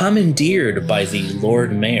commandeered by the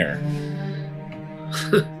Lord Mayor.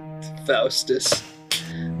 Faustus.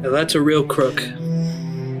 Now that's a real crook.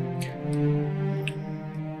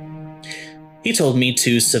 He told me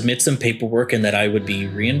to submit some paperwork and that I would be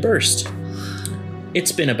reimbursed.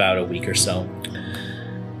 It's been about a week or so.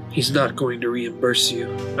 He's not going to reimburse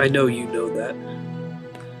you. I know you know that.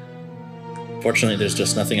 Fortunately, there's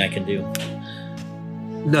just nothing I can do.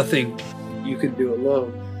 Nothing you can do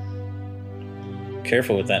alone.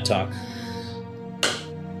 Careful with that talk.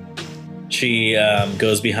 She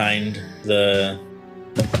goes behind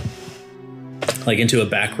into a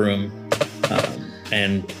back room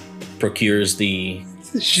and procures the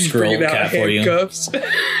She's scroll bringing out cap for you. handcuffs.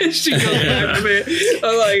 She goes back to me.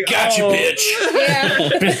 I'm like, Gotcha, oh, bitch.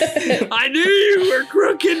 Yeah. I knew you were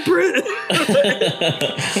crooked, Brit.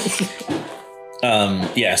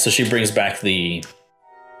 So she brings back the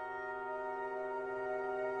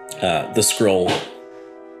scroll.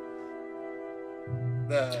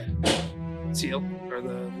 The seal or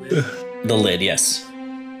the lid. The lid, yes.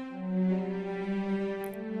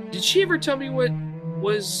 Did she ever tell me what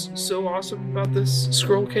was so awesome about this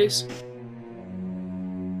scroll case?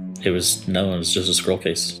 It was just a scroll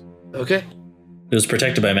case. Okay. It was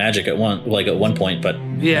protected by magic at one point, but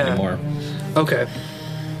Yeah. not anymore. Okay.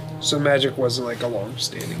 So magic wasn't like a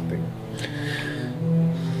long-standing thing.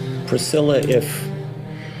 Priscilla,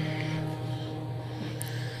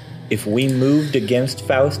 if we moved against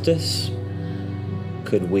Faustus,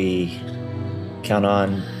 could we count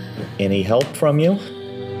on any help from you?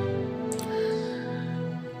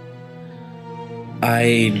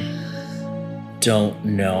 I don't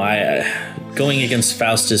know. Going against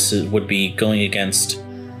Faustus would be going against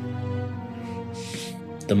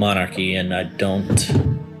the monarchy, and I don't.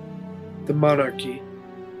 The monarchy.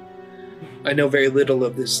 I know very little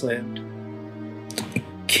of this land.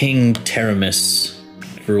 King Teramis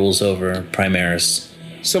rules over Primaris.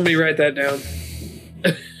 Somebody write that down.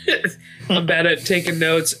 I'm bad at taking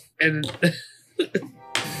notes and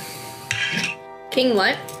King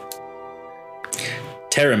what?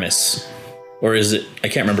 Teramis. Or is it? I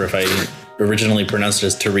can't remember if I originally pronounced it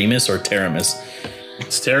as Teramis or Teramis.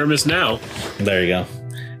 It's Teramis now. There you go.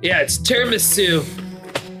 yeah, it's tiramisu.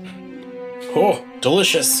 Oh,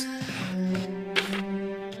 delicious.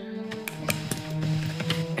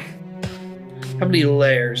 How many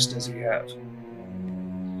layers does he have?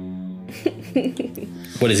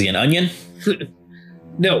 What is he, an onion?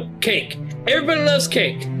 No, cake. Everybody loves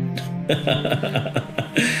cake.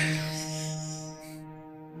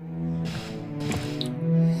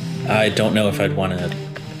 I don't know if I'd want to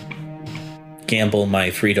gamble my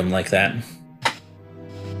freedom like that.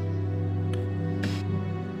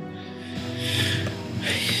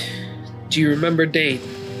 Do you remember Dane?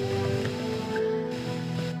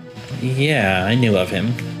 Yeah, I knew of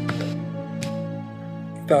him.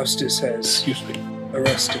 Faustus has Excuse me.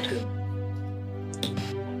 arrested him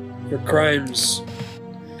for crimes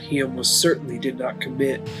he almost certainly did not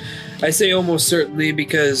commit. I say almost certainly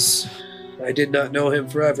because I did not know him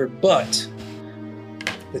forever, but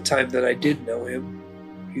the time that I did know him,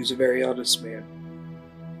 he was a very honest man.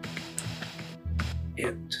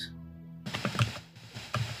 And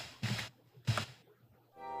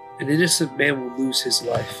an innocent man will lose his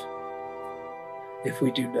life if we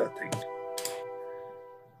do nothing.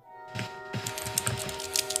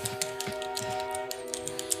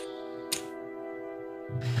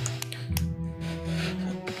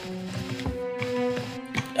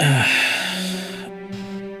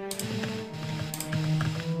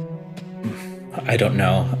 I don't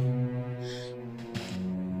know.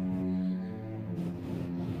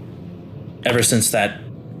 ever since that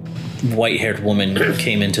white-haired woman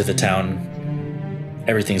came into the town,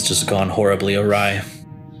 everything's just gone horribly awry.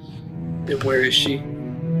 And where is she?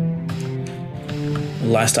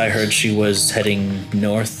 Last I heard, she was heading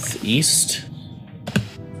northeast,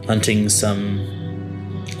 hunting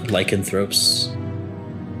some lycanthropes.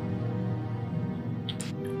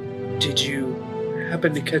 Did you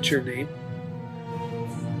happen to catch her name?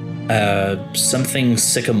 Something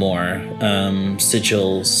sycamore,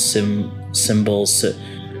 sigil, symbol,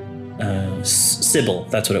 Sybil,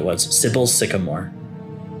 that's what it was. Sybil Sycamore.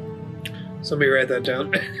 Somebody write that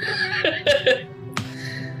down.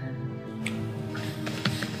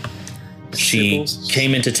 She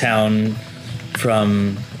came into town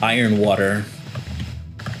from Ironwater.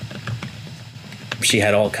 She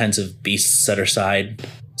had all kinds of beasts at her side,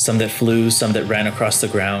 some that flew, some that ran across the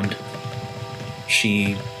ground.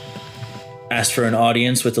 She asked for an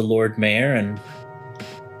audience with the Lord Mayor and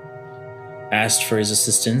asked for his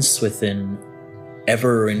assistance with an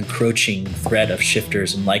ever-encroaching threat of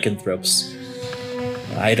shifters and lycanthropes.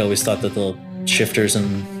 I'd always thought that the shifters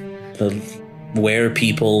and the were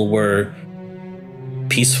people were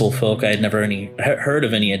peaceful folk. I had never heard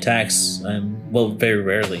of any attacks. Well, very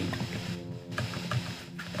rarely.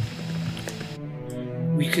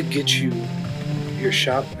 We could get you your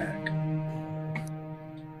shop back.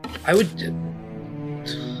 I would...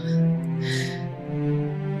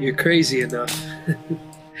 You're crazy enough.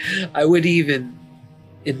 I would even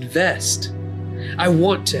invest. I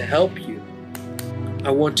want to help you. I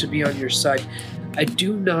want to be on your side. I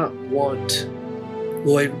do not want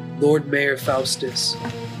Lord Mayor Faustus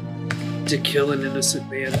to kill an innocent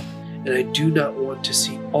man, and I do not want to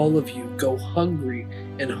see all of you go hungry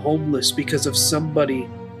and homeless because of somebody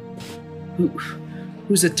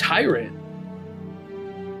who's a tyrant.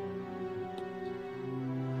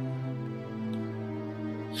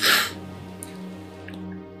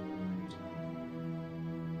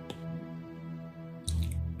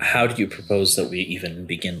 How do you propose that we even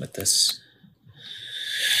begin with this?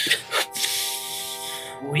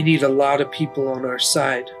 We need a lot of people on our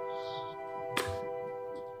side.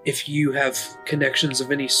 If you have connections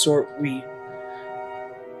of any sort,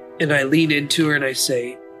 and I lean into her and I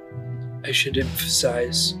say, I should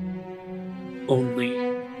emphasize only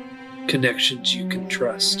connections you can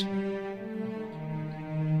trust.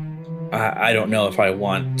 I don't know if I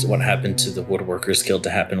want what happened to the Woodworkers Guild to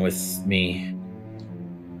happen with me.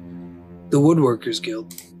 The Woodworkers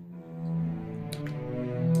Guild.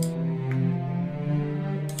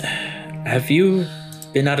 Have you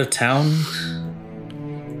been out of town?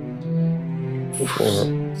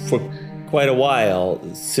 For quite a while,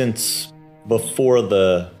 since before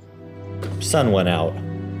the sun went out.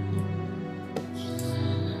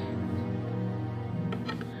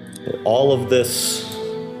 All of this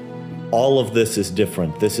is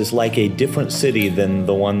different. This is like a different city than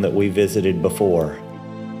the one that we visited before.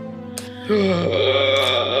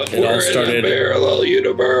 It all started parallel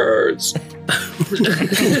universe.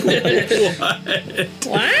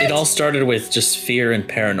 It all started with just fear and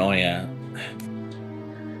paranoia.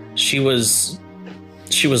 She was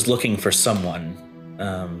looking for someone.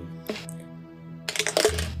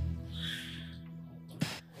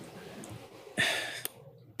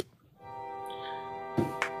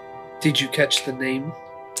 Did you catch the name?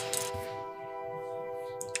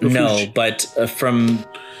 No, but from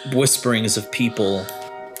whisperings of people,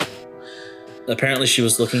 apparently she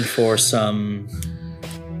was looking for some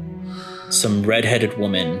red-headed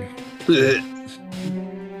woman. It's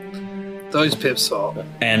always Pip's fault.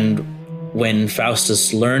 And when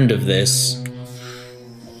Faustus learned of this,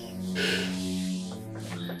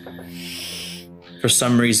 for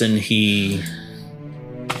some reason he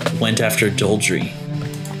went after Doldry.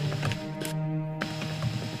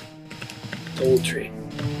 Doldry.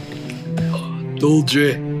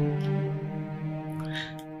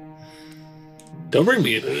 Don't bring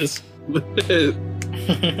me into this.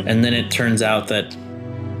 And then it turns out that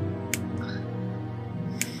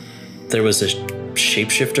there was a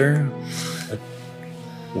shapeshifter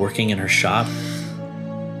working in her shop.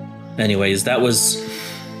 Anyways, that was...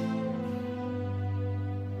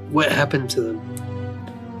 What happened to them?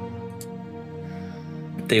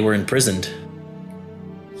 They were imprisoned.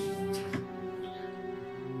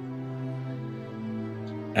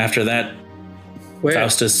 After that, Where?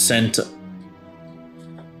 Faustus sent...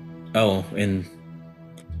 Oh, in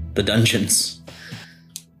the dungeons.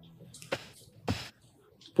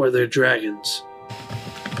 Were there dragons?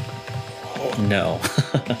 No.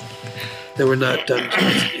 There were not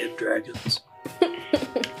dungeons and dragons.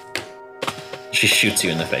 She shoots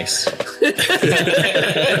you in the face.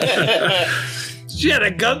 She had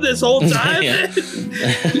a gun this whole time? Yeah.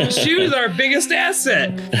 She was our biggest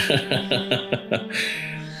asset.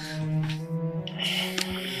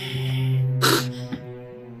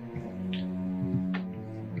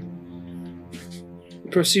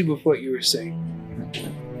 Proceed with what you were saying.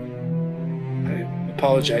 I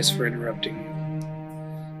apologize for interrupting you.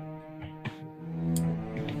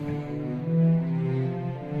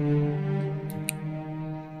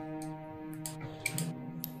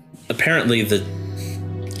 Apparently, the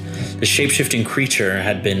shape-shifting creature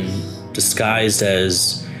had been disguised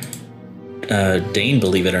as Dane,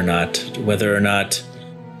 believe it or not. Whether or not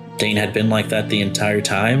Dane had been like that the entire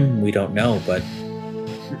time, we don't know, but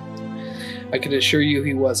I can assure you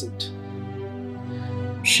he wasn't.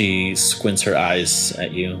 she squints her eyes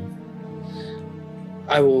at you.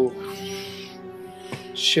 I will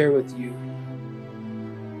share with you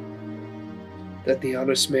that the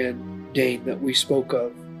honest man, Dane, that we spoke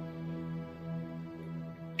of,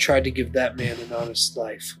 tried to give that man an honest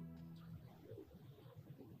life.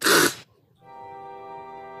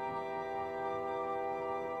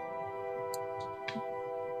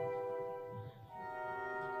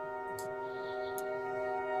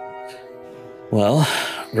 Well,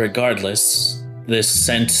 regardless, this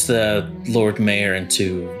sent the Lord Mayor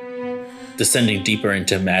descending deeper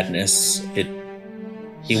into madness.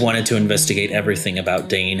 He wanted to investigate everything about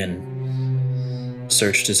Dane and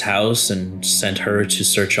searched his house and sent her to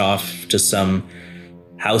search off to some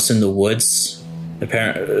house in the woods.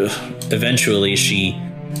 Eventually, she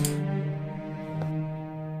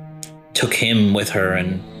took him with her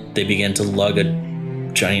and they began to lug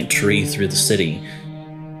a giant tree through the city.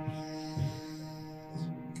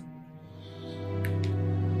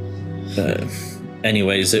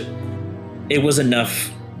 Anyways, it was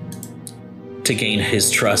enough to gain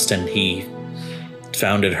his trust, and he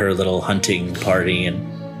founded her little hunting party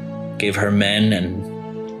and gave her men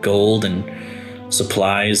and gold and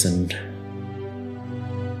supplies, and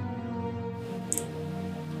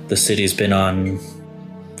the city's been on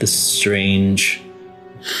this strange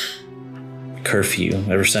curfew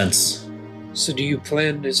ever since. So do you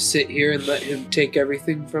plan to sit here and let him take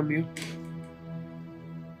everything from you?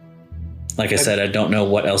 Like I said, I don't know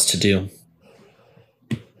what else to do.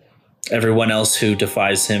 Everyone else who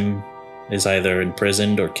defies him is either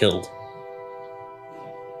imprisoned or killed.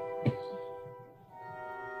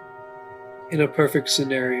 In a perfect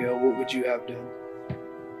scenario, what would you have done?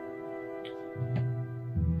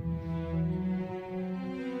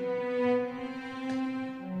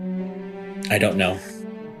 I don't know.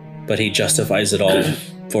 But he justifies it all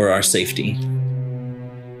for our safety.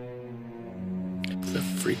 The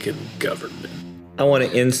freaking government. I want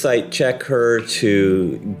to insight check her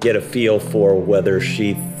to get a feel for whether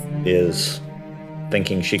she is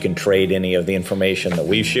thinking she can trade any of the information that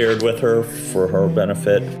we've shared with her for her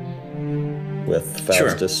benefit with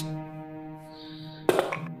Faustus. Sure.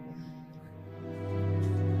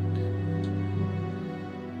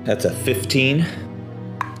 That's a 15.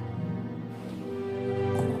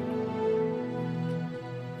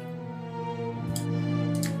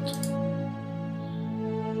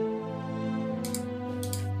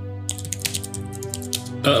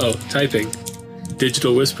 Uh-oh, typing.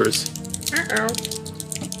 Digital whispers. Uh-oh.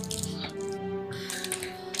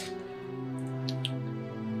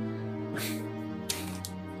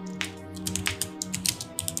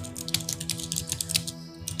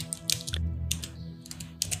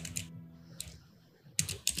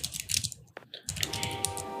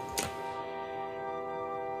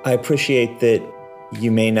 I appreciate that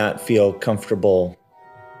you may not feel comfortable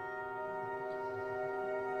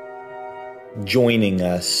joining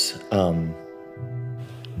us.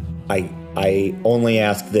 I only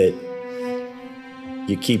ask that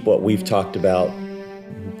you keep what we've talked about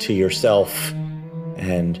to yourself,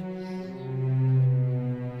 and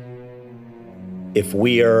if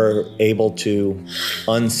we are able to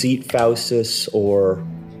unseat Faustus or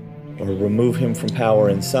remove him from power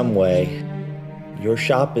in some way, your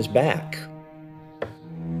shop is back.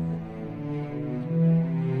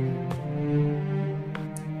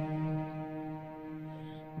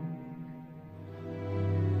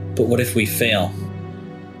 But what if we fail?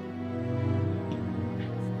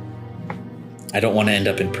 I don't want to end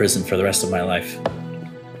up in prison for the rest of my life.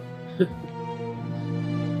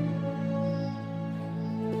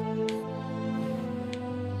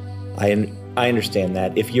 I understand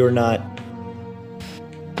that. If you're not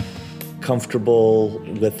comfortable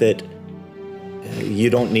with it,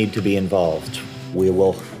 you don't need to be involved.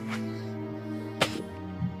 We'll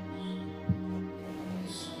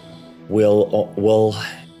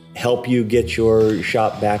help you get your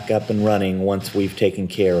shop back up and running once we've taken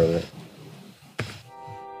care of it.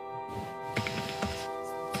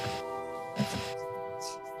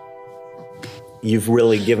 you've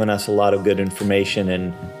really given us a lot of good information,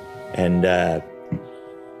 and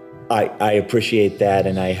I appreciate that,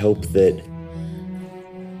 and I hope that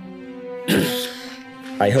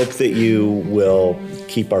you will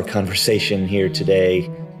keep our conversation here today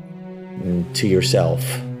to yourself.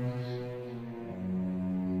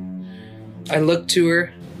 I look to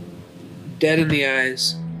her, dead in the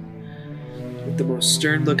eyes, with the most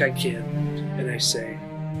stern look I can, and I say,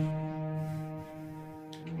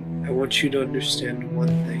 I want you to understand one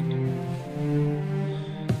thing.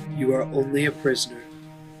 You are only a prisoner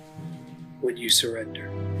when you surrender.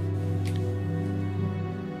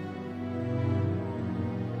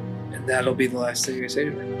 And that'll be the last thing I say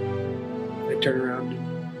to her. I turn around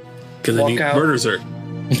and Because then he walk out. murders her.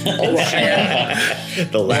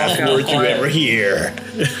 The last Walk out words you quiet. ever hear.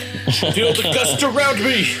 Feel the gust around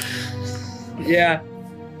me. Yeah,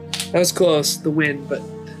 that was close, the wind, but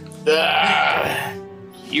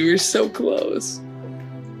you were so close.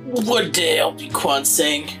 One day I'll be Quan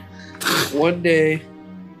Sang. One day,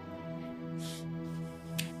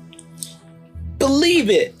 Believe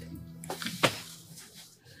it.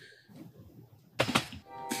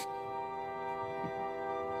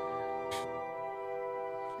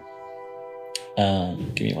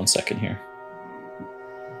 Give me 1 second here.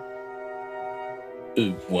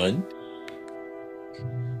 One.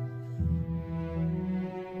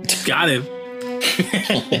 Got him.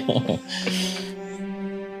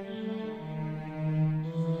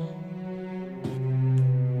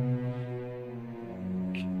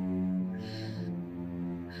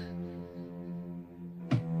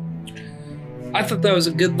 I thought that was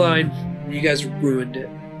a good line. You guys ruined it.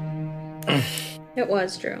 It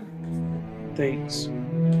was true. Thanks.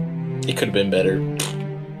 It could have been better.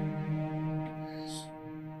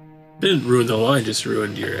 Didn't ruin the line, just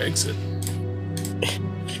ruined your exit.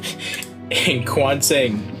 And Quan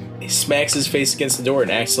Sang smacks his face against the door and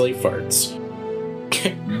accidentally farts.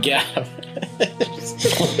 Got him.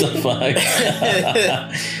 What the fuck?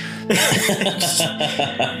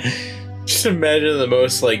 Just imagine the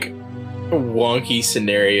most like wonky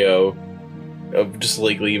scenario of just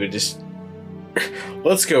like leaving. Just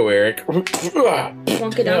let's go, Eric.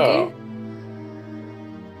 Wonky donkey.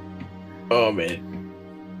 Oh man,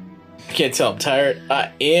 I can't tell I'm tired.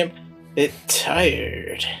 I am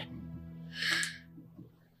tired,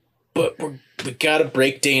 but we gotta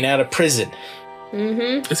break Dane out of prison.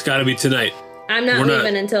 Mm-hmm. It's got to be tonight. I'm not We're not-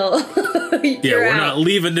 leaving until Yeah, you're we're out. not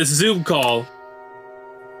leaving this Zoom call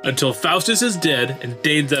until Faustus is dead and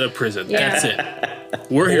Dane's out of prison. Yeah. That's it.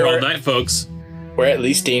 We're here all Or- night, folks. Or at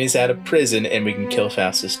least Dane is out of prison and we can kill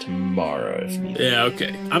Faustus tomorrow if needed. Yeah,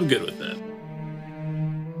 okay. I'm good with that.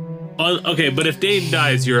 Okay, but if Dane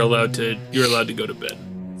dies, you're allowed to go to bed.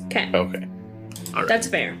 Okay, Okay, All right. that's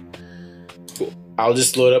fair. cool. I'll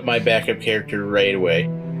just load up my backup character right away.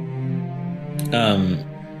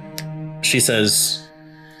 She says,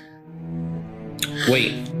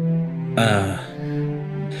 wait,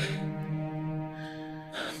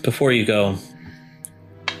 before you go,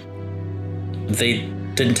 they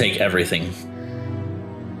didn't take everything.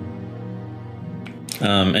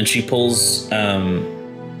 And she pulls from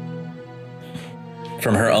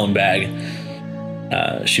her own bag.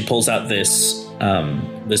 She pulls out this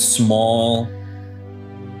small,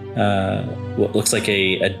 what looks like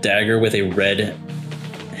a dagger with a red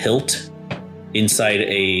hilt inside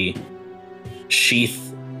a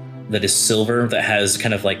sheath that is silver that has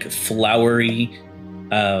kind of like flowery,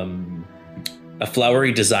 a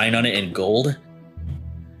flowery design on it in gold.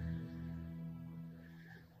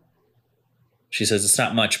 She says, it's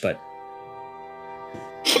not much, but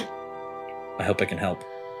I hope I can help.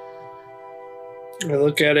 I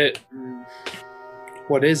look at it.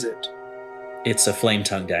 What is it? It's a flame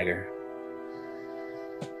tongue dagger.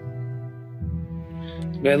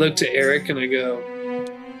 And I look to Eric and I go,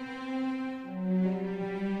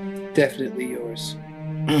 definitely yours.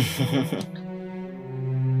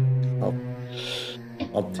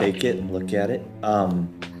 I'll take it and look at it.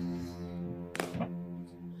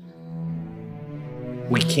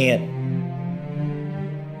 We can't.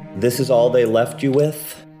 This is all they left you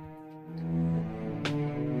with?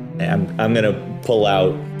 I'm gonna pull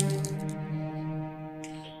out.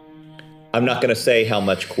 I'm not gonna say how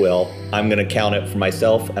much quill. I'm gonna count it for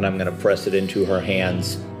myself and I'm gonna press it into her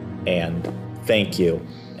hands and thank you.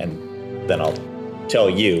 And then I'll tell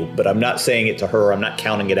you, but I'm not saying it to her. I'm not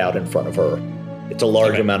counting it out in front of her. It's a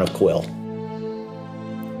large amount of quill.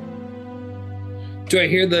 Do I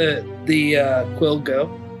hear the quill go?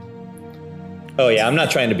 Oh yeah, I'm not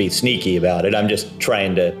trying to be sneaky about it. I'm just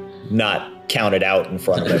trying to not count it out in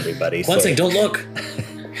front of everybody. One thing, don't look.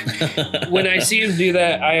 When I see him do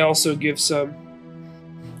that, I also give some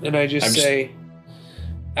And I just say,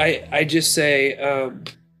 I just say,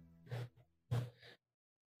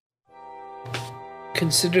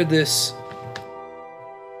 consider this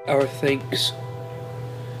our thanks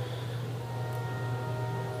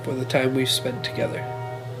for the time we've spent together.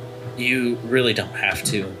 You really don't have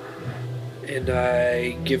to. And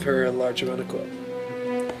I give her a large amount of quill.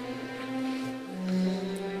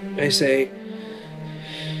 I say,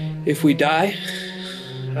 if we die,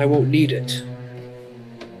 I won't need it.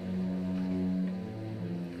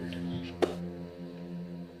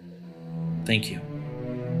 Thank you.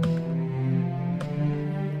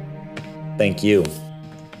 Thank you.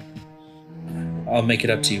 I'll make it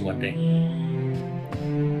up to you one day.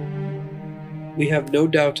 We have no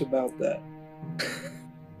doubt about that.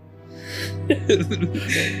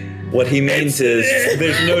 What he means is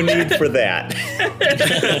there's no need for that.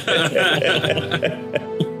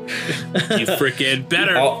 You freaking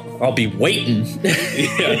better. I'll be waiting.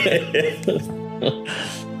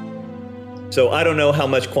 So I don't know how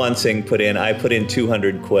much Quan Sing put in. I put in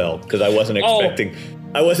 200 quill because I wasn't expecting.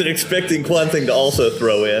 I wasn't expecting Quan Sing to also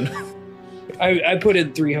throw in. I put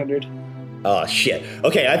in 300. Oh shit.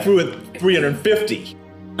 Okay, I threw in 350.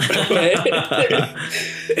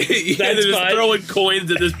 They're just throwing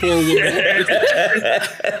coins at this poor woman.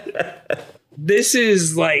 This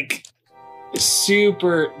is like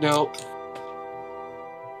super. Nope.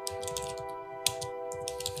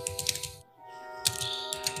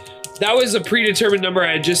 That was a predetermined number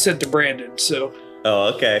I had just sent to Brandon, so.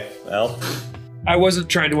 Oh, okay. Well, I wasn't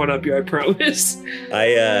trying to one up you, I promise.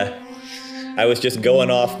 I was just going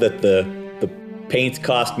off that the paints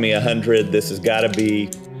cost me 100. This has got to be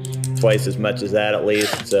twice as much as that at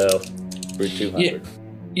least. So for 200.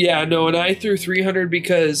 Yeah, no, and I threw 300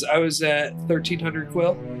 because I was at 1,300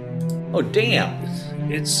 quill. Oh damn!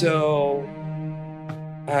 And so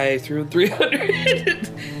I threw in 300.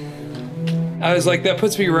 I was like, that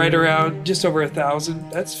puts me right around just over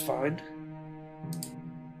 1,000. That's fine.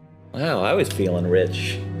 Wow, I was feeling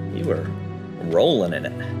rich. You were rolling in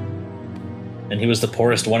it. And he was the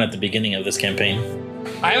poorest one at the beginning of this campaign.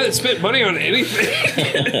 I haven't spent money on anything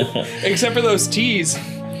except for those teas.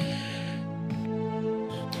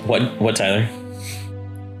 What, Tyler?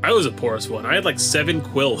 I was the poorest one. I had like 7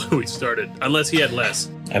 quill when we started, unless he had less.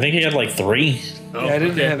 I think he had like 3. Oh, I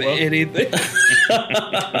didn't have anything.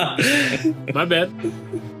 My bad.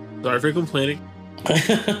 Sorry for complaining.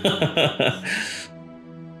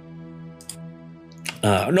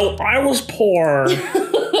 No, I was poor.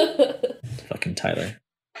 Fucking Tyler.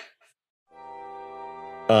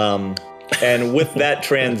 And with that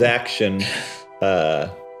transaction,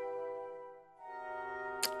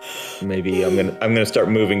 maybe I'm gonna start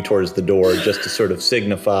moving towards the door just to sort of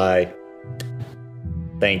signify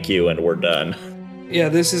thank you and we're done. Yeah,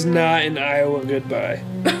 this is not an Iowa goodbye.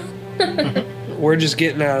 We're just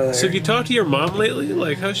getting out of there. So have you talked to your mom lately?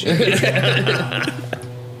 Like, how's she?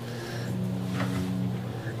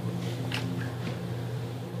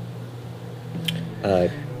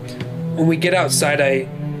 When we get outside, I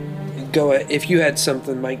go. If you had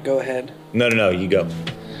something, Mike, go ahead. No, you go.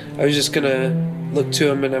 I was just gonna look to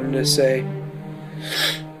him and I'm gonna say,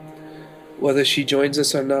 whether she joins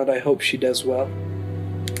us or not, I hope she does well.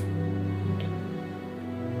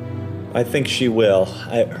 I think she will.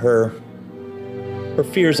 Her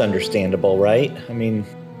fear's understandable, right? I mean,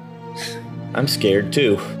 I'm scared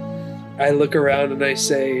too. I look around and I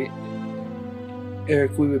say,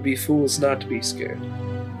 Eric, we would be fools not to be scared.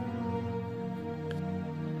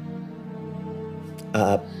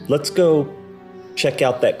 Let's go check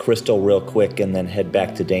out that crystal real quick and then head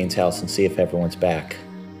back to Dane's house and see if everyone's back.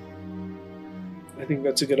 I think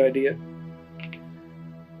that's a good idea.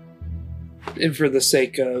 And for the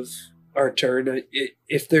sake of our turn,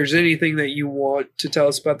 if there's anything that you want to tell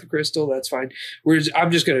us about the crystal, that's fine.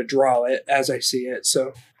 I'm just going to draw it as I see it.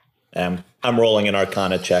 So, I'm rolling an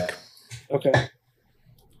Arcana check. Okay.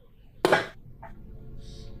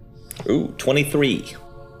 Ooh, 23.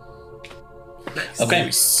 Okay.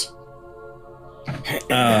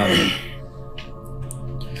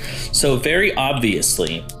 So very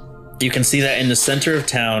obviously, you can see that in the center of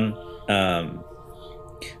town,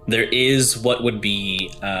 there is what would be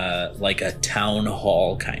like a town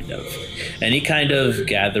hall, kind of. Any kind of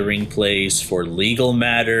gathering place for legal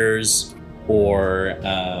matters or,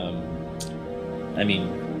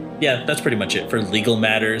 yeah, that's pretty much it for legal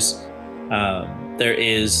matters. There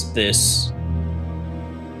is this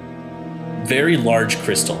very large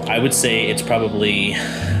crystal. I would say it's probably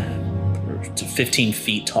 15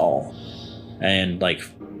 feet tall and like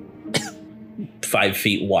 5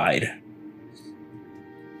 feet wide.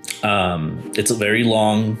 It's very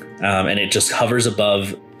long, and it just hovers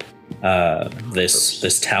above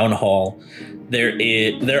this town hall.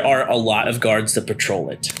 There are a lot of guards that patrol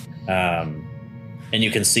it, and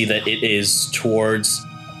you can see that it is towards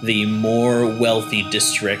the more wealthy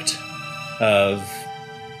district of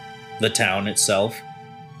the town itself.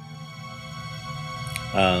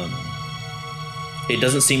 It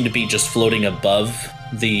doesn't seem to be just floating above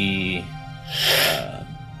the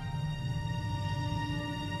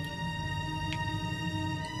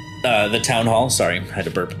town hall. Sorry, I had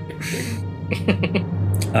to burp.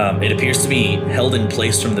 It appears to be held in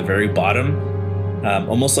place from the very bottom,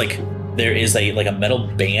 almost like there is a metal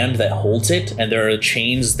band that holds it, and there are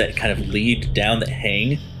chains that kind of lead down that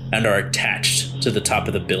hang and are attached to the top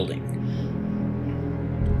of the building.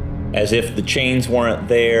 As if the chains weren't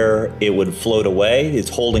there, it would float away. It's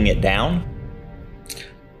holding it down.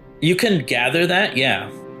 You can gather that, yeah,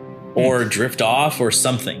 or drift off or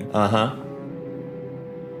something. Huh.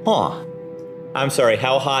 I'm sorry,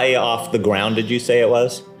 how high off the ground did you say it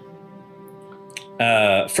was?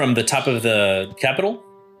 From the top of the Capitol?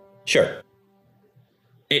 Sure.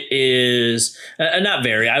 It is not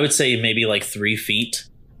very. I would say maybe like 3 feet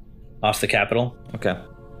off the Capitol. Okay.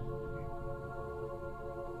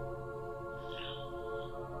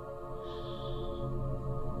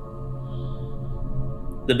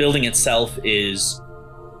 The building itself is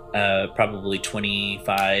probably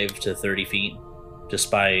 25 to 30 feet,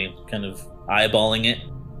 just by kind of eyeballing it.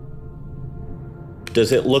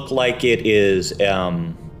 Does it look like it is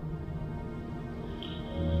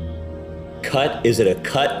cut? Is it a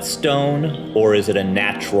cut stone, or is it a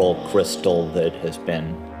natural crystal that has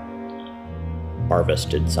been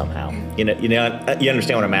harvested somehow? You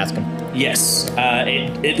understand what I'm asking? Yes,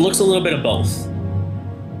 it looks a little bit of both.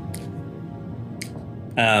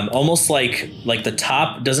 Almost like the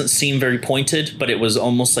top doesn't seem very pointed, but it was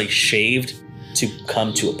almost like shaved to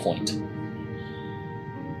come to a point.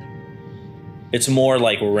 It's more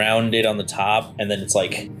like rounded on the top, and then it's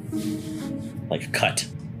like cut.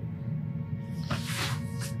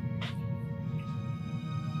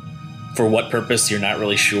 For what purpose, you're not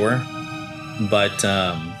really sure, but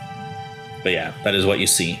yeah, that is what you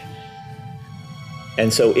see.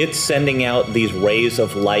 And so it's sending out these rays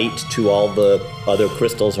of light to all the other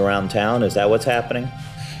crystals around town. Is that what's happening?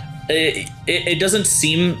 It doesn't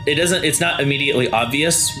seem. It's not immediately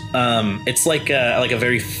obvious. It's like a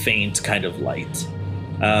very faint kind of light.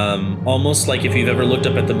 Almost like if you've ever looked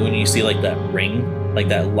up at the moon and you see like that ring, like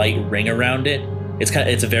that light ring around it.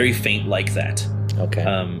 It's a very faint like that. Okay.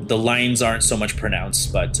 The lines aren't so much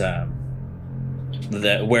pronounced, but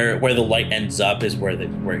where the light ends up is where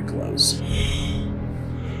it glows.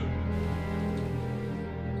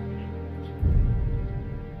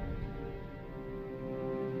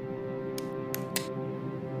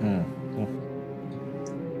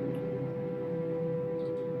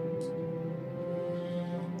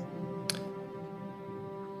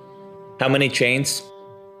 How many chains?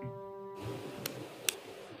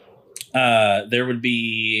 There would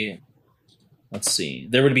be, let's see,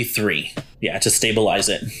 there would be 3. Yeah, to stabilize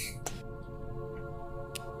it.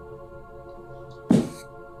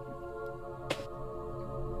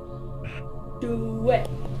 Do it,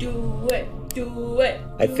 do it, do it.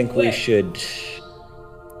 I think we should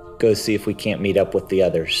go see if we can't meet up with the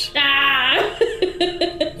others. Ah!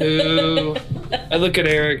 Ooh. I look at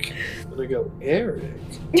Eric and I go, Eric?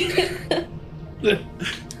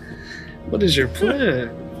 What is your plan?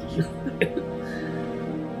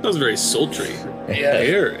 That was very sultry. Yeah.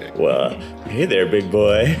 Eric. Well, hey there, big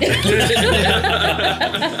boy.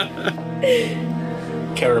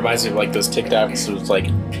 Kind of reminds me of like those TikToks. It was like,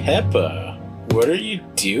 Peppa, what are you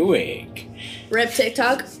doing? Rip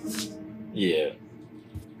TikTok. Yeah.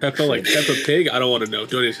 Peppa, like Peppa Pig? I don't want to know.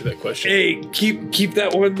 Don't answer that question. Hey, keep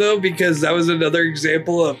that one though, because that was another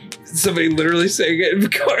example of somebody literally saying it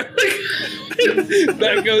and Carla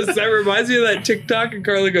that reminds me of that TikTok, and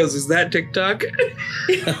Carla goes, is that TikTok?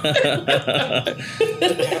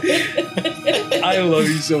 I love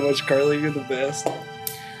you so much, Carla. You're the best.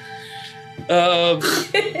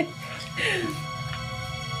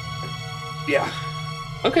 Yeah.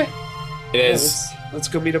 Okay. Let's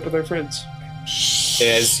go meet up with our friends.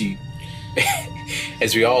 As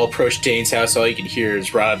we all approach Dane's house, all you can hear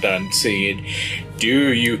is Rondon singing,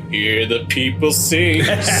 "Do you hear the people sing?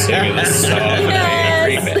 Singing the song of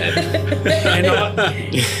Angry Men."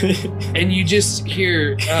 And you just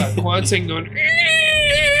hear Kwanzaa going,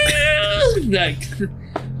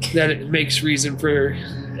 that it makes reason for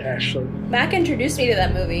Ashley. Mac introduced me to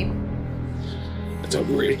that movie. It's a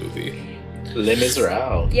great movie. Les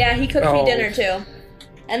Miserables. Yeah, he cooked me Oh. dinner too.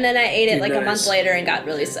 And then I ate it like a Nice. month later and got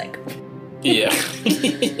really sick. Yeah.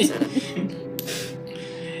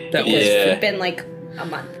 That was Yeah. It's been like a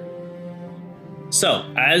month. So,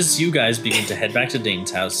 as you guys begin to head back to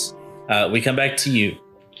Dane's house, we come back to you,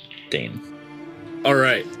 Dane. All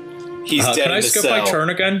right. He's dead Can in I the skip cell. my turn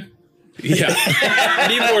again? Yeah. I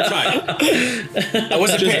need more time. I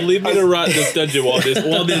wasn't Just paying- leave me to rot in this dungeon while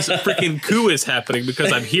this freaking coup is happening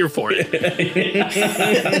because I'm here for it.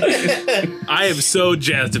 I am so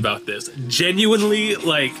jazzed about this. Genuinely,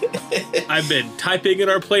 like, I've been typing in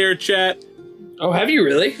our player chat Oh, have you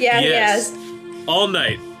really? Yeah, Yes. he has. all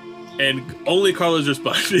night, and only Carla's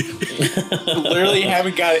responding. Literally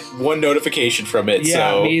haven't got one notification from it. Yeah,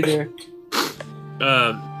 so me either.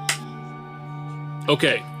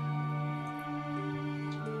 Okay.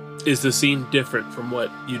 Is the scene different from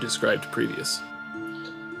what you described previous?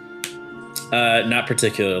 Not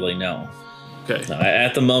particularly, no. Okay. No,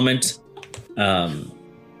 at the moment,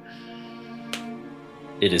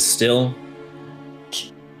 it is still.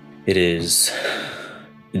 It is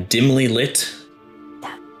dimly lit.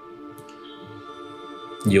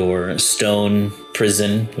 Your stone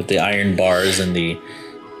prison with the iron bars and the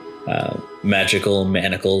magical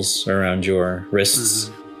manacles around your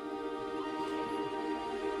wrists.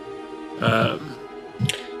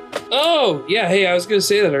 Oh, yeah. Hey, I was going to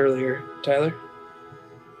say that earlier, Tyler.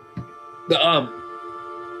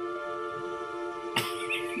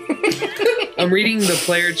 I'm reading the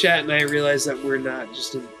player chat and I realize that we're not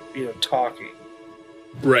just, talking.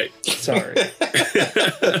 Right. Sorry.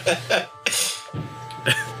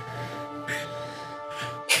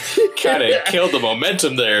 kind of killed the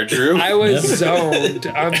momentum there, Drew. I was zoned.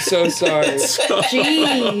 I'm so sorry.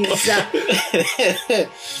 Jeez.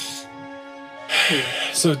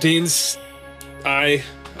 So Dane's, I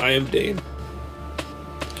am Dane.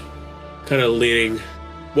 Kind of leaning.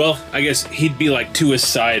 Well, I guess he'd be like to his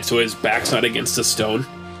side, so his back's not against the stone.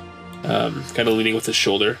 Kind of leaning with his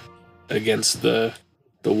shoulder against the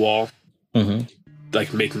wall,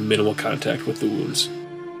 like making minimal contact with the wounds.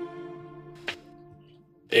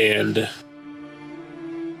 And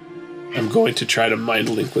I'm going to try to mind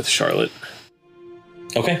link with Charlotte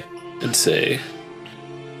Okay. and say,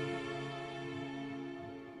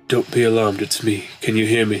 "Don't be alarmed, it's me. Can you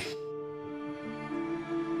hear me?"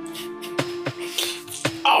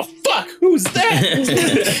 Oh fuck! Who's that?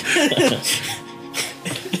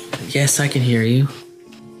 Yes, I can hear you.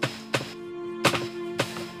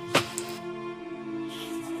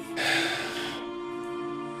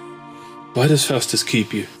 Why does Faustus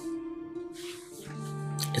keep you?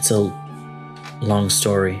 It's a long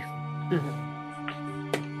story.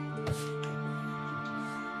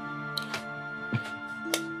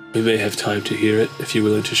 We may have time to hear it if you're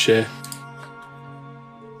willing to share.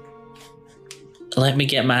 Let me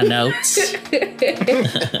get my notes.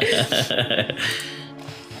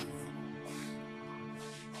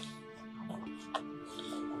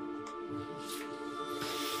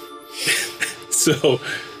 So,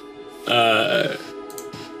 I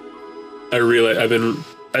realize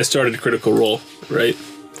I started Critical Role, right?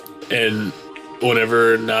 And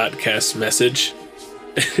whenever Not casts message,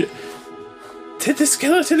 did the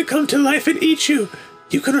skeleton come to life and eat you?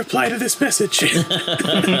 You can reply to this message.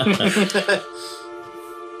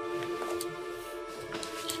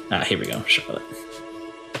 Here we go, Charlotte.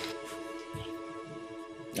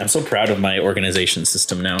 I'm so proud of my organization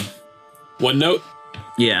system now. OneNote?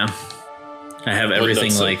 Yeah. I have everything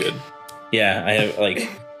OneNote's so like... good. Yeah, I have like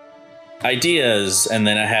ideas, and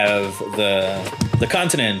then I have the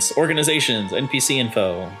continents, organizations, NPC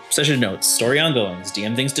info, session notes, story ongoings,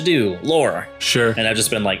 DM things to do, lore. Sure. And I've just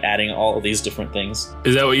been like adding all of these different things.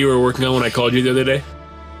 Is that what you were working on when I called you the other day?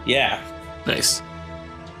 Yeah. Nice.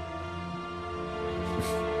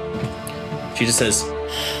 She just says,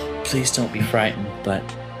 "Please don't be frightened, but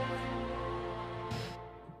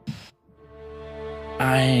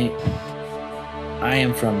I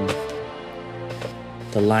am from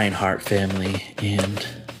the Lionheart family, and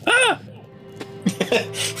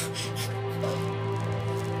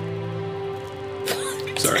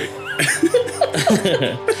Sorry.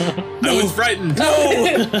 I was frightened.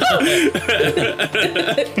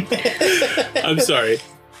 I'm sorry.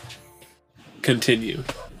 Continue.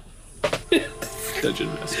 Dungeon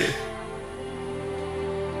Master.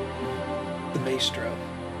 The maestro.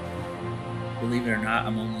 believe it or not,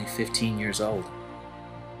 I'm only 15 years old."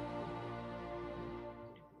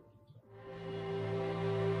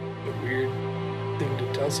 A weird thing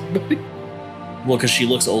to tell somebody. Well, because she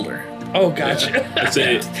looks older. Oh, gotcha. That's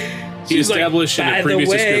it. He She's like, established in "By a the previous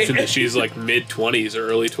way." description that she's like mid-20s or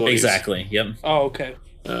early 20s. Exactly. Yep. Oh, okay.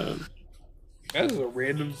 Um, That is a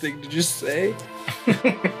random thing to just say.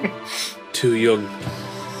 too young.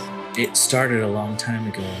 It started a long time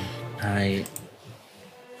ago.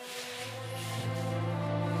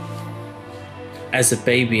 as a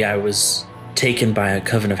baby, I was taken by a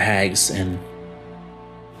coven of hags, and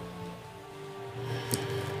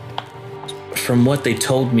from what they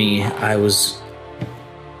told me, I was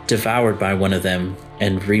devoured by one of them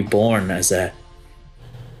and reborn as a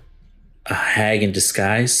hag in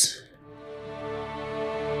disguise.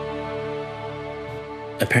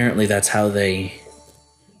 Apparently that's how they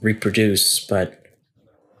reproduce, but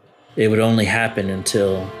it would only happen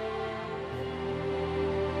until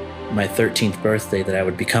my 13th birthday that I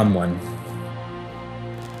would become one.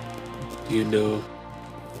 Do you know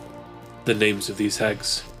the names of these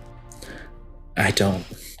hags? I don't.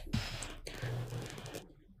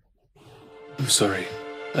 I'm sorry.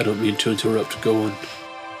 I don't mean to interrupt. Go on.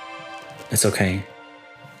 It's okay.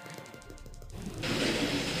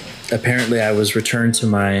 Apparently I was returned to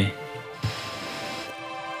my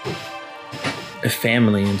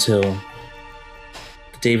family until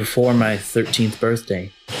the day before my 13th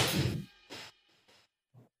birthday.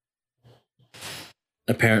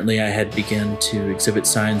 Apparently I had begun to exhibit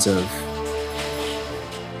signs of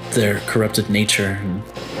their corrupted nature, and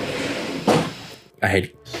I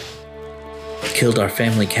had killed our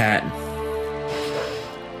family cat.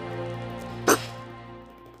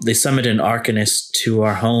 They summoned an arcanist to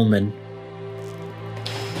our home, and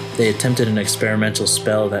they attempted an experimental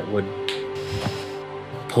spell that would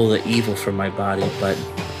pull the evil from my body, but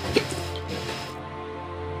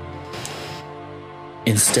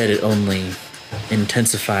instead it only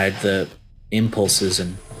intensified the impulses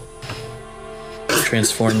and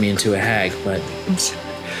transformed me into a hag. But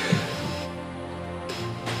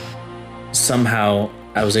somehow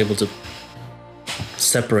I was able to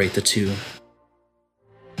separate the two.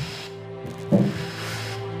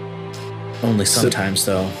 Only sometimes,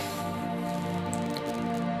 though.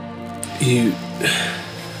 You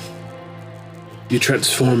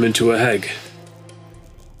transform into a hag.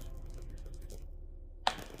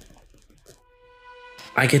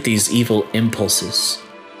 I get these evil impulses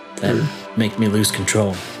that make me lose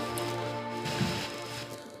control.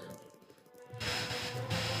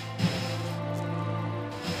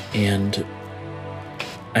 And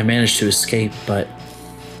I managed to escape, but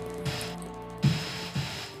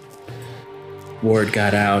word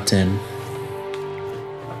got out and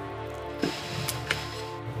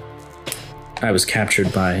I was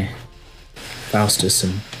captured by Faustus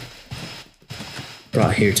and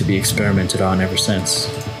brought here to be experimented on ever since.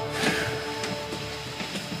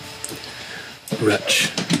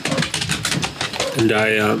 Wretch. And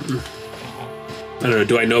I don't know,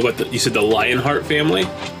 do I know about you said the Lionheart family?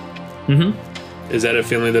 Mm-hmm. Is that a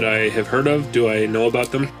family that I have heard of? Do I know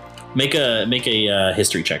about them? Make a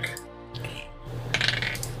history check.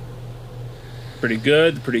 Pretty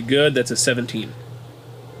good. That's a 17.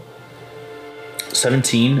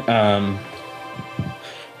 17.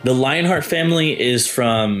 The Lionheart family is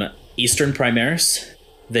from Eastern Primaris.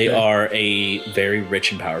 They are a very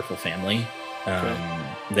rich and powerful family.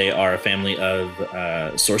 They are a family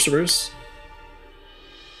of sorcerers.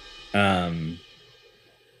 And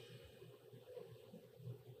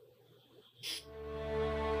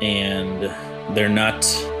they're not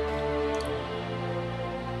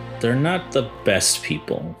the best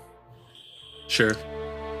people. Sure.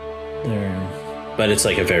 But it's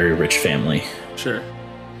like a very rich family. Sure.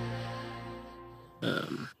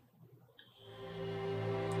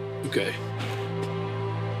 Okay.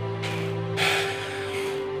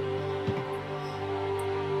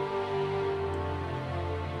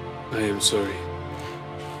 I am sorry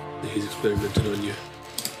that he's experimented on you.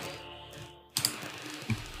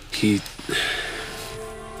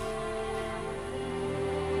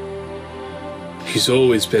 He's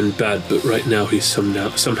always been bad, but right now he's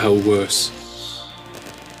somehow worse.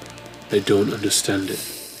 I don't understand it.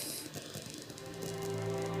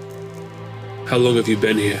 How long have you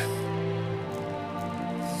been here?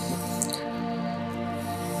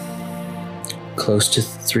 Close to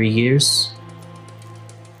 3 years.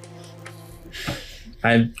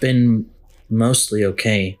 I've been mostly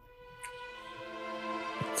okay.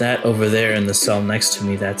 That over there in the cell next to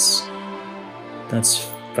me, that's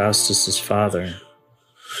Faustus's father.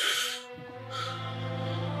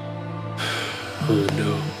 Oh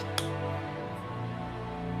no.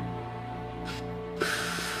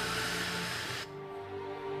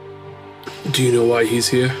 Do you know why he's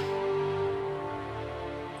here?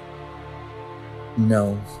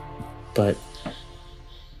 No, but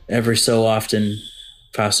every so often,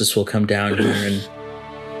 Faustus will come down here and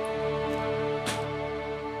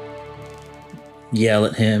yell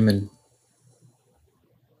at him and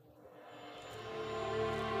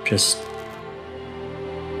just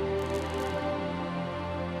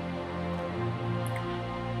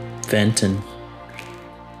vent and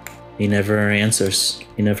He never answers.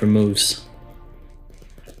 He never moves.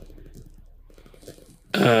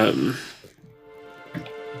 And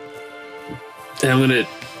I'm gonna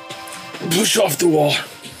push off the wall.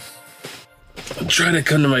 I'm trying to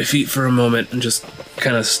come to my feet for a moment and just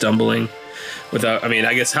kind of stumbling without,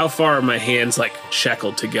 I guess how far are my hands like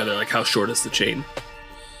shackled together? Like how short is the chain?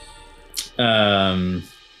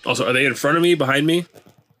 Also, are they in front of me, behind me?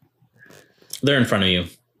 They're in front of you.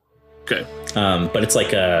 Okay. But it's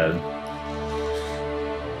like a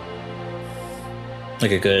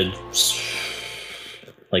good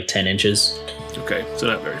 10 inches. Okay, so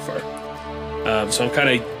not very far. So I'm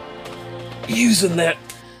kind of using that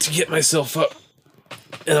to get myself up,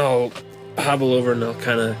 and I'll hobble over and I'll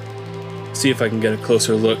kind of see if I can get a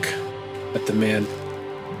closer look at the man.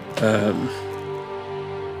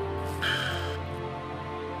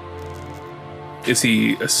 Is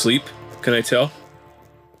he asleep? Can I tell?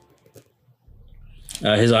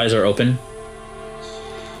 His eyes are open,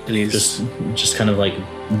 and he's just kind of like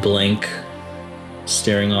blank,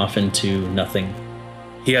 staring off into nothing.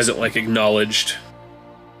 He hasn't like acknowledged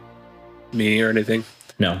me or anything.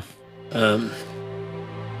 No.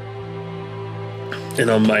 And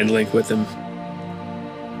I'll mind link with him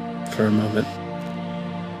for a moment.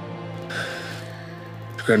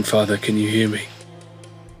 Grandfather, can you hear me?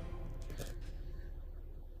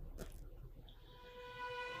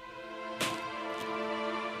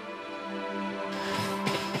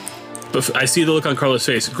 But I see the look on Carla's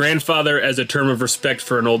face. Grandfather as a term of respect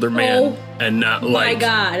for an older man, and not like my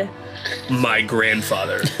God. My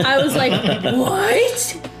grandfather. I was like,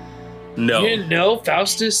 what? No. You didn't know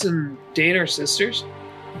Faustus and Dane are sisters?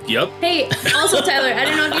 Yep. Hey, also Tyler, I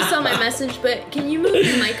don't know if you saw my message, but can you move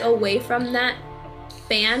the mic away from that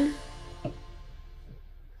fan?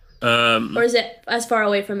 Or is it as far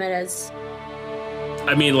away from it as...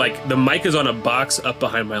 I mean, like, the mic is on a box up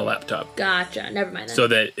behind my laptop. Gotcha. Never mind then. So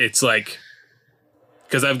that it's like...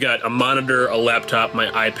 Because I've got a monitor, a laptop, my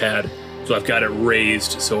iPad, so I've got it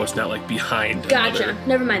raised so it's not, like, behind Gotcha.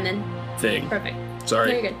 Never mind then. Thing. Perfect. Sorry.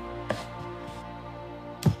 No, you're good.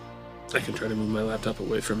 I can try to move my laptop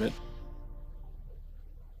away from it.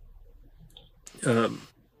 I'm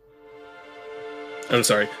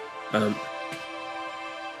sorry.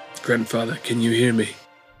 Grandfather, can you hear me?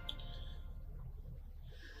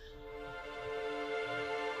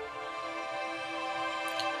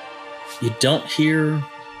 You don't hear...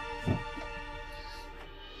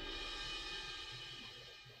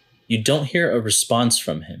 You don't hear a response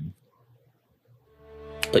from him.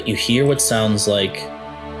 But you hear what sounds like...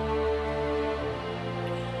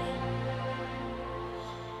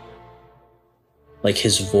 like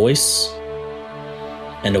his voice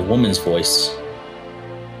and a woman's voice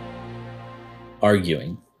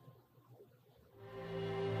arguing.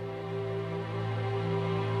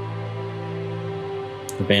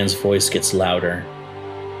 The man's voice gets louder.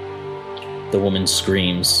 The woman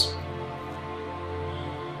screams.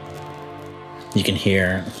 You can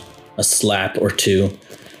hear a slap or two,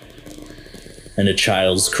 and a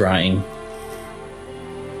child's crying.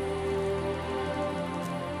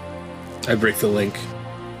 I break the link.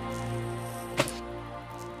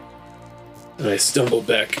 And I stumble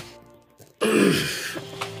back.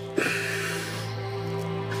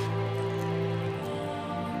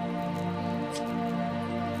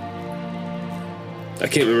 I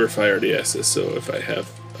can't remember if I already asked this, so if I have,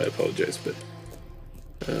 I apologize, but...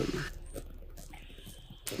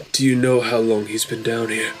 do you know how long he's been down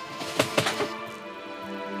here?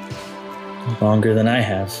 Longer than I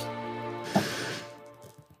have.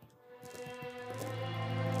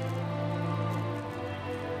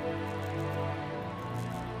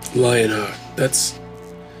 Lionheart, that's...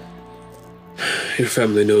 Your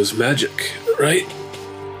family knows magic, right?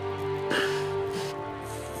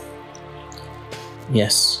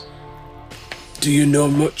 Yes. Do you know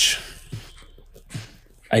much?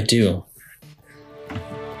 I do.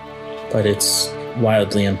 But it's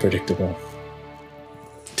wildly unpredictable.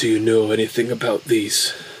 Do you know anything about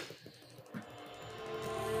these?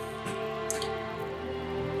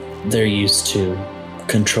 They're used to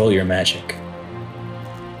control your magic.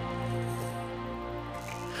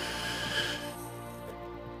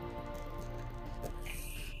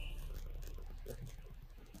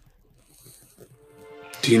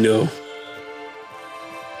 Do you know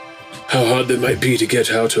how hard they might be to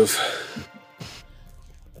get out of?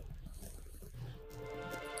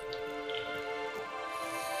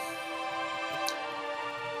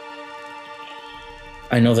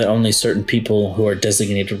 I know that only certain people who are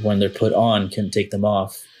designated when they're put on can take them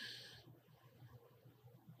off.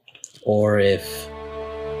 Or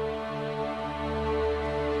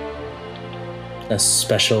a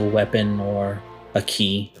special weapon or a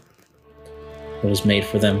key that was made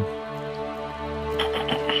for them.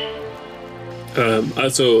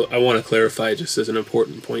 Also, I want to clarify, just as an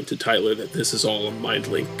important point to Tyler, that this is all a mind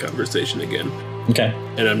link conversation again. Okay.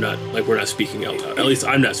 And I'm not, like, we're not speaking out loud. At least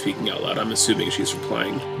I'm not speaking out loud. I'm assuming she's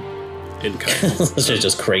replying in kind. She's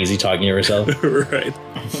just crazy talking to herself. Right.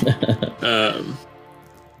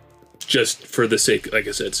 Just for the sake, like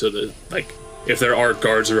I said, so that, like, if there are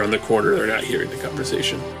guards around the corner, they're not hearing the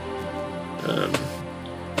conversation.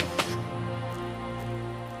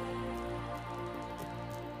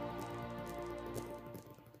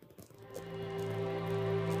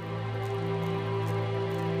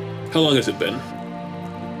 How long has it been?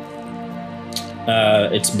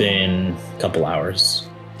 It's been a couple hours.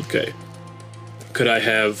 Okay. Could I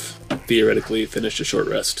have theoretically finished a short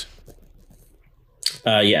rest?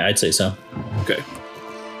 Yeah, I'd say so. Okay.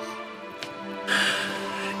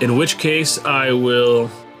 In which case, I will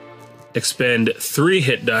expend 3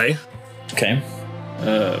 hit die. Okay.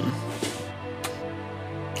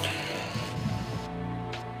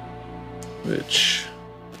 Which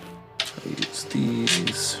I'll use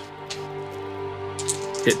these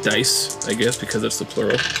hit dice, I guess, because that's the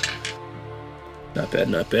plural. Not bad,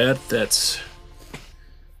 not bad. That's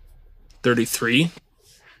 33.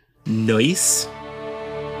 Nice.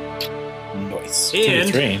 Nice.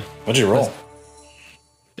 And 3. What'd you roll?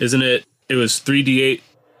 isn't it? It was 3d8.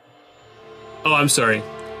 Oh, I'm sorry.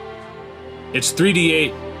 It's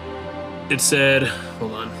 3d8. It said,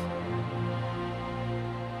 hold on.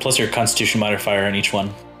 Plus your constitution modifier on each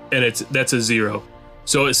one. And that's a 0.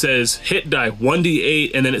 So it says hit die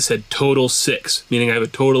 1d8, and then it said total 6, meaning I have a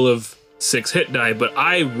total of 6 hit die, but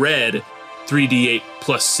I read 3d8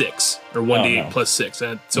 plus 6, or 1d8 plus 6.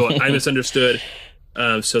 So I misunderstood.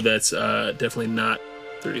 So that's definitely not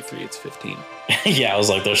 33, it's 15. Yeah, I was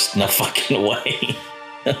like, there's no fucking way.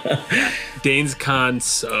 Dane's con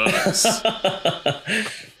sucks.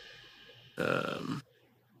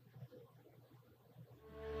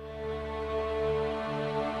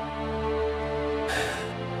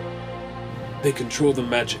 They control the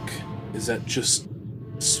magic. Is that just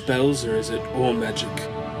spells, or is it all magic?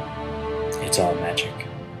 It's all magic.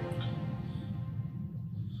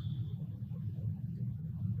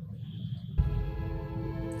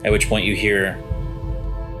 At which point you hear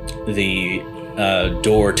the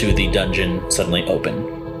door to the dungeon suddenly open.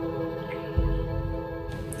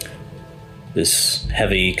 This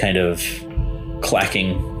heavy kind of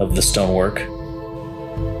clacking of the stonework.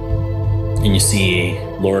 And you see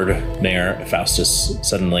Lord Mayor Faustus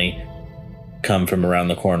suddenly come from around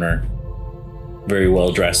the corner, very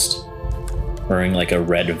well dressed, wearing like a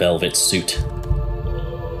red velvet suit.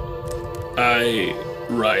 I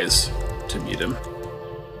rise to meet him.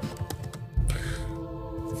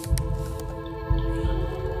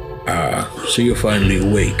 So you're finally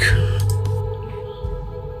awake.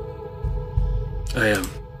 I am.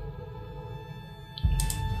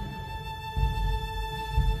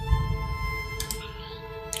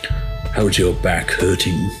 How's your back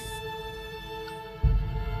hurting?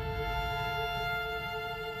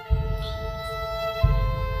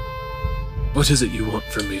 What is it you want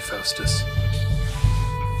from me, Faustus?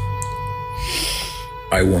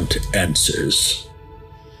 I want answers.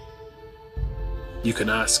 You can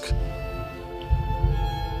ask.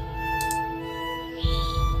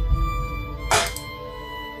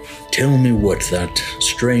 Tell me what that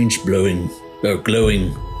strange glowing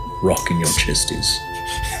rock in your chest is.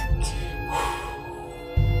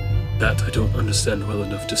 That I don't understand well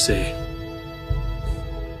enough to say.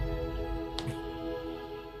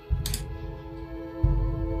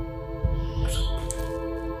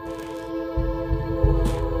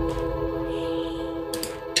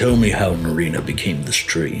 Tell me how Narina became this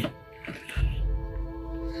tree.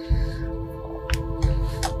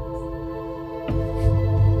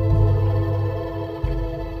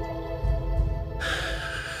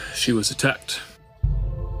 She was attacked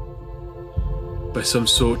by some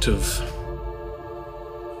sort of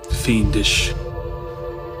fiendish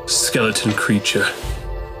skeleton creature,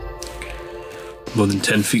 more than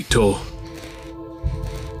 10 feet tall.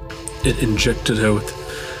 It injected her with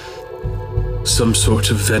some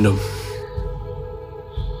sort of venom.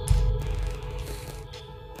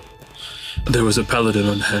 There was a paladin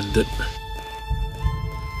on hand that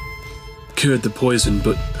cured the poison,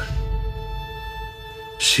 but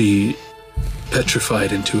she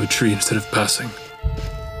petrified into a tree instead of passing.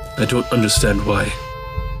 I don't understand why.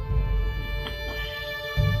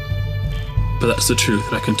 But that's the truth,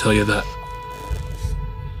 and I can tell you that.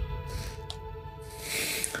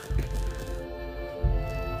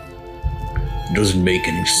 Doesn't make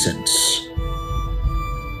any sense.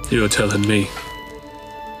 You're telling me.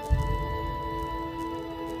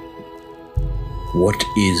 What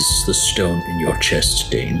is the stone in your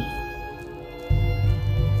chest, Dane?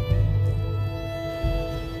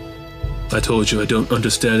 I told you I don't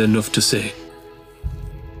understand enough to say.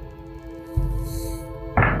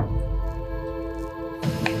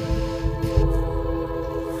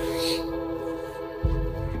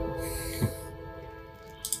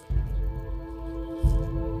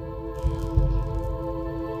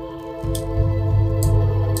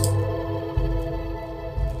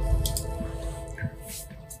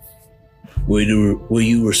 Were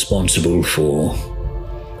you responsible for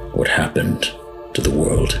what happened to the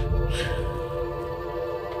world?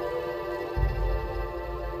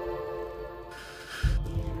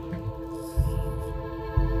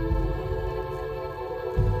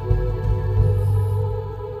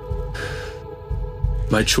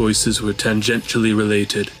 My choices were tangentially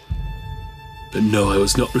related, but no, I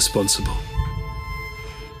was not responsible.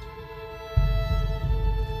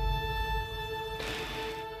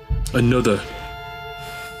 Another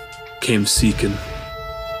came seeking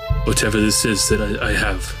whatever this is that I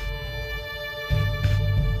have.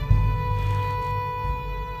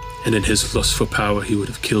 And in his lust for power, he would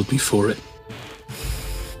have killed me for it.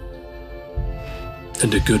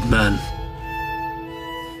 And a good man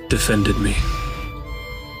defended me.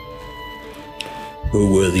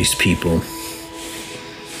 Who were these people?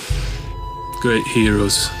 Great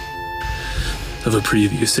heroes of a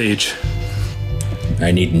previous age.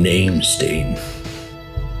 I need names, Dane.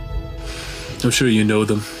 I'm sure you know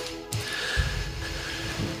them.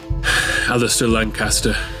 Alistair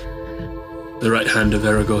Lancaster, the right hand of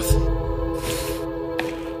Aragoth,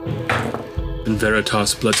 and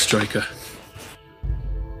Veritas Bloodstriker.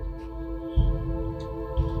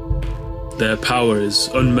 Their power is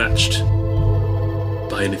unmatched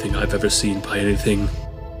by anything I've ever seen, by anything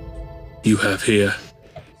you have here.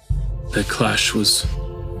 Their clash was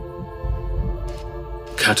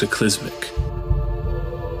cataclysmic.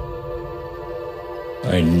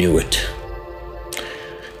 I knew it.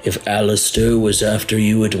 If Alistair was after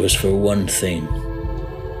you, it was for one thing.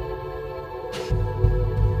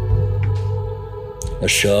 A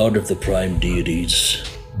shard of the Prime Deities.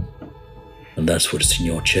 And that's what's in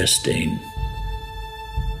your chest, Dane.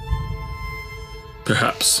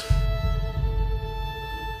 Perhaps.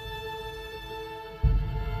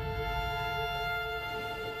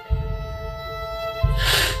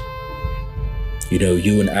 You know,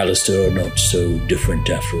 you and Alistair are not so different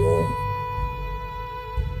after all.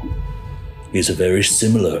 It's a very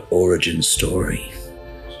similar origin story.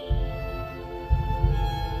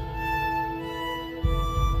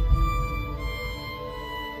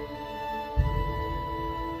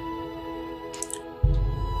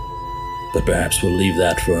 But perhaps we'll leave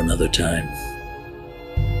that for another time.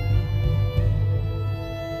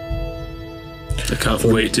 I can't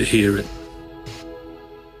wait to hear it.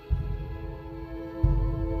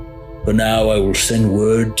 For now, I will send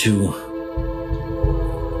word to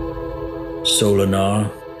Solinar.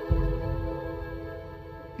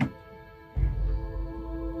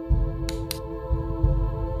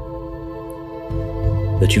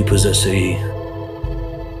 That you possess a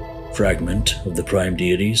fragment of the Prime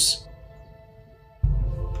Deities.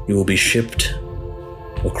 You will be shipped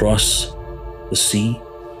across the sea,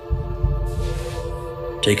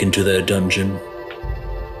 taken to their dungeon,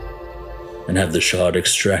 and have the shard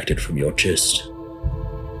extracted from your chest.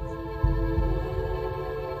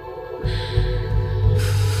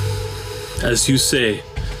 As you say,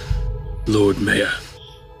 Lord Mayor.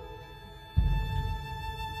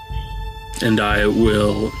 And I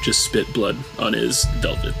will just spit blood on his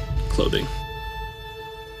velvet clothing.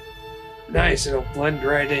 Nice, it'll blend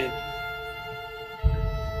right in.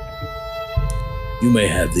 You may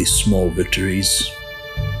have these small victories.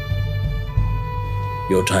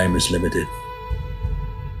 Your time is limited.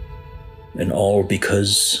 And all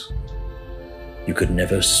because you could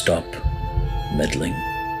never stop meddling.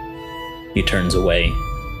 He turns away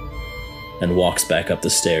and walks back up the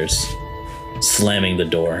stairs, slamming the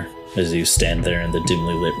door as you stand there in the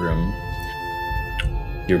dimly lit room.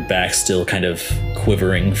 Your back still kind of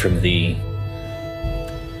quivering from the...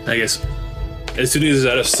 I guess as soon as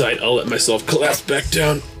it's out of sight, I'll let myself collapse back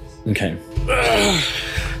down. Okay.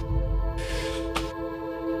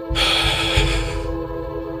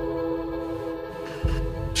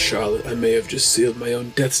 Charlotte, I may have just sealed my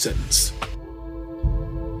own death sentence.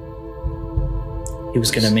 He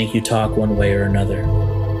was gonna make you talk one way or another.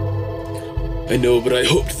 I know, but I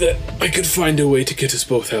hoped that I could find a way to get us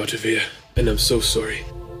both out of here, and I'm so sorry.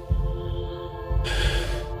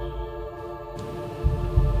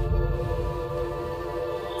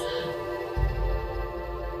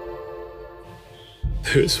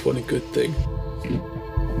 There's one good thing.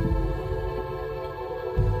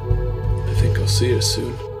 I think I'll see her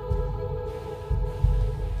soon.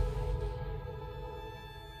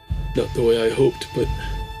 Not the way I hoped, but...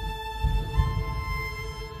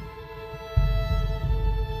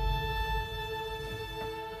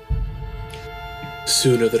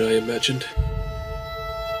 sooner than I imagined.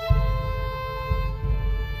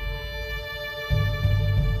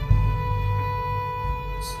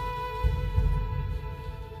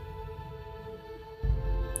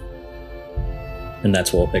 And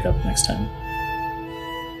that's what we'll pick up next time.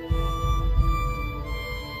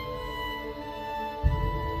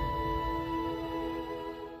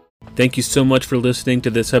 Thank you so much for listening to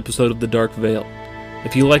this episode of The Dark Veil.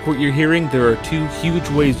 If you like what you're hearing, there are 2 huge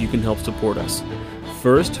ways you can help support us.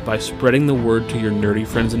 First, by spreading the word to your nerdy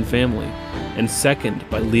friends and family. And second,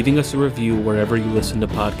 by leaving us a review wherever you listen to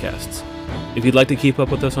podcasts. If you'd like to keep up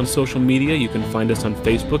with us on social media, you can find us on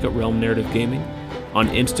Facebook at Realm Narrative Gaming, on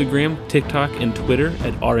Instagram, TikTok, and Twitter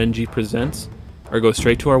at RNG Presents, or go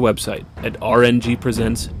straight to our website at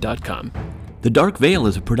rngpresents.com. The Dark Veil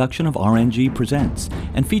is a production of RNG Presents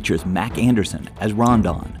and features Mac Anderson as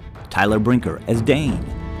Rondon, Tyler Brinker as Dane,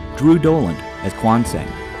 Drew Doland as Kwanseng,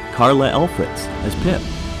 Carla Elfritz as Pip,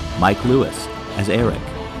 Mike Lewis as Eric,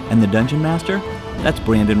 and the Dungeon Master? That's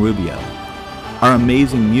Brandon Rubio. Our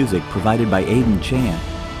amazing music provided by Aiden Chan,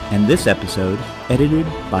 and this episode edited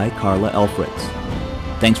by Carla Elfritz.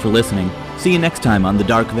 Thanks for listening. See you next time on The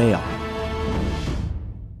Dark Veil.